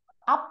wakes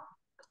up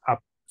up.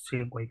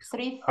 She wakes up.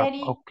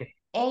 3:30 Okay.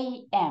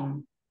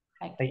 a.m.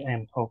 Okay.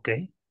 A.m.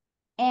 Okay.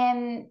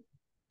 And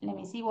let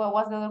me see, what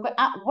was the other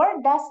question?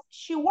 Where does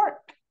she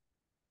work?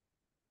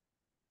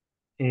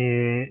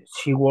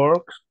 She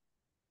works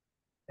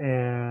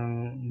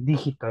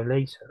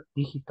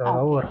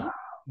digitalizadora.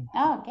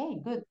 Okay,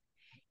 good.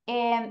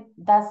 And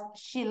does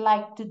she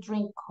like to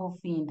drink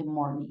coffee in the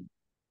morning?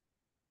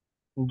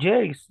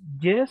 Yes,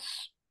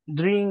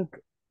 drinks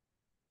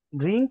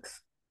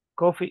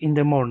coffee in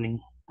the morning.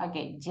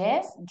 Okay,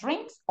 yes,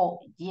 drinks, or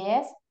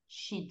yes,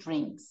 she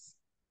drinks.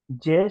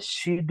 Yes,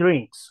 she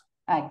drinks.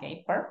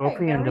 Okay, perfect.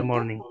 Coffee in the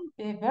morning.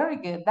 Very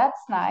good.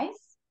 That's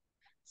nice.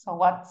 So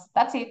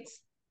that's it.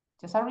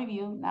 Just a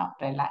review. Now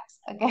relax.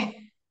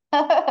 Okay.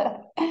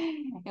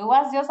 It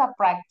was just a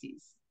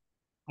practice.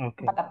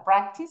 Okay. But a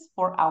practice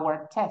for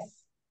our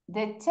test.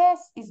 The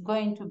test is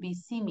going to be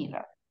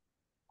similar.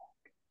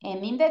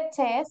 And in the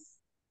test,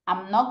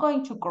 I'm not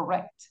going to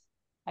correct.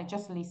 I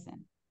just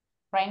listen.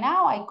 Right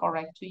now, I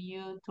correct to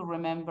you to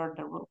remember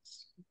the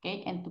rules,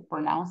 okay? And to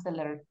pronounce the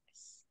letter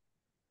S.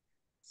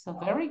 So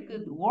very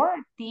good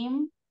work,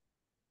 team.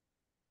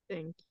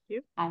 Thank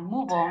you. And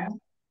move on.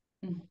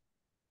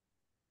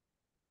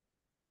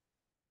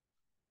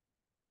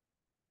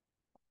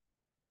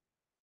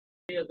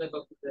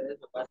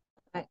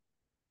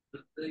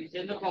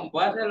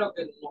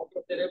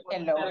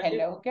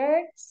 Hello,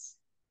 girls.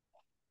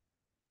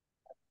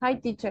 Hi,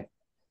 teacher.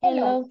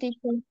 Hello,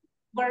 teacher.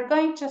 We're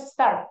going to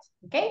start,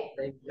 okay?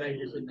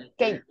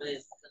 Okay.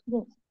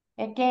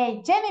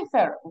 Okay,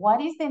 Jennifer,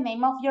 what is the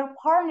name of your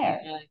partner?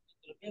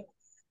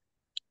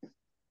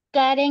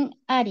 Karen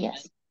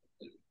Arias.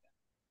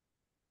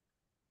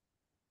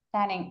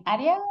 Karen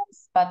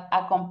Arias, but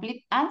a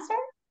complete answer?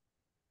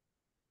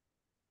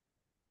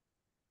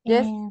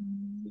 Yes.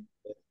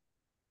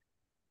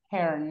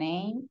 Her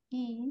name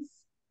is?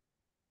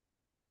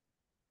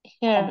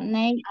 Her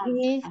name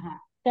is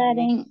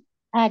Karen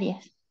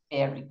Arias.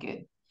 Very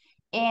good.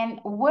 And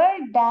where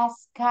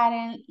does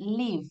Karen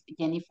live,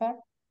 Jennifer?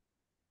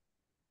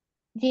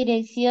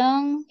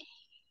 Dirección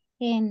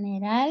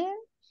General.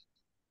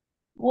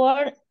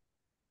 Where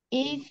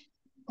is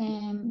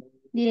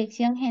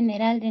Dirección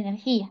General de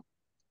Energía.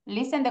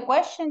 Listen the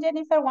question,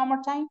 Jennifer, one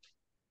more time.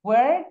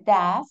 Where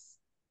does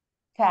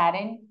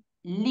Karen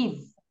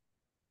live?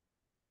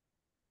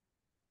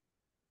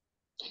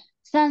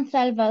 San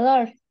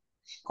Salvador.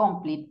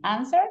 Complete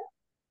answer?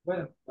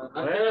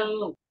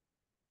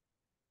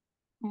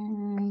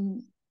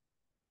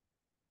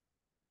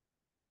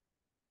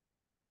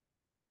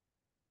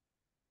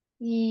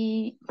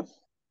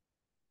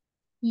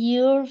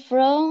 You're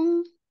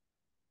from?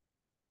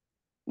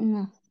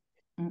 No.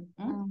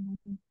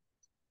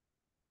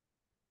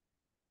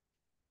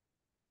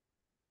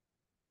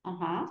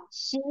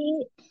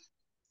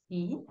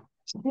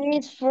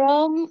 She's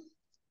from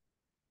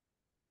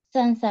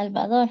San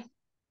Salvador.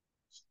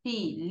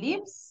 She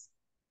lives?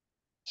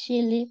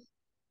 She lives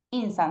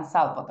in San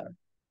Salvador.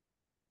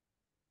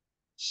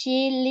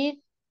 She lives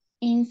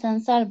in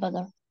San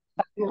Salvador.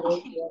 She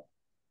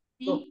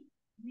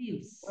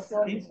lives.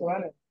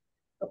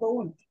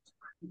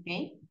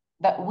 Okay.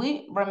 That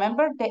we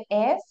remember the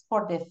S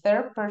for the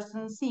third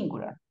person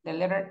singular, the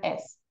letter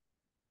S.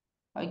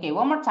 Okay,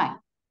 one more time.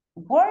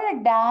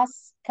 Where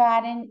does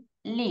Karen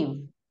live,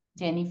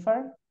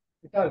 Jennifer?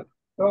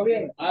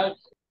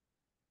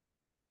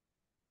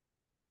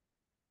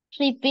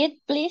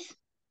 Repeat, please.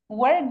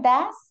 Where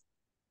does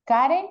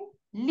Karen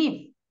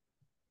live?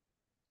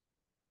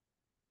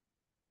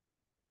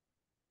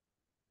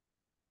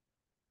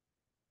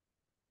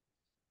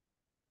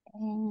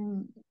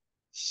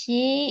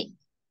 She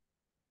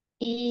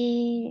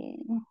is...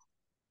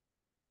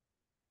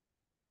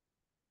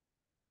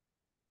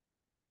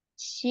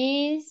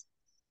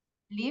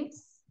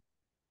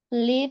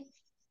 lives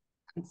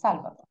in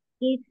Salvador.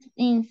 It's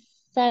in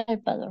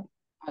Salvador.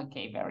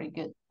 Okay, very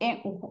good.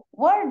 And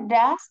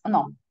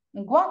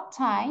what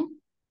time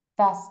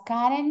does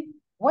Karen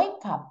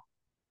wake up?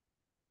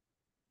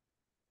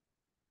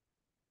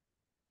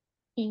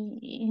 Do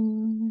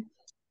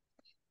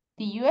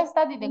you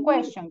study the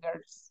question,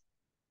 girls?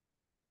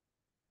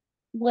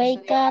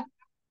 Wake up.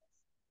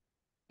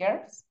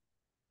 Girls?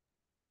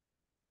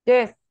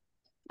 Yes.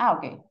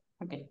 Okay,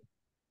 okay.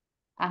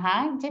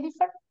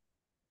 Jennifer?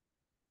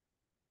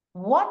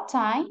 What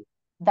time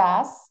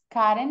does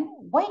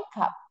Karen wake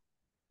up?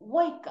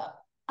 Wake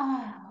up.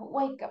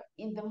 Wake up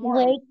in the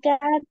morning. Wake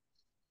up.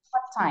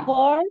 What time?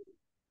 4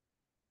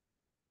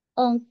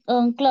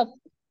 on clock.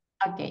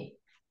 Okay.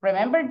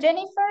 Remember,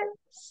 Jennifer?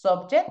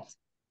 Subject,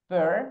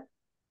 verb,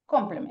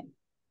 complement.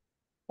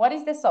 What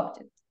is the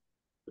subject?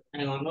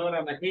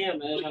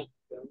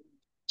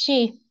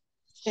 She.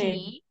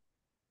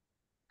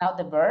 Now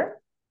the verb?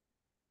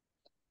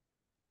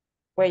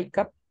 Wake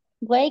up.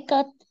 Wake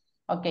up.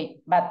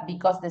 Okay, but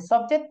because the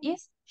subject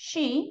is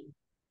the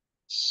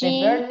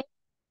verb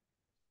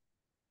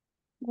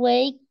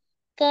wake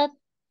up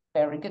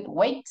Very good.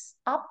 Wakes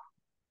up.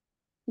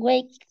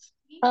 Wakes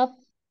up.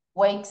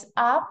 Wakes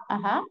up.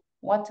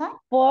 What time?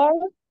 4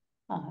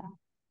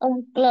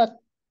 o'clock.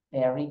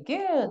 Very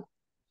good.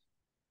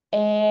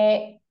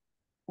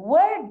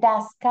 Where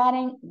does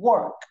Karen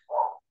work?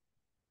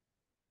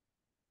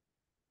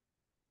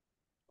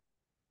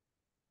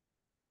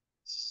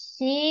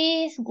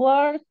 She's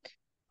work.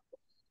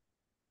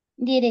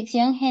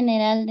 Dirección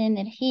General de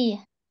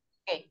Energía.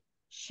 Okay.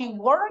 She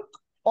work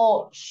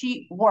or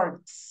she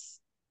works?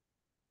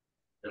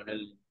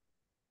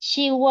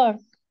 She work.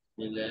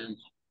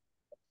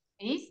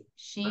 Is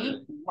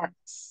she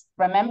works.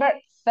 Remember,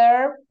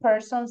 third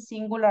person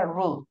singular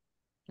rule.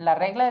 La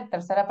regla de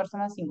tercera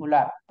persona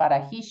singular.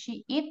 Para he,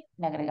 she, it,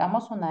 le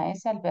agregamos una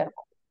S al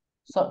verbo.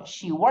 So,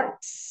 she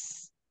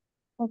works.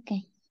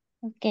 Okay.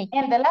 Okay.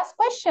 And the last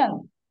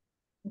question.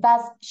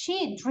 Does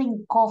she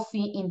drink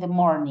coffee in the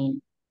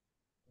morning?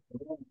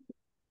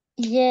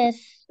 Yes.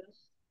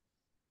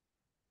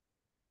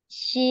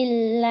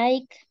 She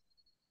like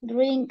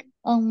drink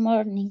on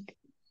morning.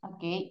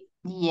 Okay.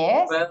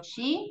 Yes,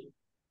 she.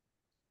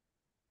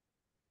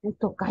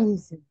 Esto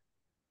cállese.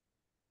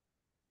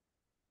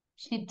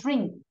 She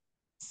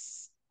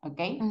drinks.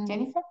 Okay,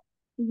 Jennifer?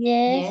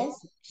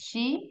 Yes.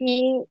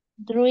 She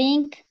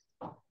drink.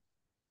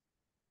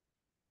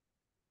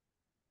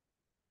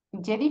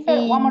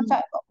 Jennifer, one more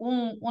time.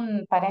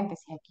 Un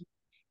paréntesis aquí.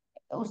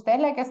 ¿Usted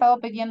es la que ha estado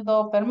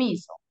pidiendo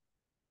permiso?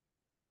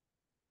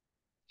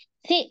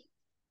 Sí.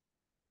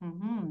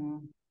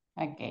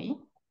 Ok.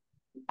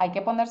 Hay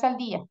que ponerse al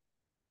día.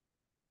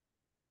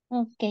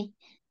 Okay.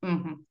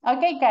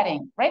 Okay,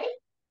 Karen, ready?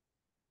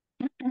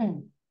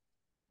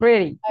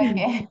 Ready.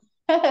 Okay.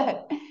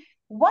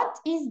 What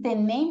is the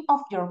name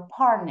of your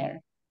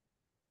partner?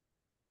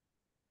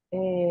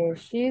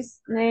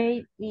 She's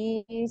name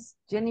is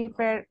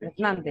Jennifer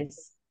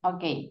Hernandez.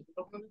 Okay.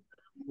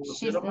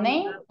 She's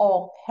name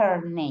or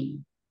her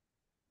name?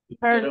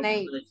 Her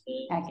name.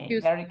 Okay,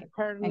 very good.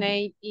 Her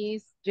name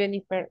is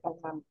Jennifer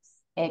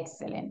Hernandez.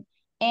 Excellent.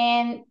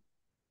 And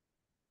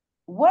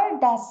where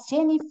does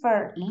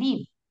Jennifer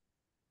live?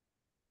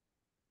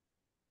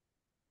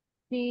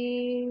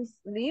 She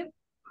lives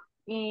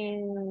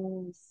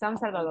in San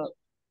Salvador.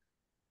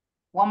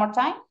 One more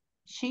time.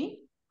 She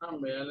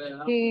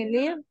lives.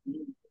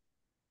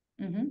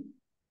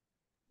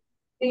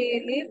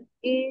 She lives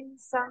in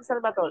San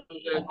Salvador.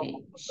 Okay.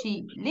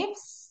 She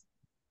lives.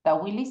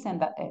 That we listen.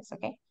 That is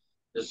okay.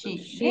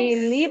 She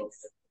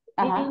lives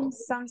in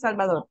San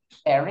Salvador.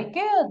 Very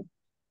good.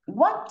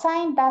 What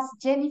time does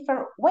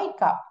Jennifer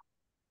wake up?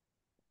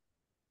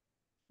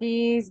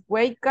 She's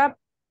wake up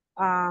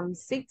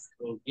 6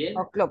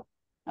 o'clock.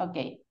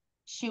 Okay.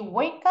 She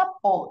wake up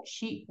or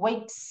she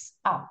wakes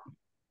up?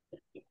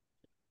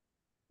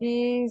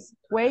 She's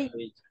wake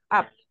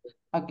up.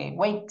 Okay,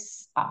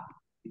 wakes up.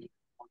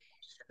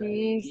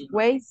 She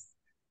wakes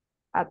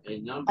up.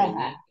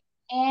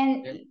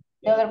 And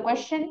the other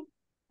question,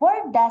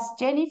 where does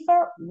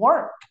Jennifer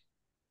work?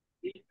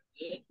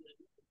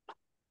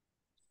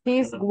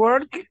 His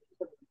work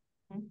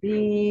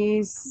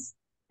is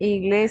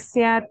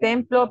Iglesia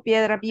Templo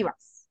Piedras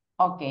Vivas.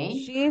 Okay.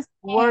 She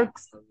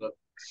works.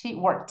 She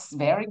works.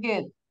 Very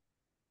good.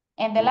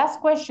 And the last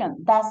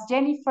question, does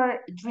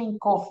Jennifer drink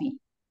coffee?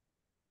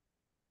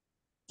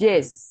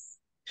 Yes,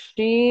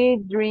 she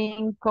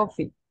drinks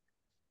coffee.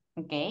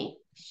 Okay,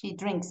 she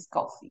drinks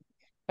coffee.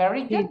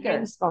 Very good,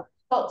 girls.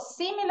 So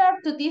similar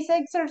to this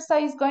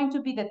exercise going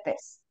to be the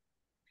test.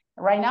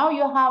 Right now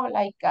you have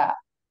like a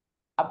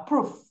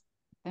proof.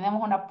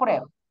 Tenemos una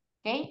prueba.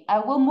 Okay, I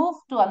will move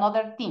to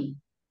another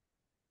team.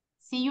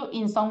 See you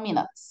in some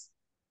minutes.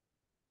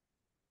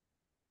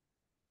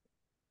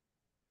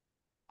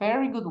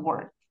 Very good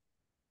work.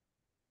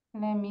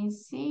 Let me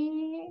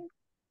see.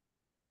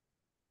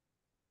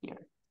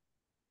 Here.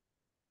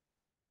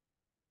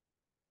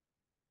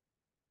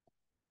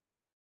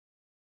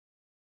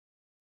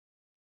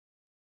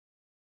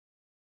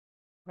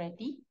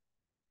 Ready?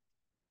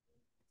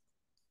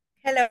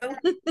 Hello.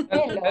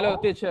 Hello,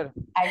 teacher.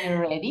 Are you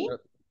ready?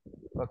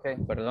 Okay,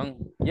 perdón.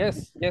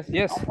 Yes.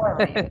 Okay,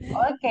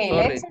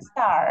 let's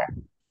start.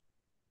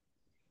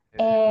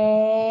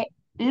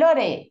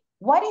 Lore,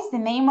 what is the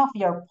name of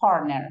your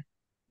partner?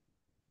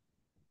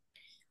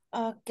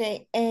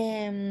 Okay.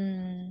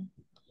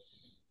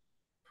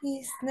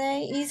 His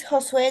name is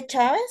Josue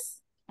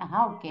Chavez.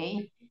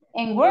 Okay.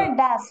 And where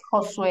does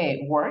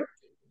Josue work?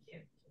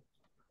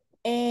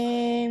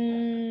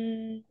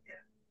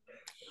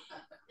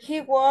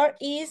 He work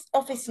is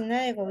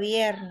oficina de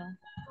gobierno.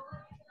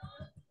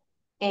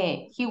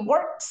 He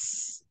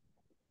works.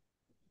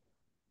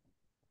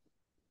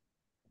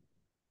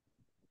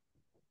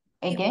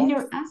 Again,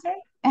 your answer?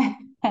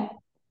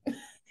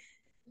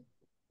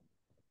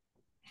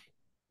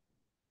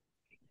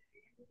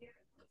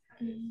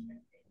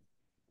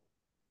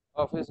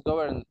 Office,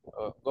 government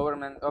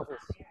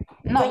office.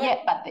 No, yeah,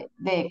 but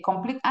the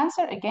complete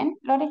answer again,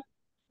 Lore?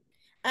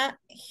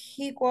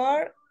 He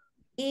work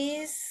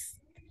is...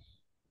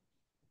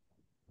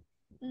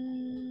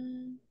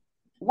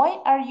 Why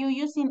are you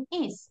using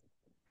is?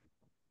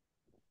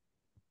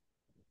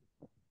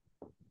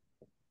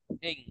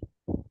 In.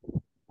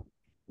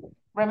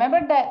 Remember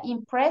that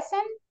in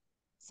present,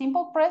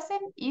 simple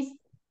present is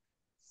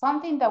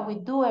something that we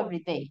do every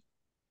day.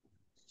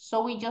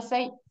 So we just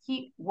say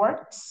he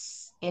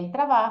works, él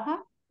trabaja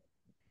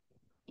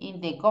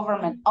in the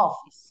government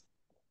office.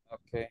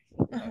 Okay.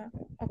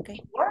 Okay.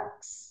 He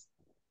works.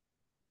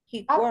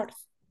 He at- works.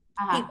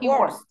 He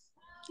works.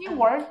 He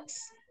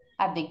works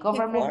at the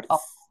government works.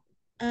 office.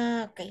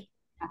 Okay.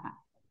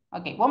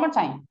 Okay, one more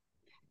time.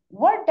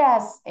 Where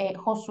does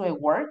Josué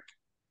work?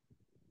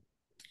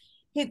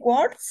 He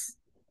works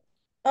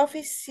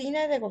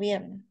oficina de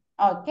gobierno.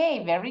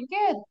 Okay, very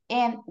good.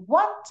 And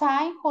what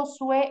time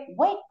Josué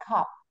wake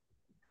up?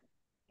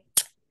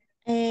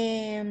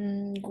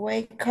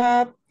 Wake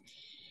up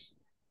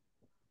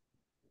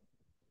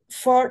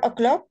 4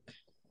 o'clock.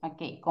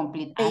 Okay,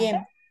 complete answer.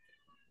 AM.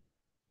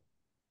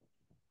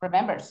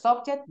 Remember,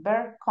 subject,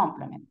 verb,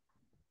 complement.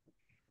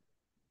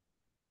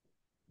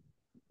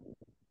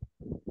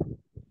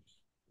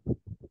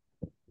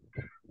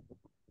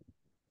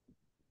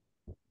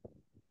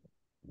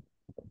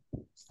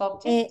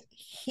 Subject.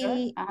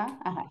 He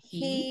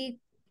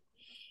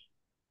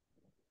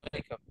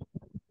Wake up.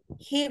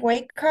 He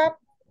wake up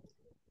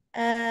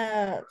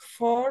at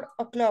 4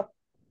 o'clock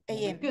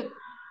AM. Good.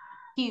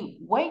 He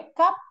wake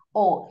up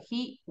or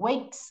he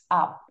wakes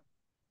up?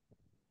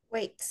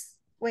 Wakes.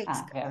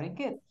 Very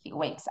good. He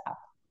wakes up.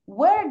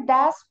 Where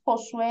does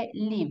Josué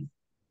live?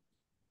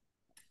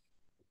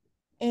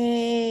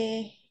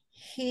 He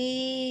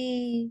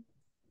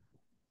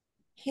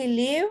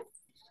live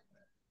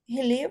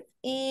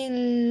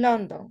in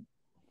London.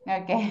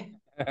 Okay.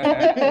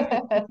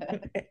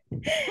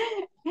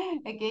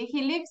 Okay,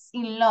 he lives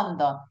in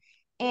London.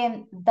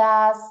 And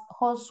does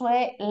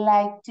Josué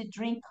like to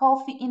drink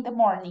coffee in the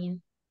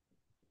morning?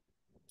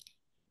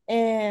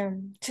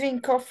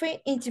 Drink coffee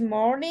in the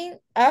morning,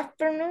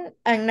 afternoon,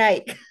 and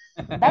night.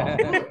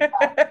 That's good.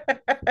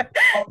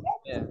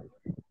 Yeah.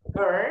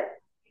 Verb,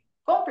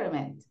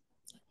 complement.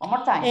 One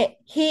more time.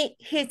 He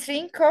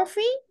drink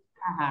coffee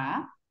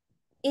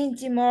in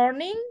the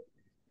morning,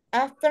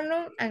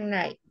 afternoon, and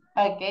night.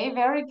 Okay,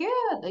 very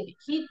good.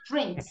 He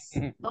drinks.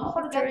 Don't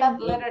forget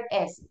that letter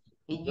S.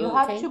 You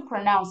have to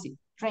pronounce it.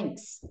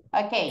 Drinks.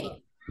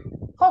 Okay.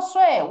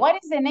 Josué, what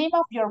is the name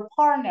of your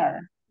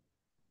partner?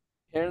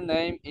 Her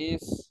name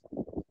is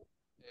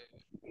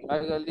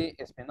Magali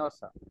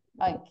Espinosa.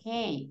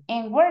 Okay.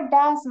 And where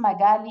does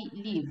Magali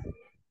live?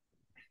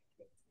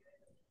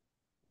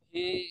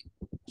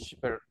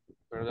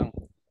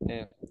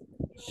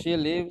 She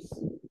lives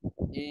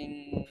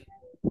in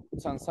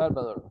San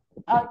Salvador.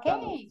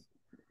 Okay.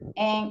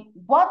 And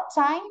what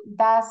time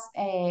does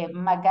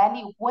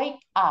Magali wake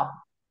up?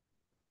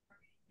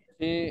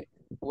 She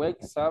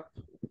wakes up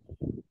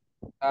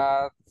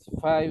at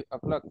 5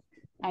 o'clock.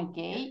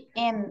 Okay.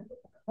 And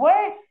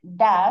where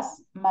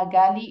does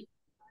Magali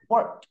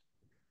work?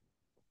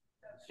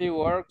 She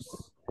works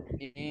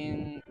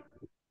in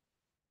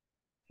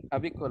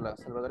Avícola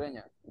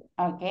Salvadoreña.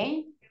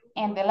 Okay.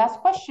 And the last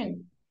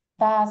question.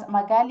 Does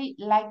Magali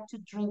like to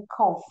drink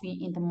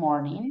coffee in the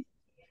morning?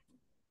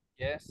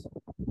 Yes,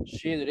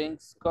 she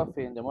drinks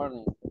coffee in the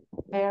morning.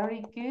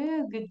 Very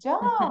good. Good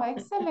job.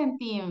 Excellent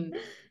team.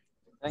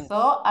 Thanks.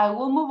 So I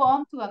will move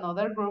on to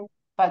another group,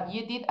 but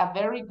you did a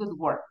very good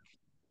work.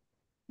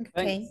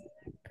 Okay.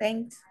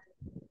 Thanks.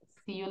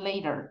 See you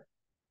later.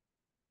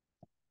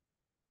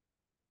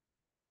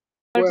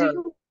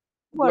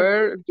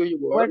 Where do you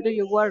work? Where do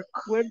you work?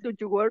 Where do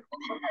you work?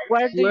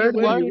 Where do Where you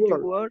do work? you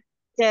work?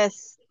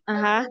 Yes.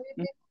 Ajá.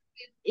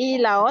 ¿Y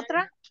la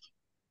otra?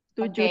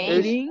 Do you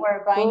Okay, drink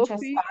we're going to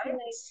coffee start.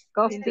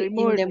 Coffee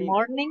in the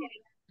morning.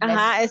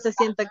 Ajá, eso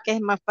siento que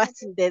es más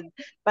fácil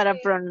para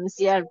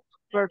pronunciar.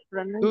 Do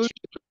you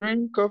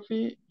drink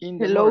coffee in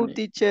the Hello, morning?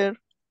 teacher.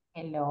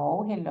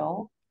 Hello,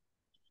 hello.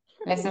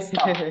 Let's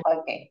start.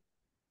 Okay.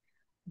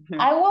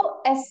 I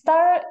will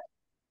start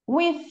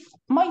with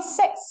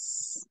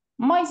Moises.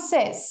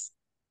 Moises.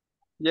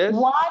 Yes.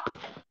 What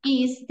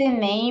is the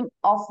name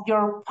of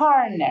your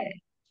partner?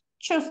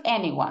 Choose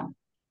anyone.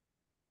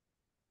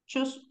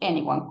 Choose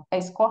anyone.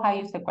 Escoja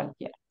usted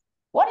cualquiera.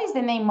 What is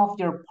the name of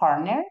your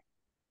partner?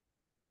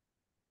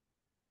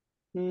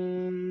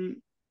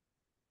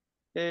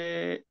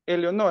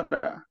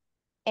 Eleonora.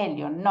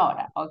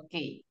 Eleonora,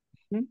 okay.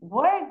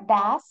 Where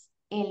does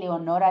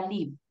Eleonora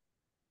live?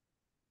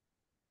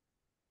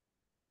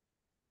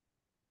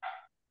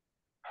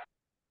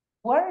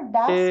 Where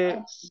does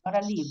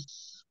Eleonora live?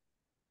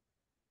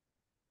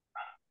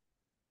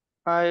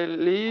 I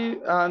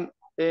live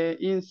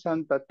in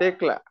Santa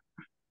Tecla.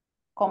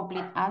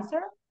 Complete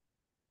answer.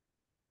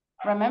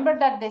 Remember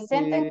that the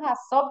sentence has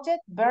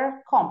subject, verb,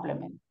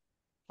 complement.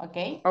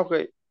 Okay?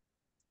 Okay.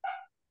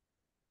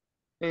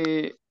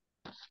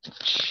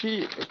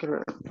 She.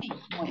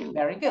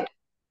 Very good.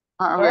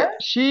 Okay.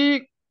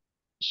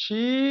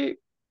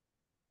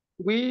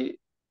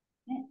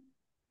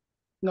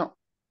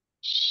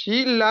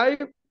 She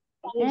live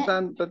in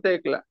Santa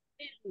Tecla.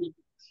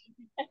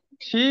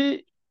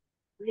 She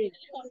is.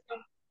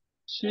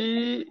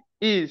 She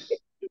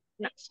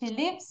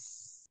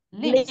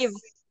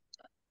lives.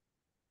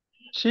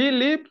 She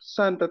lives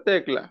Santa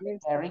Tecla.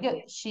 Very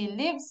good. She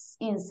lives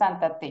in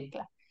Santa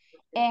Tecla.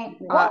 And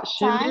what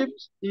She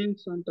lives in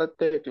Santa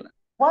Tecla.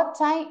 What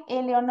time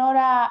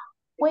Eleonora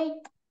wake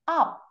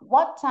up?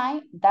 What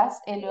time does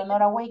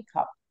Eleonora wake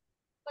up?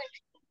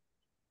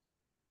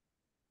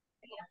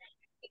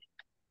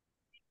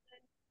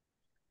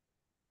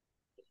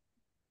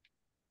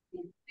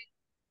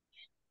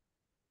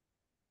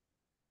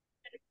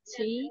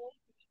 Sí.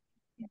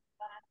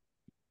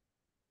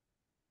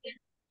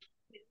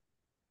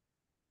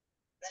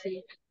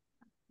 Sí.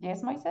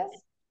 Yes, Moises?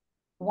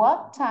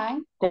 What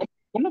time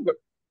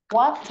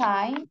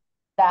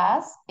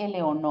does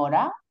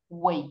Eleonora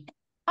wake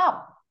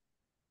up?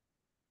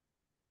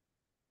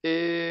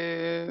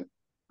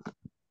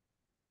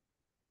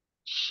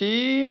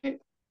 She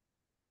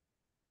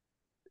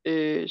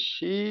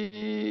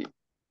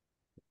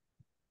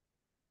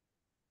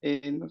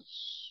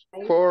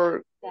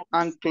 4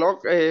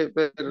 o'clock.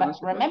 But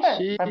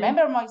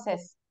remember,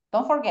 Moises,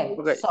 don't forget,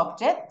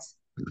 subject,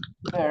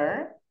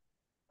 verb,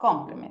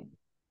 complement.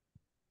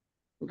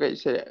 Okay,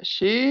 so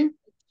she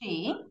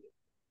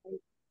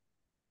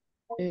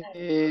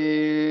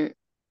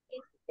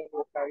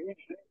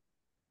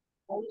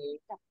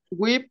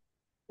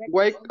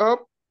wake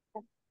up.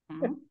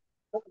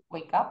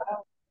 Wake up.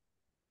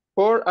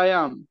 4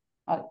 a.m.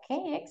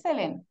 Okay,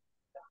 excellent.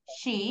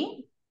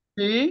 She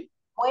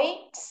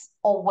wakes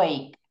or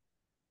wake?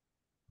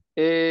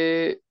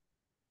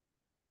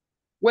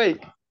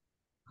 Wake.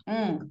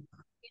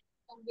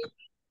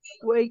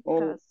 Wake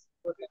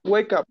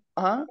up.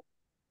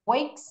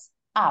 Wakes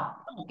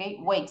up. Okay,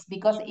 wakes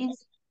because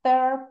it's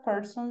third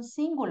person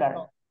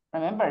singular.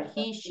 Remember,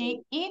 he,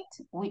 she, it,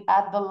 we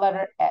add the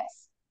letter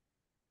S.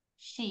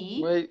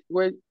 She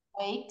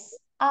wakes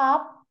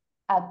up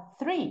at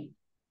 3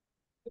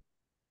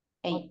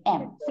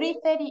 a.m.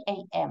 3:30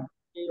 a.m.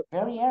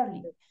 Very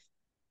early.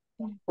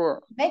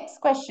 Next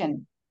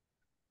question.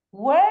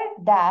 Where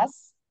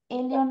does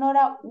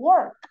Eleonora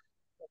work?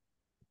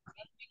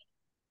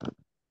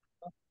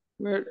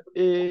 Where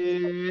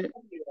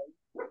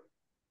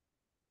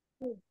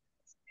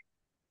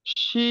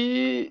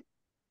she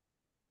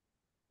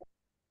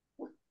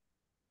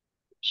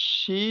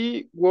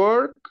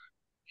work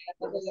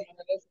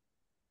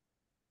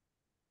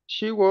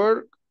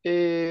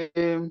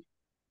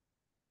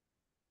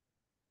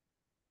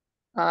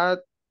at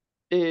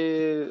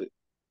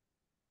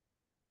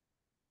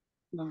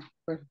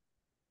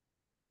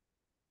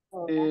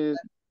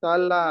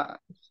sala,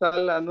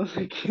 no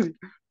sé qué.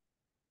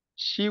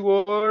 She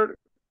work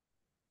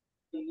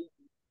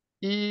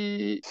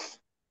in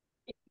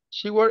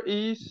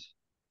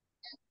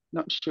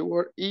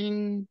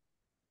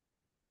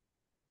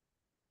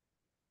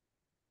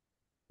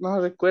no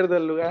recuerdo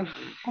el lugar.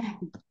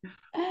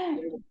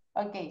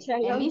 Okay,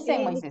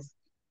 listen, Moises.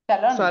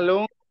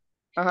 Salón.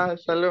 Salón.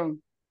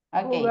 Salón.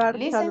 Okay,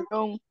 listen.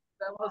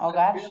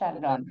 Hogar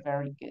Shalom,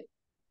 very good.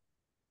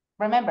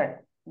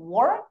 Remember,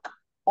 work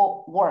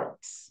or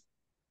works?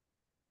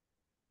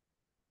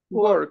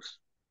 Works.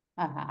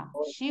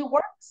 She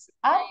works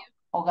at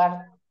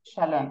Hogar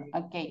Shalom.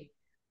 Okay.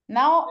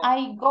 Now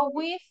I go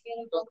with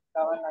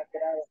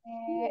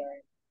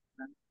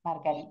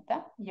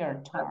Margarita,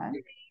 your turn.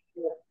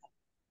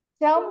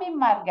 Tell me,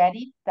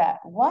 Margarita,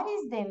 what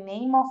is the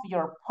name of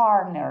your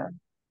partner?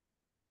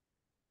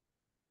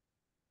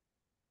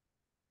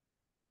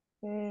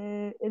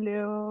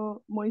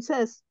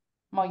 Moises.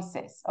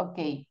 Moises,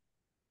 okay.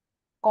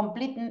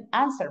 Complete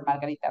answer,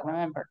 Margarita,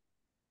 remember.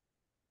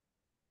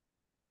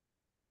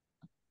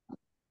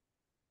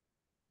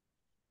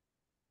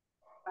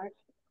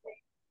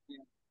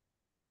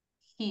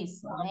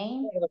 His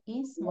name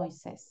is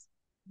Moises.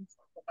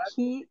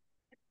 His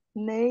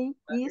name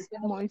is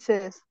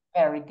Moises.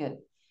 Very good.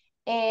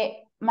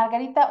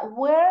 Margarita,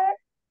 where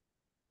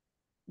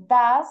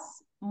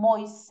does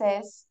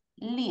Moises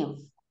live?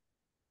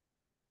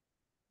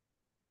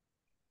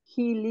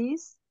 He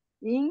lives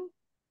in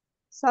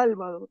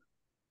Salvador.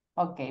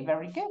 Okay,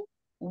 very good.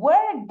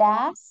 Where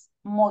does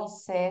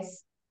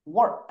Moises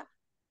work?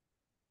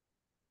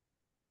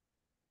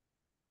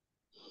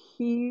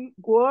 He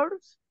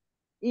works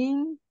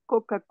in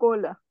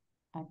Coca-Cola.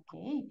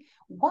 Okay.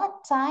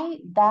 What time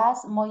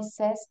does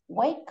Moises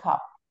wake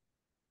up?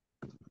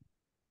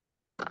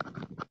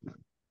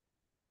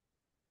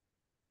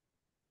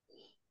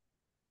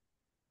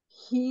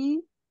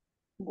 He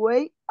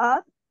wake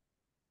up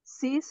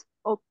 6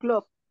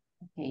 o'clock.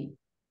 Okay.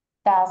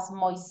 Does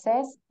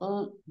Moises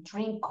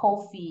drink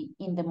coffee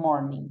in the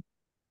morning?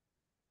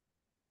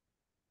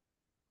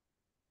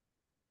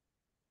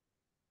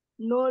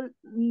 No,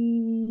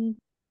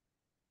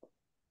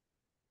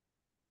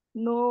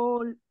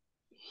 no,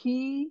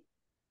 he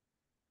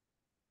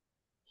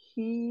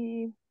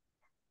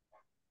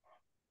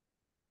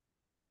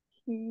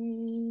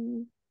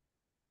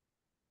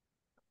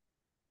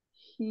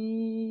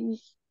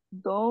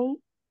don't.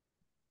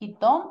 He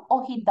don't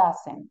or he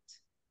doesn't?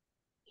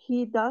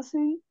 He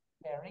doesn't.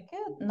 Very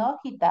good. No,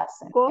 he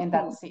doesn't. Coffee. And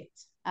that's it.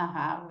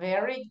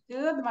 Very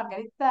good,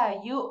 Margarita.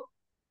 You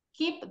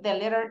keep the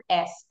letter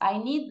S. I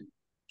need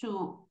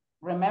to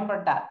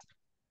remember that.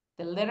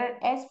 The letter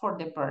S for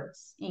the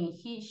birds. In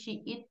he,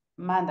 she, it,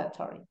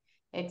 mandatory.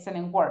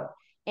 Excellent work.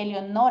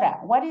 Eleonora,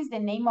 what is the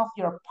name of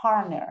your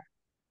partner?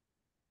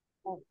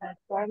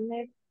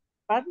 Partner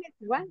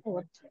one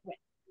or two?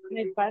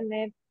 My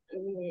partner,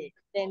 the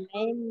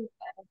name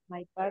of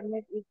my partner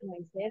is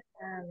myself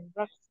and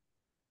Rox.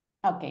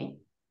 Okay.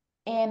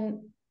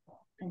 And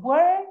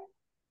where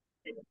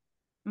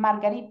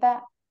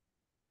Margarita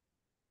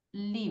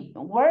live?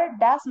 Where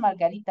does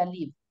Margarita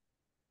live?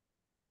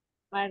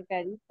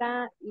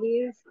 Margarita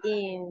lives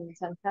in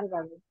San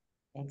Salvador.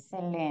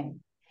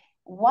 Excellent.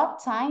 What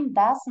time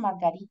does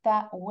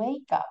Margarita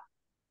wake up?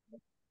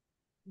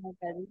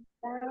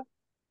 Margarita,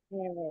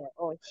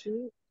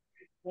 she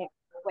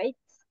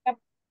wakes up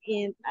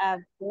at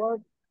 4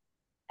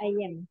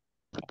 a.m.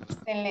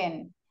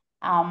 Excellent.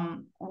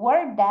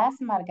 Where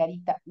does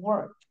Margarita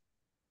work?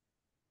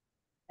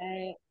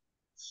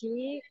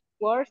 She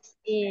works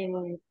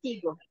in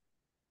Tigo.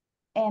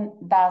 And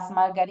does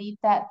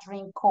Margarita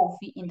drink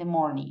coffee in the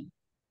morning?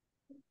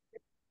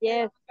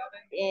 Yes,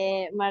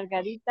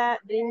 Margarita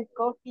drinks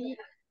coffee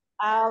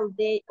all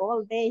day.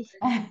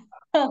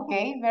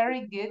 Okay,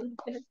 very good.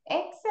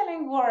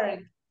 Excellent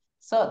work.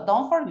 So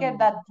don't forget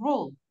that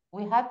rule.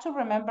 We have to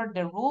remember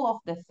the rule of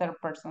the third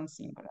person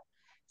singular.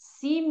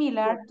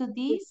 Similar to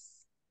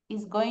this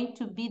is going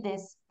to be the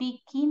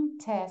speaking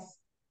test.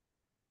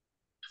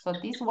 So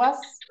this was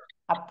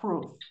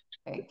approved,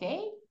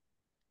 okay?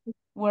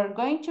 We're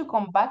going to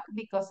come back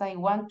because I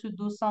want to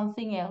do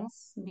something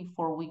else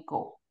before we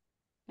go.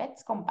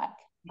 Let's come back.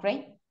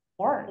 Great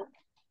work.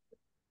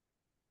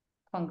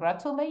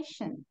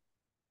 Congratulations.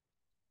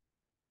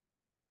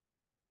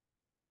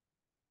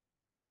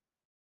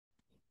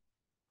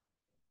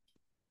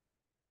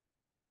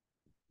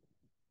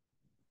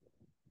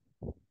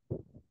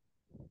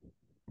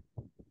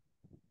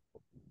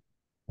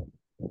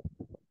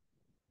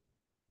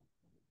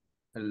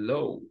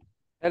 Hello.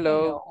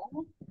 Hello.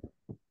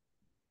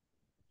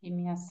 Give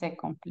me a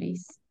second,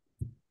 please.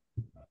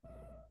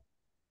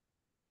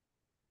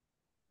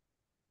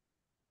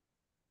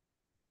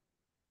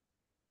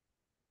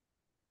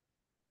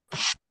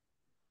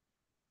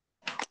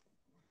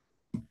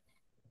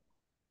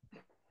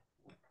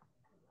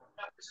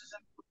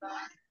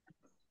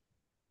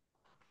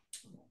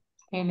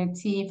 Okay,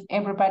 let's see if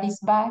everybody's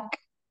back.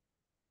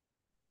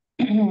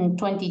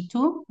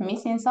 22,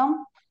 missing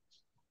some.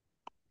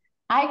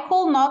 I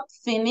could not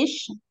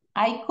finish.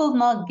 I could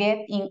not get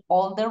in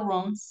all the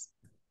rooms.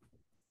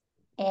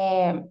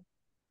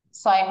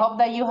 So I hope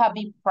that you have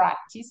been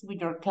practiced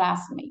with your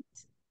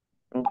classmates.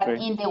 Okay. But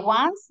in the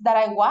ones that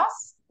I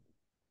was,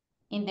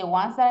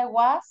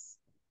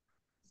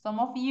 some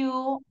of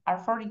you are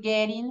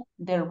forgetting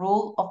the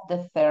rule of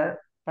the third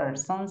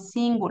person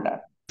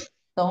singular.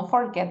 Don't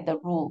forget the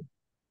rule,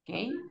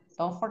 okay?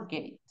 Don't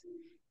forget it.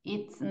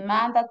 It's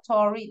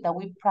mandatory that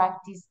we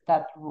practice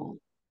that rule.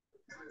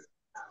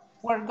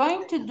 We're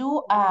going to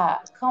do a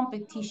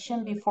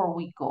competition before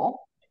we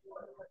go.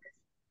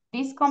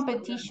 This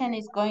competition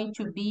is going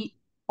to be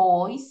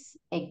boys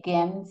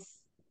against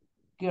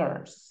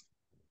girls.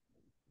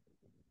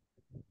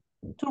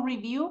 To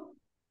review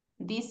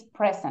this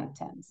present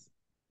tense.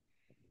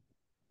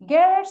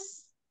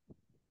 Girls,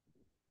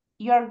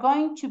 you're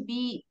going to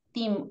be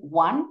team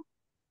 1.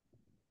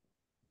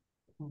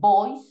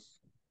 Boys,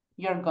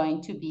 you're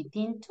going to be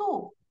team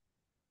 2.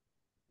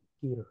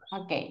 Yes.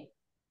 Okay.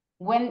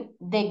 When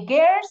the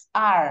girls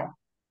are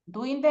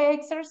doing the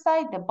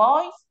exercise, the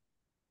boys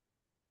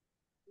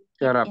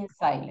Shut up. keep in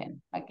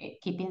silent. Okay,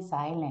 keep in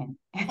silent.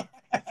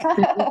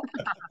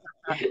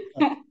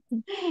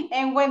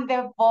 And when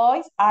the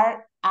boys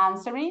are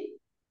answering,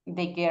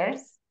 the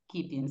girls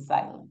keep in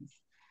silence.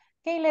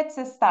 Okay, let's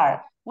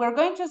start. We're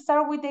going to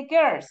start with the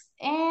girls.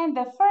 And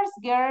the first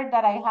girl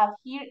that I have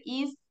here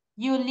is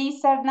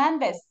Yulisa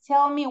Hernandez.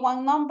 Tell me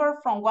one number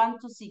from 1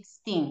 to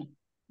 16.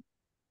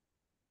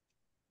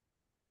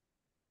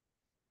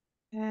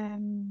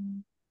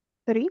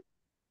 3.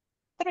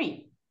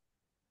 3.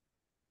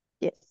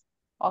 Yes.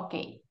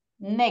 Okay,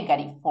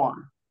 negative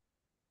form.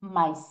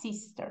 My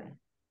sister.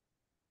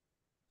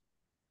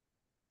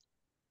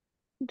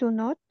 Do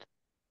not.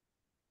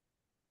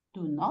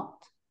 Do not.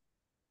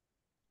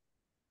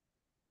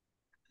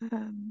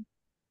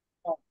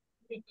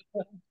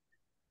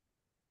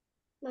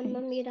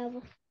 Mamá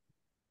miraba.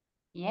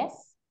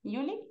 Yes,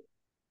 Yuli?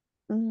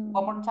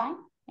 One more time.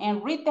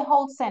 And read the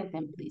whole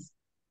sentence, please.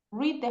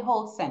 Read the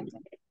whole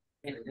sentence.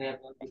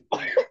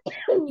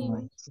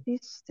 My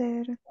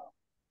sister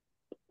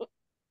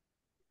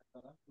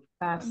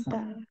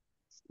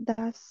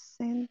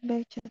doesn't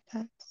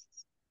vegetables.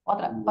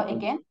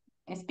 Again,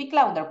 speak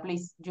louder,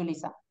 please,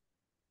 Julissa.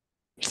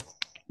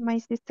 My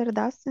sister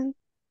doesn't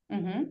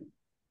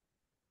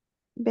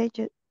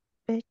vegetables.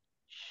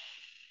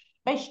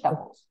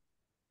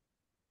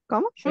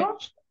 ¿Cómo? Sure.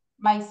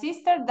 My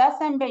sister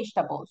doesn't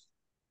vegetables.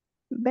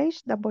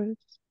 Vegetables.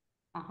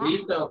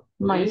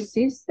 My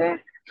sister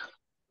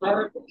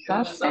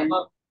doesn't.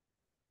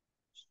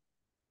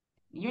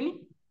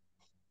 Yuli?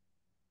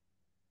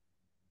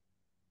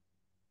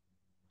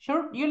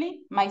 Sure,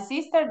 Yuli? My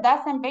sister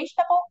doesn't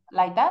vegetable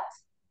like that?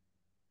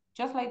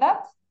 Just like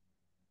that?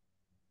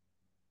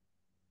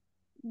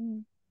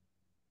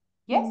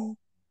 Yes?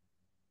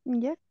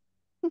 Yes.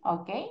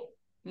 Okay,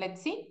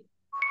 let's see.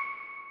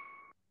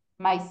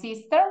 My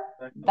sister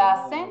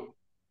doesn't,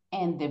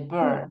 and the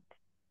bird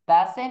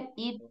doesn't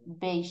eat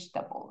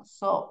vegetables.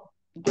 So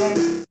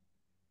girls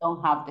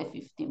don't have the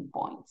 15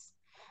 points.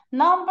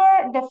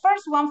 The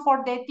first one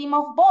for the team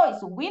of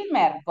boys.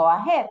 Wilmer, go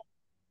ahead.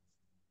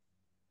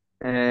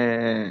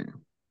 The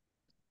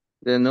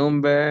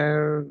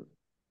number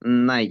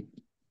 9.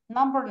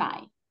 Number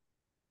 9.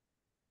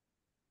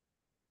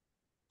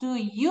 Do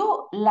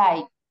you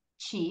like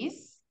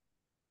cheese?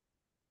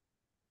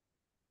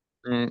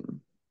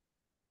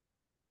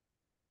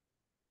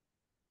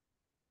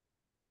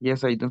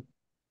 Yes, I do.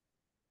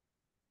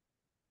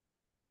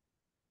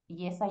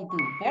 Yes, I do.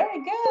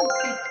 Very good.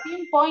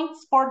 15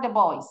 points for the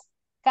boys.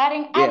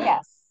 Karen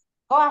Arias,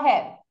 go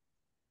ahead.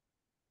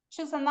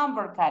 Choose a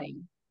number,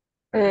 Karen.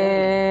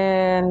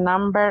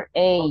 Number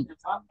 8.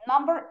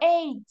 Number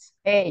 8.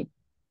 8.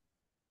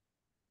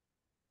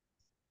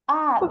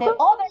 The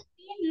other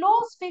team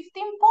lose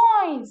 15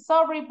 points.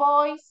 Sorry,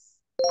 boys.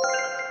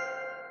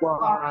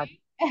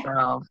 Sorry.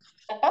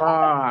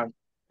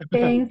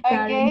 Thanks, Karen.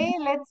 Okay,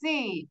 let's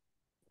see.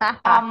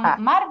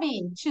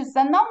 Marvin, choose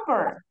a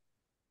number.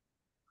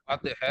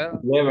 What the hell?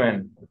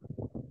 11.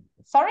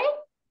 Sorry?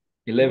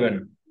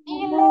 11.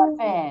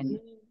 11.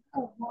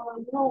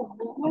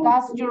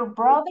 Does your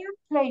brother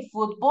play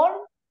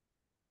football?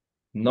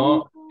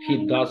 No,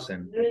 he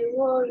doesn't.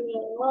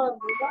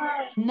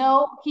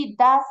 No, he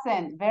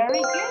doesn't.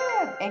 Very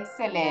good.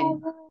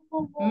 Excellent.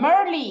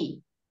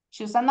 Merly,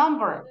 choose a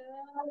number.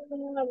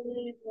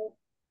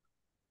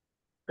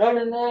 The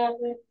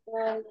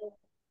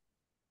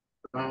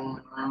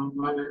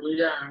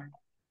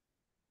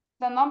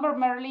number,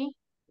 Merly?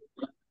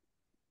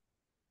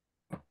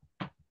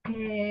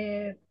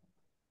 10.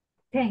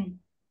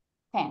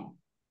 10.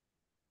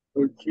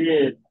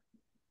 Okay.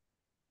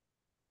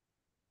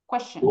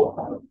 Question.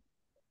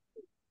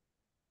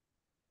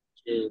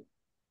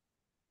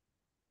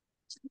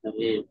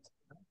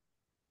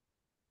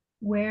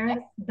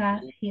 Where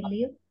does he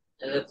live?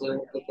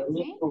 Where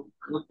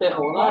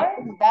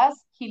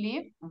does he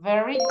live?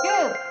 Very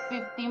good.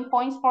 15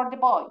 points for the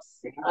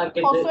boys.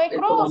 Josue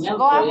Cruz,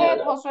 go ahead,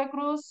 Josue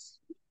Cruz.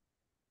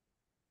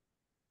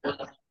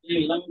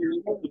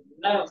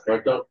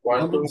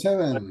 Number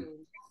 7.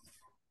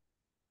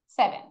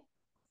 7.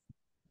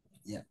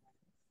 Yeah.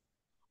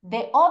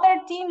 The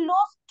other team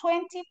lost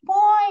 20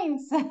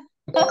 points.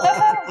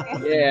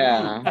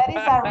 Yeah. That is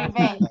a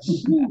revenge.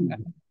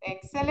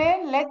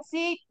 Excellent. Let's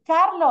see.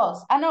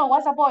 Carlos. No, it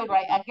was a boy,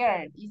 right? A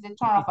girl. It's the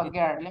turn of a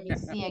girl. Let me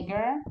see a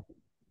girl.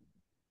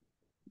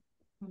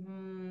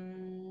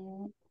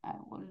 I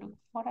will look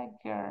for a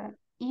girl.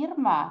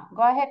 Irma.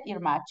 Go ahead,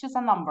 Irma. Choose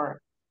a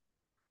number.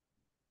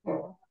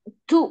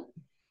 2.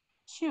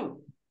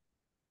 2.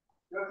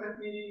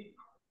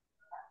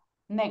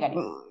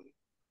 Negative.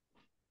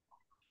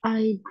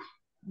 I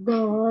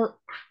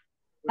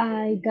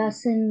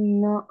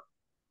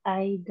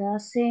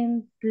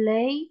doesn't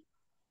play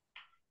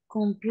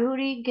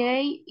computer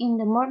game in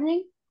the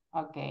morning.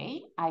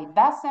 Okay. I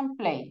doesn't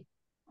play.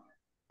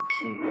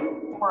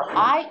 For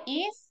I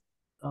is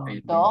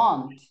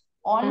don't.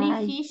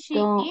 Only he, she,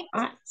 it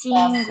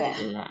doesn't.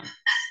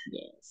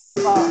 Yes.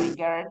 Sorry,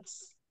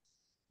 girls.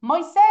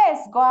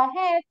 Moises, go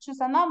ahead. Choose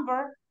a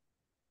number.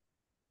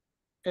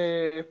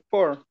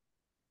 4.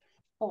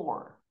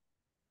 4.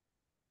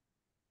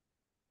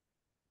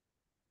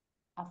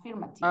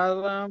 Affirmative.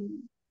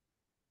 Adam.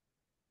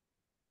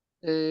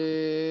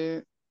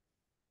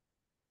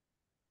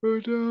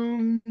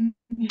 Adam,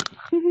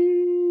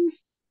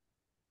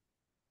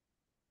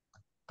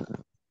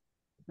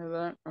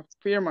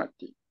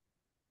 affirmative.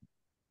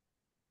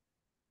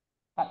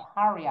 But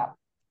hurry up.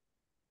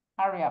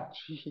 Hurry up.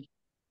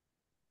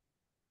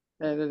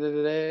 This is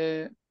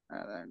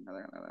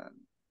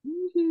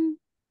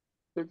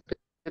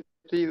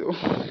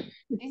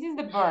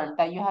the verb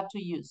that you have to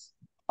use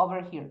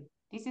over here.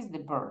 This is the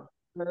verb.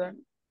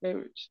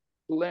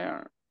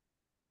 Learn.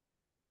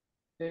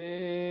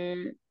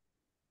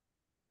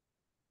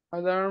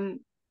 Adam.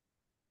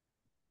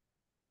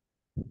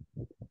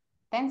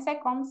 10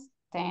 seconds.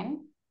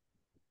 10.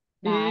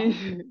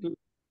 9.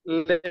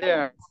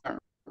 Learn.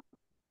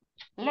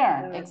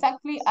 Learn.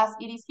 Exactly as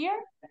it is here.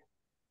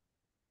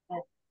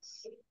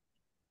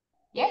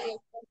 Yes?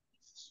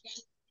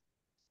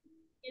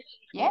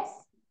 Yes?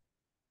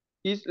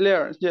 Is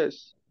learn,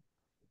 yes.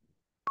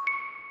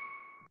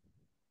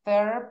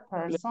 Third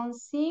person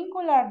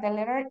singular, the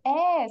letter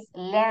S,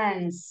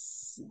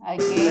 learns.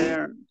 Okay.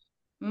 Learn.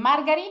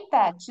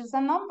 Margarita, choose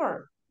a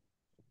number.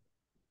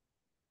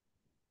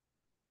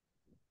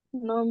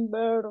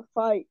 Number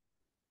 5.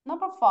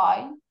 Number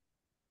 5.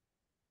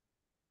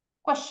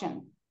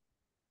 Question.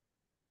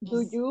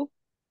 Do you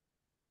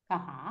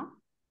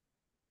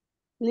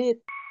live?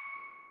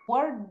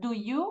 Where do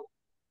you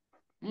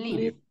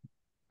live?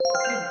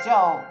 Good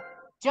job.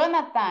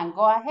 Jonathan,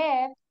 go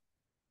ahead.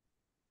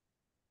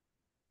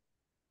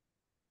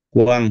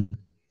 One.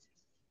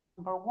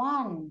 Number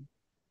one.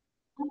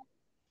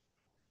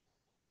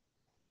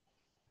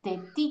 The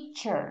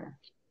teacher.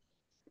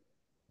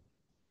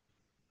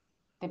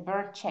 The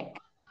verb check.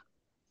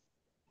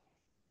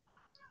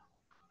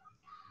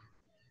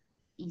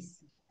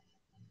 Easy.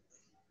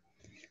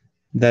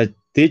 The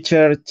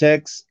teacher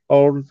checks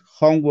our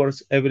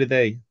homeworks every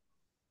day.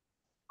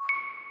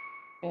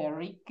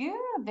 Very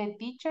good. The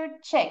teacher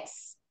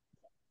checks.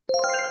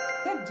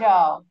 Good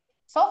job.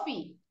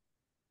 Sophie.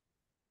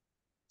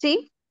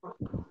 Sí.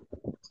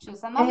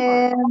 Choose a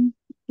number.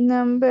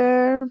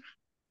 Number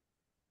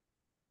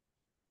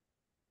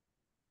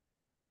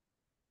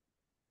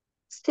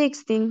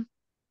 16.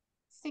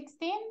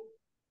 16.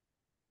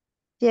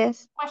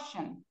 Yes.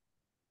 Question.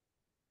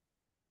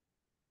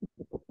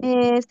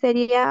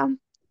 Sería,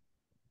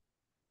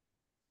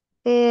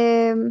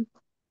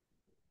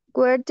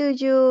 where do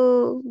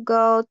you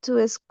go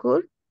to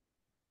school?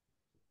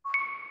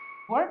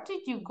 Where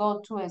did you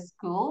go to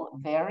school?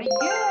 Very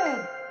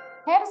good.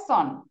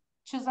 Person,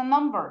 choose a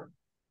number.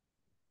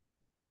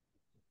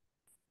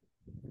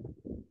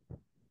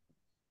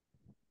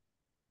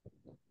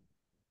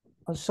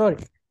 Oh, sorry.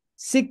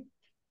 6.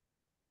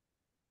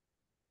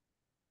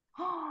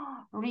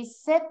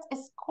 Reset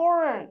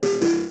score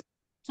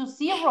to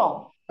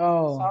 0.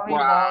 Oh. Sorry,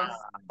 Wow.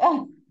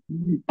 boys.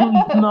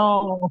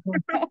 No.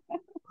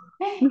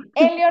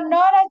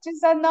 Eleonora,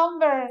 choose a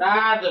number.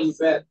 I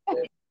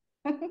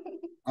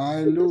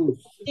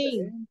lose.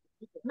 15.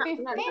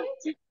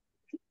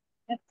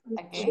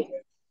 Okay.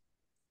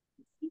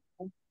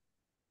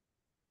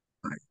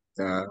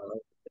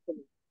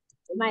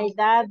 My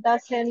dad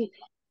doesn't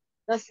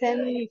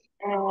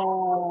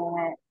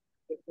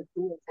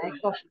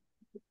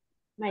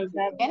my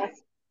dad doesn't,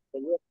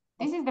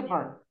 This is the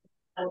verb.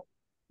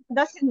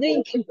 doesn't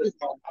drink.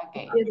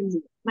 Okay.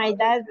 My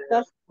dad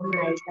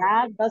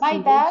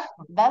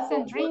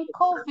doesn't drink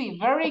coffee.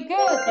 Very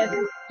good.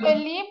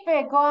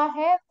 Felipe, go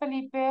ahead,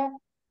 Felipe.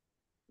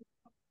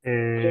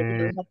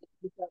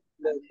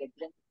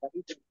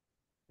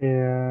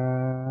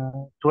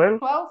 12. 12,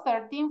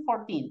 13,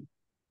 14.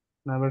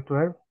 Number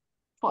 12.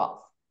 12.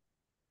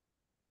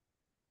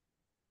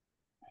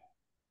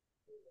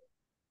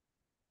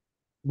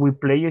 We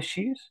play a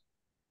cheese.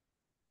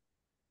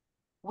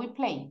 We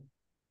play.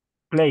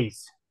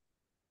 Plays.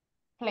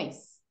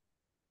 Place.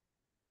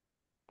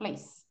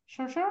 Place.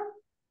 Sure.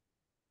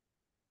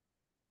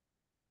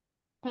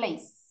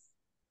 Place.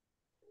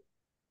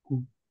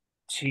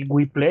 See,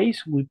 we play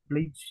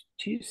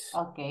cheese.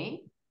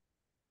 Okay.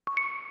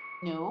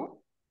 No.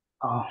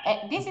 Oh.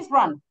 This is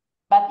wrong,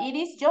 but it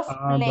is just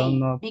play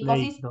because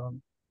play, it's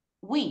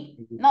we.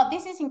 No,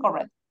 this is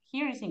incorrect.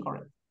 Here is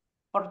incorrect.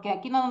 Porque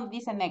aquí no nos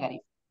dice negative.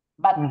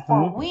 But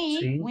for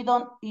we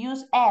don't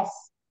use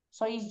S.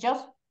 So it's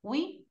just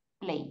we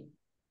play.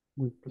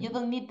 You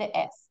don't need the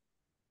S.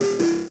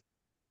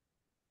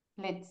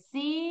 Let's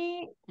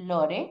see.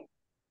 Lore.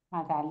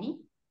 Magali.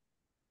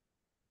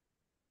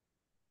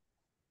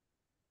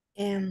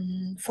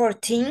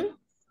 14.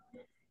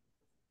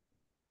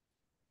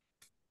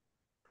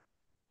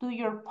 Do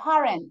your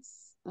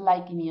parents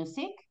like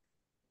music?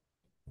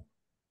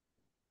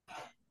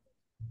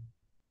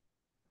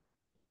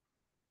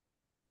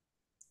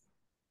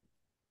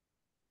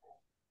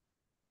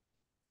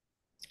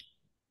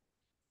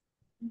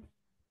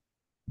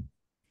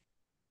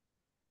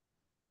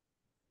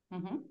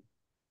 Mm-hmm.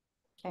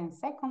 10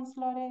 seconds,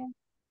 Lore.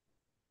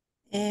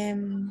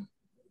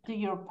 Do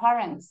your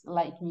parents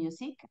like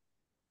music?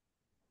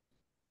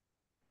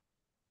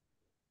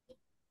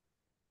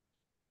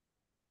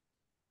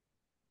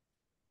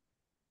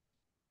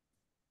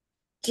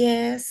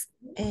 Yes.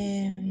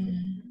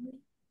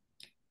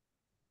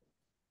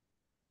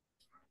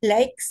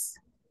 Likes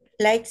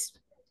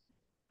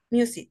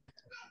music.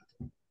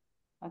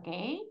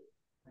 Okay.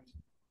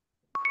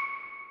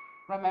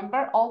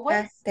 Remember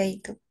always? They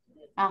do.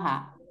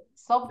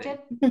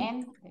 Subject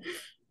and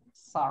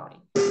sorry.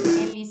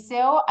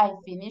 Eliseo, I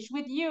finish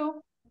with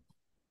you.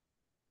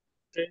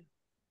 Okay.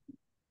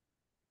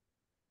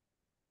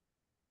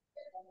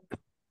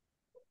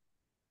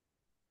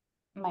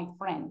 My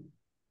friend.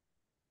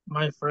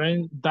 My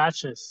friend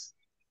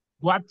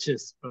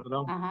watches,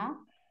 perdón.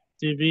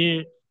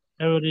 TV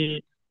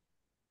every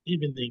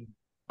evening.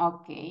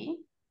 Okay.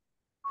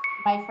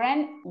 My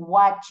friend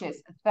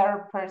watches,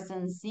 third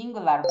person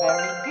singular.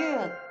 Very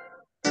good.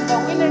 The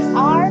winners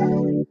are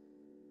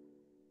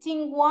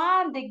Team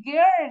 1, the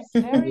girls.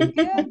 Very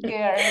good,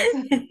 girls.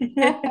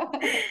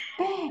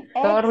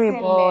 Sorry,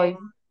 boys.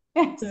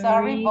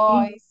 Sorry,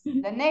 boys.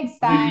 The next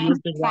time,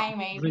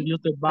 maybe.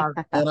 Reduce the bar.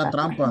 Era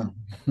trampa.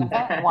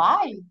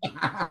 Why?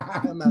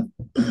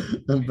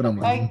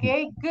 Broma.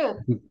 Okay, good.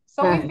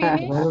 So we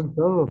finish.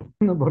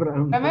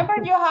 Remember,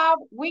 you have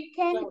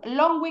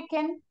long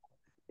weekend.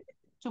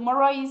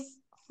 Tomorrow is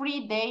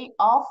free day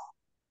off.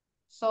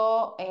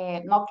 So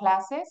no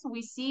classes.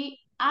 We see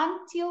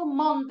until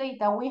Monday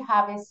that we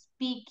have a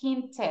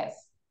speaking test.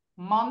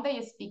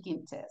 Monday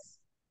speaking test.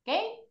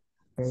 Okay?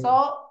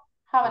 So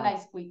have a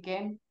nice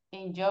weekend.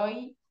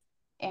 Enjoy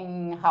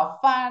and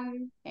have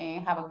fun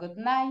and have a good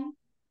night.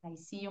 I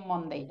see you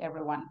Monday,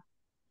 everyone.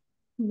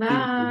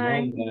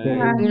 Bye.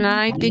 Good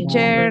night,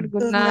 teacher. Good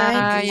Good night,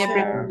 night, teacher.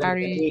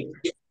 everybody.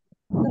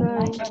 Good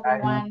night,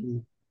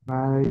 everyone.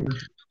 Bye.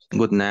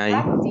 Good night.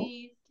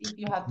 Practice if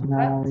you have to Bye.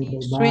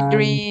 practice. Sweet Bye.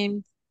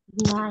 dreams.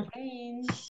 Sweet dreams.